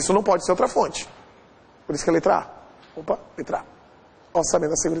 Isso não pode ser outra fonte. Por isso que é letra A. Opa, letra A.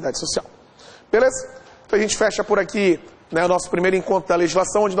 Orçamento da Seguridade Social. Beleza? Então a gente fecha por aqui o nosso primeiro encontro da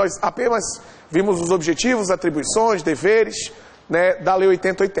legislação, onde nós apenas vimos os objetivos, atribuições, deveres da Lei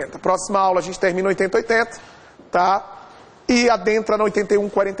 8080. Próxima aula a gente termina 8080, tá? E adentra na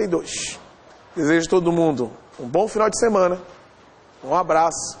 8142. Desejo a todo mundo um bom final de semana, um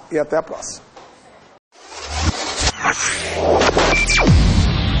abraço e até a próxima.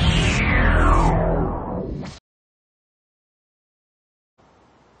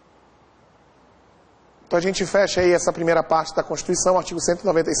 Então a gente fecha aí essa primeira parte da Constituição, artigo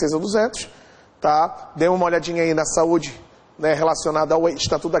 196 ao 200, tá? Dê uma olhadinha aí na saúde, relacionada ao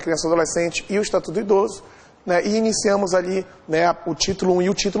Estatuto da Criança e do Adolescente e o Estatuto do Idoso, e iniciamos ali o título 1 e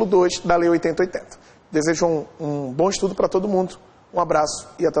o título 2 da Lei 8080. Desejo um bom estudo para todo mundo, um abraço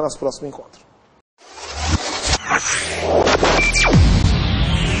e até o nosso próximo encontro.